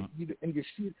daughter, and you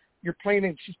see, she's playing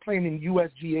in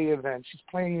USGA events. She's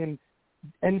playing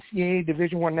in NCAA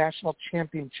Division I national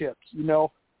championships.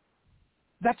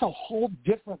 That's a whole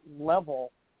different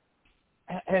level.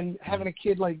 And having a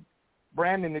kid like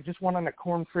Brandon that just went on a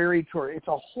Corn Ferry tour. It's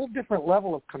a whole different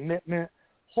level of commitment,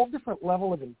 whole different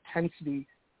level of intensity,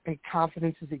 and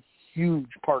confidence is a huge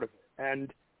part of it.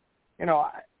 And, you know,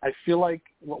 I feel like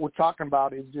what we're talking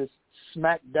about is just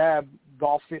smack dab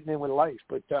golf fitting in with life.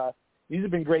 But these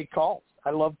have been great calls. I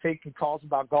love taking calls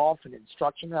about golf and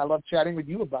instruction, and I love chatting with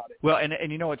you about it. Well,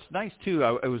 and you know, it's nice, too.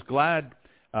 I was glad,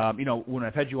 you know, when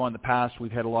I've had you on in the past,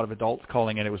 we've had a lot of adults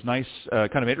calling in. It was nice,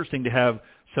 kind of interesting to have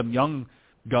some young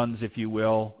guns, if you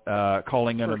will,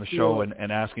 calling in on the show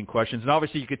and asking questions. And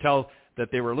obviously you could tell that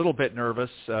they were a little bit nervous.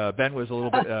 Ben was a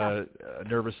little bit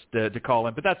nervous to call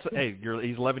in, but that's, hey,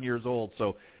 he's 11 years old,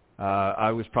 so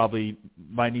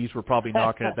my knees were probably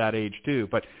knocking at that age too.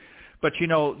 But you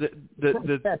know,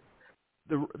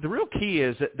 the real key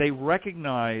is that they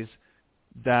recognize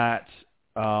that,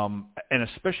 and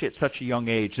especially at such a young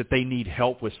age, that they need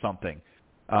help with something.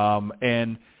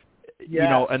 And you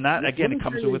know, and that again, it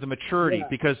comes with a maturity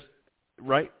because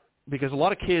a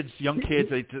lot of kids, young kids,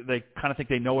 they kind of think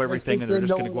they know everything and they're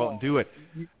just going to go out and do it.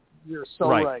 You're so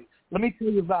right. Let me tell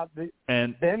you about the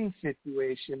Ben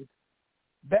situation.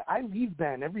 I leave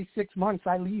Ben every 6 months.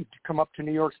 I leave to come up to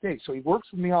New York State, so he works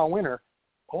with me all winter.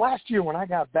 Last year when I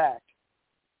got back,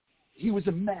 he was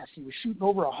a mess. He was shooting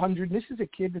over 100. This is a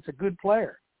kid that's a good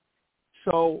player.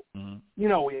 So, you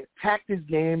know, he attacked his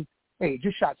game. Hey, he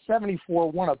just shot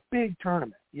 74, won a big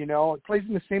tournament. You know, he plays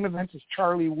in the same events as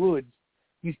Charlie Woods.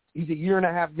 He's a year and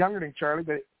a half younger than Charlie,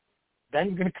 but then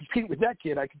you're going to compete with that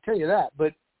kid, I can tell you that.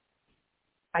 But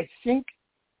I think,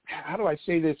 how do I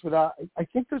say this without – I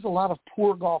think there's a lot of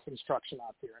poor golf instruction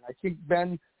out there, and I think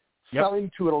Ben fell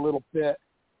into it a little bit,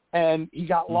 and he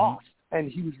got lost,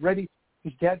 and he was ready –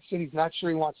 his dad said he's not sure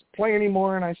he wants to play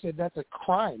anymore, and I said that's a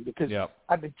crime because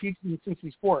I've been teaching him since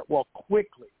he's 4. Well,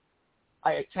 quickly,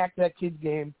 I attacked that kid's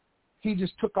game. He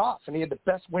just took off, and he had the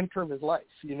best winter of his life.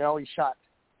 You know, he shot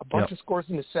a bunch of scores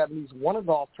in the 70s, won a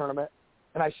golf tournament,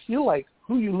 and I feel like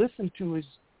who you listen to is,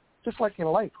 just like in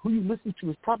life, who you listen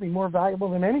to is probably more valuable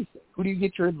than anything. Who do you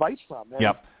get your advice from? And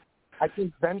I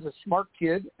think Ben's a smart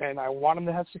kid, and I want him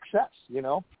to have success, you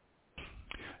know?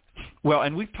 Well,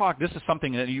 and we've talked, this is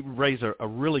something that you raise a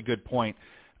really good point.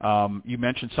 You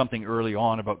mentioned something early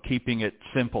on about keeping it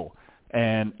simple,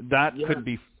 and that could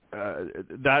be,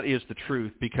 that is the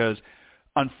truth because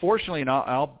unfortunately, and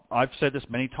I've said this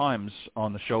many times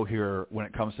on the show here when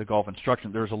it comes to golf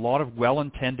instruction, there's a lot of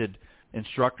well-intended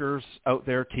instructors out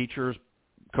there, teachers,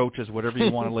 coaches, whatever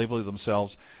you want to label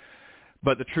themselves.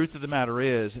 But the truth of the matter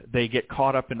is they get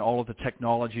caught up in all of the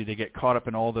technology. They get caught up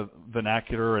in all the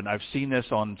vernacular. And I've seen this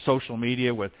on social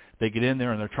media where they get in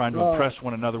there and they're trying to impress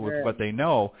one another with what they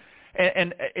know.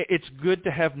 And it's good to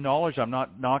have knowledge. I'm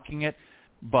not knocking it.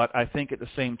 But I think at the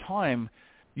same time,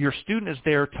 your student is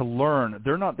there to learn.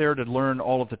 They're not there to learn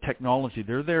all of the technology.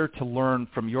 They're there to learn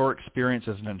from your experience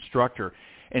as an instructor.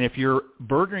 And if you're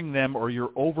burdening them or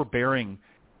you're overbearing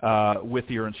with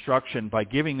your instruction by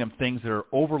giving them things that are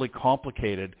overly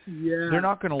complicated, they're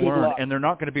not going to learn and they're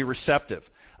not going to be receptive.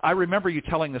 I remember you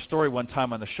telling the story one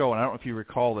time on the show, and I don't know if you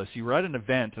recall this. You were at an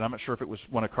event, and I'm not sure if it was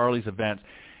one of Carly's events,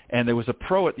 and there was a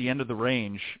pro at the end of the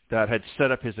range that had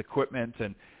set up his equipment,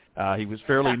 and he was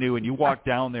fairly new, and you walked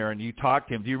down there and you talked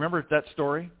to him. Do you remember that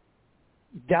story?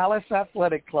 Dallas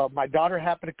Athletic Club. My daughter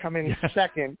happened to come in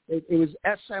second. It was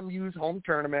SMU's home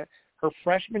tournament. Her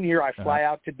freshman year, I fly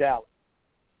out to Dallas.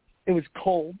 It was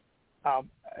cold.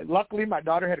 Luckily, my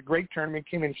daughter had a great tournament,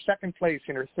 came in second place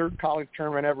in her third college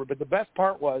tournament ever. But the best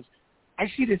part was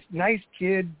I see this nice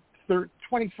kid,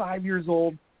 25 years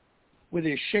old, with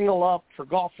his shingle up for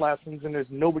golf lessons, and there's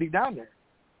nobody down there.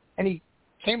 And he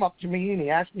came up to me, and he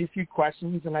asked me a few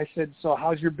questions, and I said, so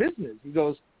how's your business? He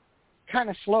goes, kind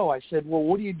of slow. I said, well,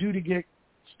 what do you do to get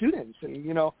students? And,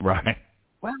 you know,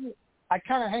 well, I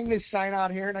kind of hang this sign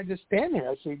out here, and I just stand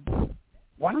there. I say,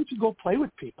 why don't you go play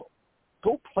with people?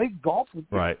 Go play golf with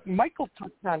people. Michael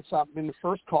touched on something in the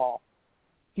first call.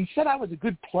 He said I was a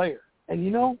good player. And, you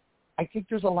know, I think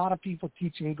there's a lot of people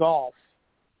teaching golf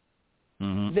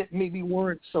that maybe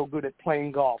weren't so good at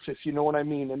playing golf, if you know what I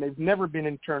mean, and they've never been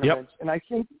in tournaments. And I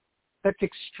think that's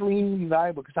extremely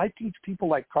valuable because I teach people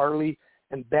like Carly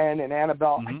and Ben and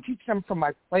Annabelle. I teach them from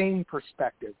my playing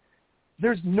perspective.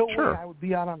 There's no way I would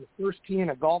be out on the first tee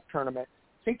in a golf tournament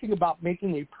thinking about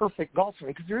making a perfect golf swing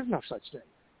because there is no such thing.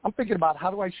 I'm thinking about how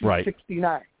do I shoot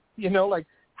 69? You know, like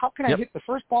how can I hit the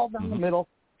first ball down the middle,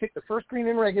 hit the first green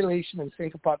in regulation, and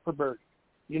sink a putt for birdie?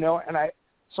 You know, and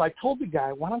so I told the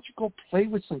guy, why don't you go play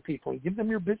with some people and give them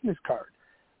your business card?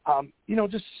 You know,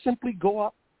 just simply go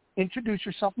up, introduce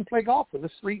yourself, and play golf with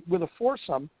a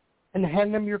foursome, and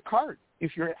hand them your card.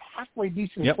 If you're a halfway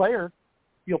decent player,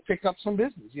 you'll pick up some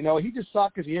business. You know, he just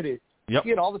thought because he had a He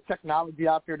had all the technology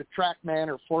out there, the TrackMan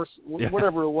or Force,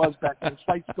 whatever it was back then,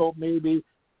 Flight Scope maybe.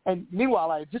 And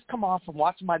meanwhile, I had just come off from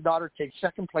watching my daughter take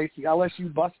second place, the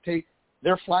LSU bus tape.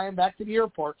 They're flying back to the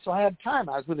airport, so I had time.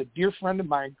 I was with a dear friend of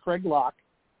mine, Craig Locke,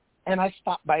 and I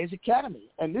stopped by his academy.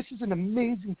 And this is an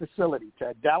amazing facility,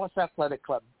 Ted. Dallas Athletic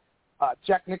Club.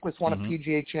 Jack Nicklaus won a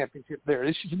PGA championship there.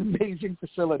 This is an amazing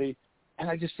facility. And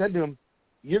I just said to him,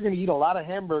 you're going to eat a lot of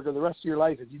hamburger the rest of your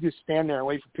life if you just stand there and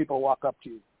wait for people to walk up to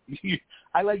you.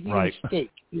 I like eating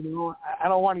steak. I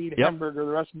don't want to eat hamburger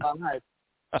the rest of my life.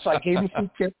 So I gave him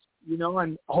some tips,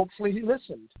 and hopefully he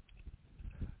listened.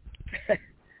 I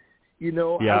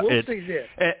will say this.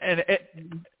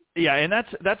 And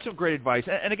that's some great advice.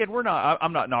 And again,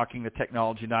 I'm not knocking the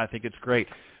technology now. I think it's great.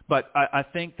 But I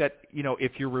think that,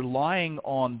 if you're relying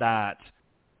on that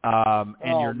and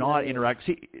you're not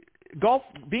interacting, golf,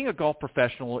 being a golf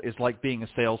professional is like being a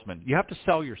salesman. You have to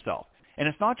sell yourself. And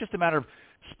it's not just a matter of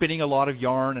spinning a lot of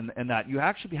yarn and that. You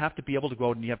actually have to be able to go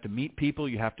out and you have to meet people.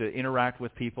 You have to interact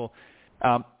with people.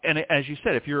 And as you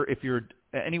said, if you're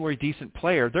anywhere decent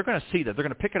player, they're going to see that. They're going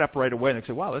to pick it up right away and they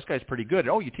say, wow, this guy's pretty good.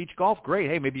 Oh, you teach golf? Great.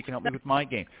 Hey, maybe you can help me with my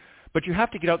game. But you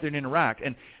have to get out there and interact.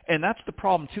 And that's the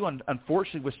problem, too,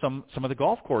 unfortunately, with some of the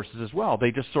golf courses as well.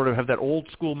 They just sort of have that old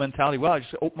school mentality, well, I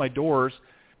just open my doors,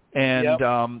 and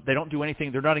they don't do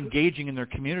anything. They're not engaging in their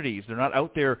communities. They're not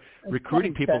out there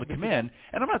recruiting people to come in.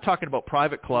 And I'm not talking about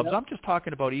private clubs. I'm just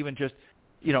talking about even just,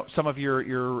 some of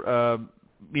your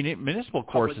municipal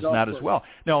courses and that as well.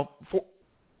 Now,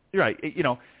 you're right.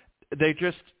 They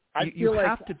just you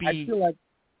have to be.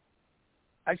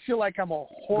 I feel like I'm a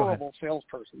horrible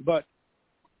salesperson, but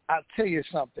I'll tell you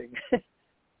something.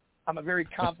 I'm a very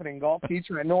confident golf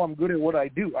teacher. I know I'm good at what I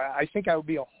do. I think I would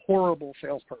be a horrible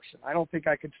salesperson. I don't think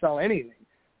I could sell anything.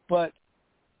 But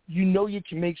you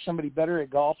can make somebody better at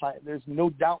golf. There's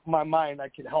no doubt in my mind I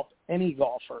could help any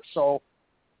golfer. So,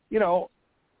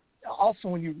 also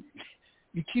when you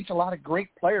teach a lot of great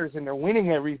players and they're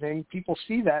winning everything, people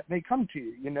see that and they come to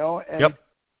you, And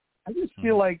I just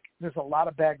feel like there's a lot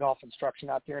of bad golf instruction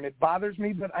out there, and it bothers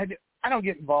me, but I don't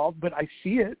get involved, but I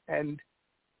see it, and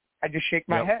I just shake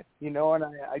my head, and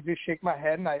I just shake my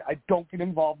head, and I don't get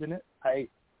involved in it. I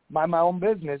mind my own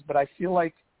business, but I feel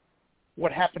like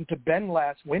what happened to Ben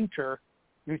last winter,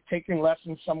 he was taking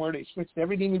lessons somewhere, they switched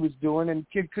everything he was doing, and the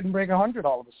kid couldn't break 100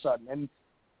 all of a sudden, and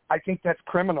I think that's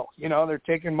criminal. They're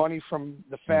taking money from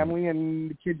the family,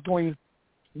 and the kid's going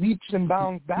leaps and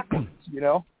bounds backwards,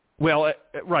 Well,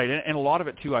 right, and a lot of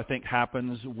it too, I think,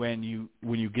 happens when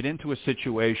you get into a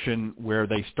situation where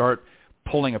they start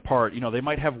pulling apart. They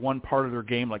might have one part of their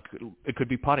game, like it could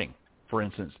be putting, for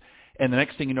instance, and the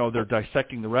next thing you know, they're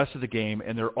dissecting the rest of the game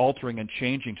and they're altering and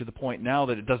changing to the point now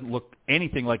that it doesn't look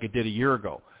anything like it did a year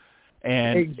ago.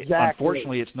 And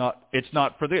unfortunately, it's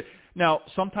not for the. Now,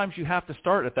 sometimes you have to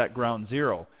start at that ground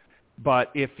zero. But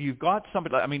if you've got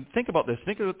somebody, think about this.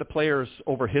 Think about the players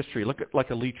over history. Look at like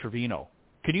a Lee Trevino.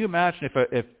 Can you imagine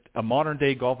if a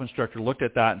modern-day golf instructor looked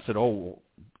at that and said,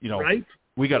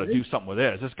 we got to do something with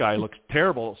this. This guy looks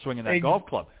terrible swinging that golf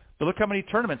club. But look how many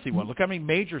tournaments he won. Look how many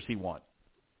majors he won.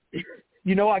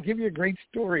 I'll give you a great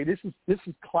story. This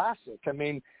is classic.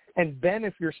 And Ben,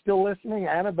 if you're still listening,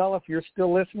 Annabelle, if you're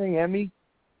still listening, Emmy,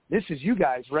 this is you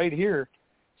guys right here.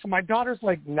 So my daughter's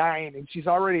like 9, and she's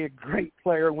already a great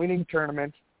player, winning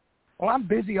tournaments. Well, I'm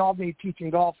busy all day teaching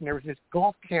golf, and there was this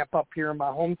golf camp up here in my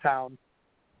hometown.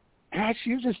 And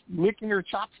she was just licking her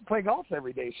chops to play golf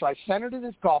every day. So I sent her to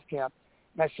this golf camp,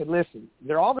 and I said, listen,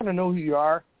 they're all going to know who you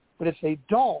are, but if they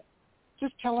don't,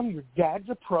 just tell them your dad's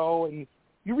a pro, and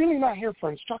you're really not here for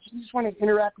instruction. You just want to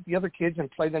interact with the other kids and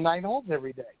play the 9 holes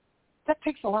every day. That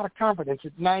takes a lot of confidence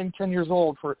at 9, 10 years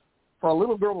old for a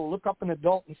little girl to look up an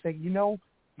adult and say,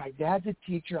 my dad's a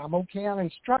teacher. I'm okay on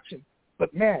instruction.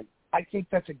 But, man, I think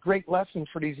that's a great lesson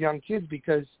for these young kids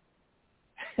because –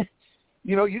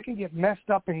 you can get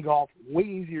messed up in golf way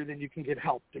easier than you can get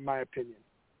helped, in my opinion.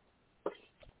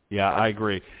 Yeah, I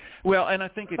agree. Well, and I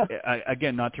think,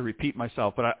 again, not to repeat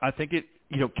myself, but I think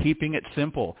keeping it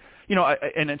simple.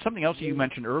 And then something else you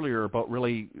mentioned earlier about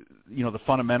really, the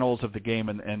fundamentals of the game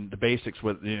and the basics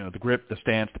with, the grip, the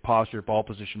stance, the posture, ball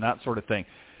position, that sort of thing.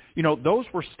 Those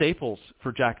were staples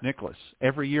for Jack Nicklaus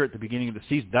every year at the beginning of the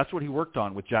season. That's what he worked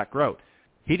on with Jack Grout.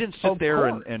 He didn't sit there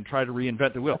and try to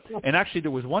reinvent the wheel. And actually, there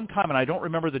was one time, and I don't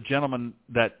remember the gentleman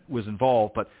that was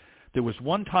involved, but there was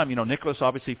one time, Nicklaus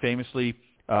obviously famously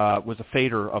was a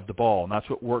fader of the ball, and that's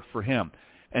what worked for him.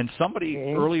 And somebody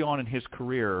early on in his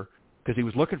career, because he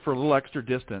was looking for a little extra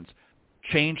distance,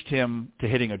 changed him to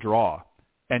hitting a draw,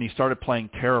 and he started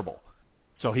playing terrible.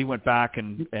 So he went back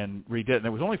and redid it. And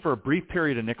it was only for a brief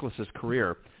period in Nicklaus's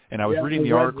career, and I was reading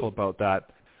the article about that.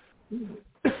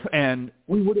 And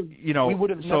we would have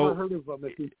never heard of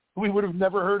him we would have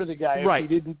never heard of the guy if he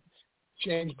didn't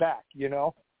change back,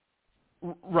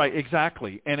 Right,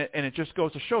 exactly. And it just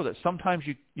goes to show that sometimes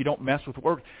you don't mess with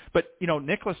work. But,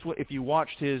 Nicholas, if you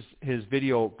watched his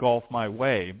video, Golf My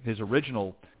Way, his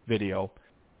original video,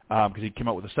 because he came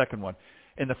out with a second one,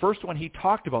 and the first one he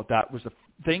talked about that was the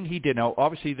thing he did. Now,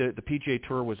 obviously, the PGA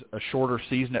Tour was a shorter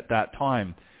season at that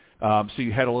time, so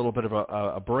you had a little bit of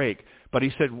a break. But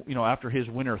he said, after his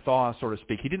winter thaw, so to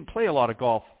speak, he didn't play a lot of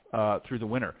golf through the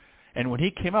winter. And when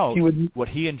he came out, what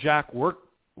he and Jack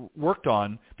worked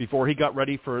on before he got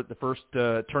ready for the first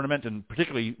tournament, and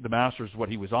particularly the Masters, what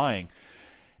he was eyeing,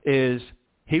 is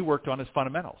he worked on his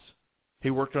fundamentals. He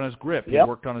worked on his grip. He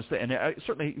worked on his – and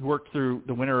certainly he worked through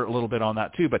the winter a little bit on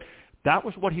that too, but that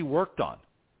was what he worked on.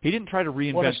 He didn't try to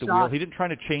reinvent the wheel. He didn't try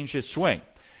to change his swing.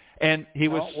 And he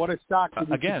was – what a shock.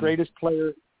 He was the greatest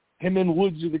player. Him and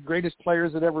Woods are the greatest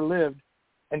players that ever lived,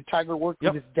 and Tiger worked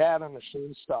with his dad on the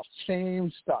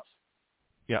same stuff.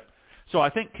 Yeah. So I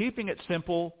think keeping it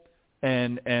simple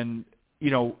and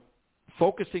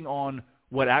focusing on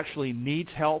what actually needs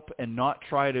help and not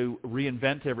try to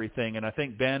reinvent everything. And I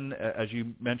think, Ben, as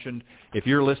you mentioned, if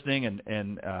you're listening,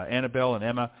 and Annabelle and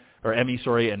Emmy,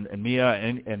 and Mia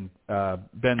and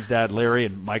Ben's dad, Larry,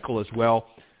 and Michael as well,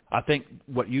 I think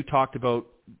what you talked about,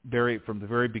 Barry, from the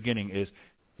very beginning is,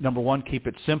 number one, keep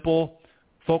it simple,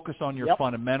 focus on your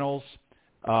fundamentals.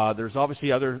 There's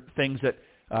obviously other things that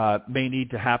may need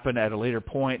to happen at a later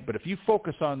point, but if you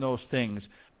focus on those things,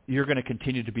 you're going to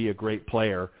continue to be a great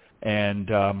player.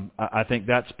 And I think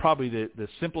that's probably the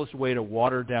simplest way to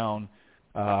water down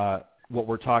what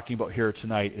we're talking about here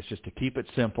tonight, is just to keep it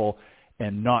simple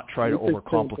and not try to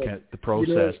overcomplicate the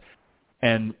process,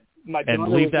 and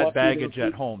leave that baggage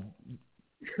at home.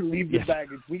 Leave the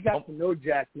baggage. We got to know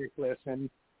Jack Nicklaus, and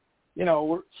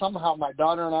somehow my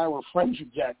daughter and I were friends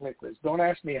with Jack Nicklaus. Don't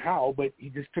ask me how, but he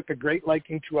just took a great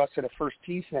liking to us at a first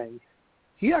tee thing.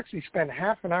 He actually spent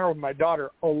half an hour with my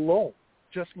daughter alone,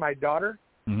 just my daughter,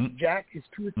 Jack, his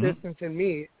two assistants, and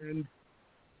me. And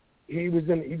he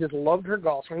just loved her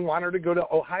golf. So he wanted her to go to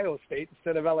Ohio State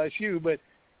instead of LSU, but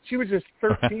she was just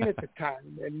 13 at the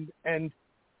time. And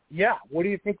what do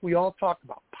you think we all talked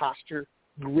about? Posture,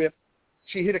 grip.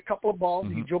 She hit a couple of balls.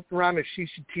 He joked around that she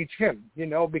should teach him,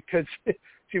 because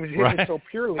she was hitting it so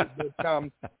purely.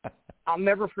 But I'll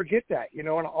never forget that, and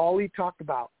all he talked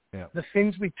about, the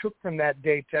things we took from that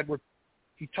day, Ted,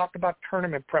 he talked about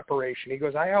tournament preparation. He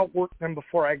goes, I outworked them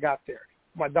before I got there.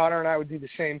 My daughter and I would do the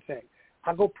same thing.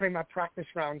 I'll go play my practice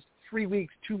rounds 3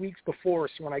 weeks, 2 weeks before,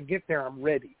 so when I get there, I'm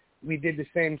ready. We did the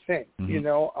same thing,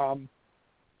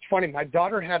 It's funny. My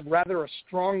daughter had rather a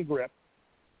strong grip.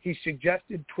 He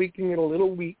suggested tweaking it a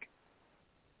little weak.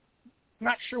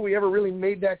 Not sure we ever really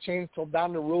made that change till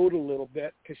down the road a little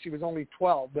bit, because she was only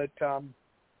 12. But,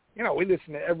 we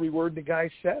listened to every word the guy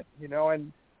said,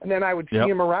 and then I would see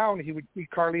him around. He would see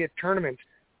Carly at tournaments.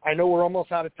 I know we're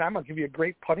almost out of time. I'll give you a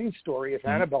great putting story if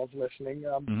Annabelle's listening.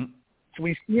 So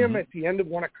we see him at the end of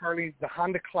one of Carly's, the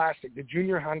Honda Classic, the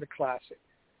Junior Honda Classic.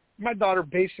 My daughter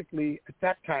basically, at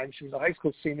that time, she was a high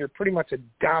school senior, pretty much a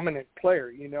dominant player,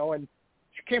 and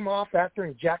she came off after,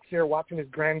 and Jack's there watching his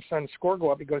grandson's score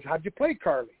go up. He goes, how'd you play,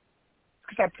 Carly?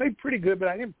 Because I played pretty good, but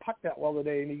I didn't putt that well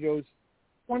today. And he goes,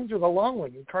 ones or the long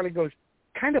one? And Carly goes,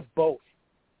 kind of both.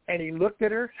 And he looked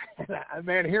at her, and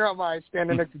man, here am I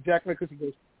standing next to Jack Nicklaus. He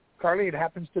goes, Carly, it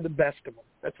happens to the best of them.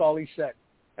 That's all he said.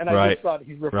 And I just thought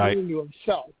he's referring to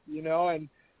himself,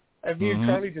 and me and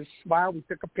Carly just smiled. We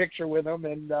took a picture with him,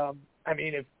 and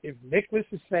if Nicklaus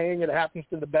is saying it happens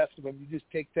to the best of them, you just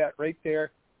take that right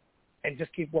there and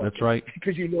just keep working. That's right.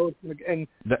 Because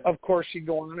of course she'd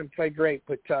go on and play great.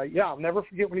 But I'll never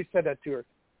forget when he said that to her.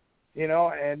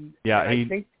 And I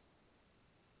think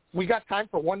we got time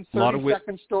for one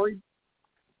 30-second story.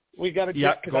 We got to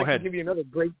because I can give you another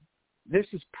great. This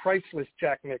is priceless,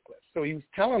 Jack Nicklaus. So he was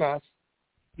telling us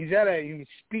he was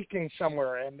speaking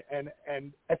somewhere, and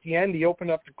at the end he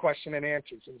opened up the question and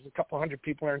answers. There was a couple hundred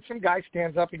people there, and some guy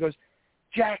stands up. He goes,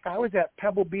 Jack, I was at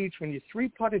Pebble Beach when you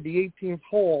 3-putted the 18th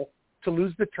hole to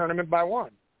lose the tournament by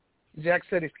 1. Jack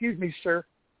said, excuse me, sir,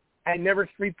 I never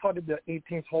 3-putted the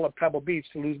 18th hole at Pebble Beach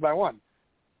to lose by 1.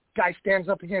 Guy stands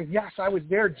up again. Yes, I was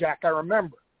there, Jack. I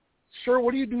remember. Sir,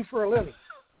 what do you do for a living?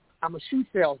 I'm a shoe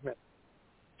salesman.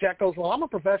 Jack goes, well, I'm a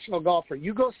professional golfer.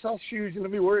 You go sell shoes and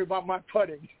let me worry about my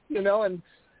putting, And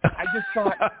I just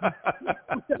thought, I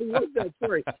love that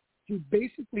story. He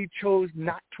basically chose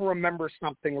not to remember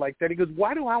something like that. He goes,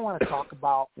 why do I want to talk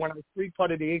about when I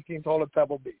 3-putted the 18th hole at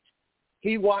Pebble Beach?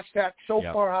 He watched that so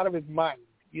far out of his mind,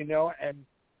 and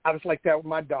I was like that with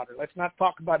my daughter. Let's not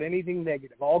talk about anything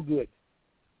negative. All good.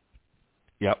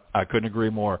 Yep, I couldn't agree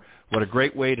more. What a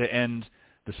great way to end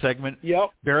the segment.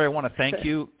 Yep. Barry, I want to thank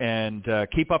you, and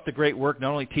keep up the great work,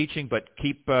 not only teaching, but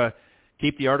keep the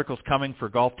articles coming for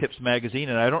Golf Tips Magazine.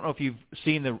 And I don't know if you've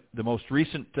seen the most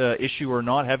recent issue or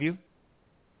not, have you?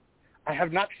 I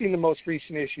have not seen the most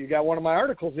recent issue. You got one of my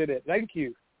articles in it. Thank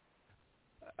you.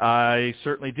 I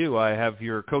certainly do. I have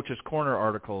your Coach's Corner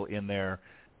article in there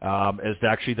as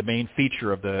actually the main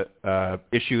feature of the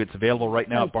issue. It's available right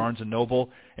now at Barnes & Noble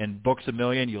and Books A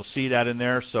Million. You'll see that in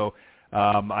there. So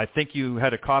I think you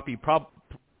had a copy,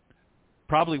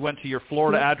 probably went to your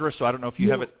Florida address, so I don't know if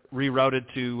you have it rerouted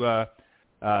to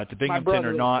Binghamton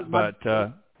or not. My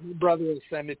brother will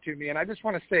send it to me. And I just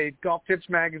want to say, Golf Tips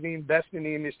Magazine, best in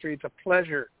the industry. It's a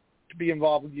pleasure to be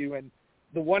involved with you. And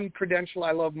the one credential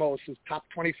I love most is Top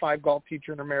 25 Golf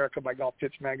Teacher in America by Golf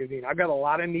Tips Magazine. I've got a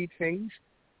lot of neat things.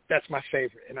 That's my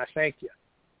favorite, and I thank you.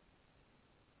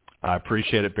 I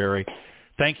appreciate it, Barry.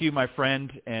 Thank you, my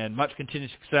friend, and much continued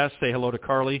success. Say hello to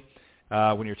Carly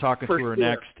when you're talking to her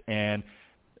next. And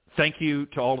thank you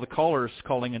to all of the callers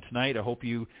calling in tonight. I hope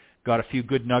you got a few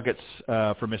good nuggets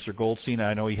for Mr. Goldstein.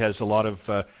 I know he has a lot of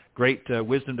great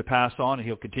wisdom to pass on, and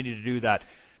he'll continue to do that.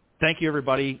 Thank you,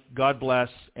 everybody. God bless,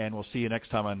 and we'll see you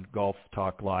next time on Golf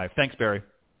Talk Live. Thanks, Barry.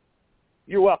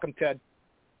 You're welcome, Ted.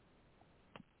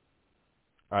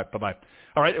 All right, bye-bye.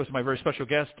 All right, it was my very special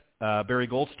guest, Barry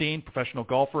Goldstein, professional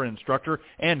golfer and instructor,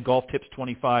 and Golf Tips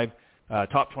 25,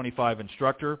 Top 25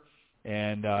 instructor.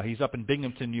 And he's up in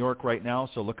Binghamton, New York right now,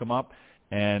 so look him up.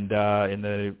 And in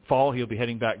the fall, he'll be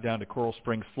heading back down to Coral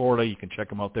Springs, Florida. You can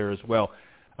check him out there as well.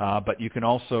 But you can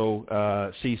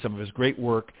also see some of his great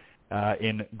work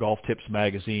in Golf Tips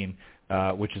Magazine,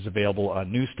 which is available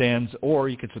on newsstands, or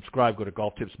you can subscribe. Go to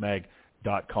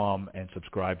golftipsmag.com and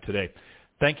subscribe today.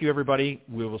 Thank you, everybody.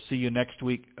 We will see you next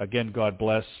week. Again, God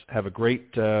bless. Have a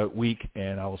great week,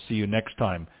 and I will see you next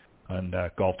time on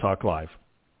Golf Talk Live.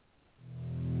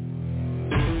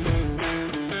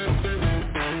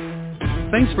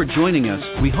 Thanks for joining us.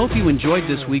 We hope you enjoyed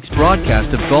this week's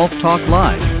broadcast of Golf Talk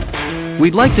Live.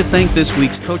 We'd like to thank this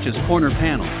week's Coach's Corner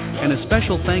panel, and a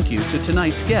special thank you to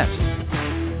tonight's guest.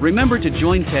 Remember to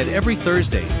join Ted every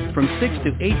Thursday from 6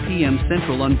 to 8 p.m.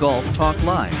 Central on Golf Talk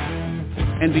Live.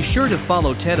 And be sure to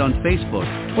follow Ted on Facebook,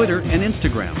 Twitter, and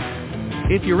Instagram.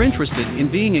 If you're interested in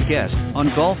being a guest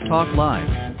on Golf Talk Live,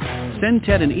 send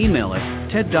Ted an email at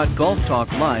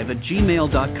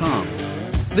ted.golftalklive@gmail.com.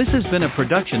 This has been a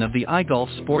production of the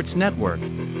iGolf Sports Network.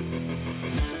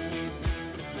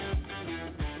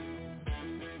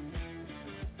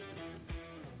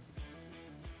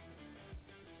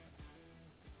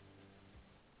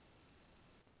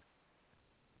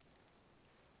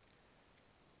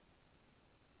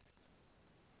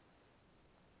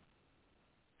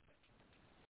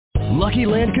 Lucky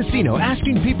Land Casino,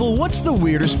 asking people, what's the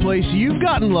weirdest place you've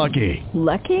gotten lucky?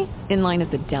 Lucky? In line at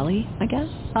the deli, I guess?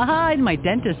 Aha, in my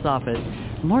dentist's office.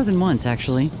 More than once,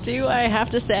 actually. Do I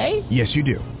have to say? Yes, you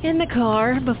do. In the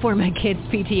car before my kids'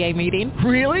 PTA meeting.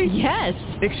 Really? Yes.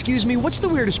 Excuse me, what's the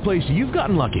weirdest place you've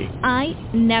gotten lucky? I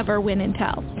never win and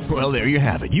tell. Well, there you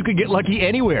have it. You can get lucky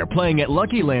anywhere, playing at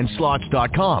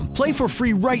LuckyLandSlots.com. Play for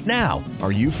free right now.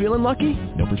 Are you feeling lucky?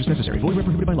 No purchase necessary. Void where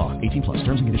prohibited by law. 18+.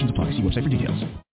 Terms and conditions apply. See website for details.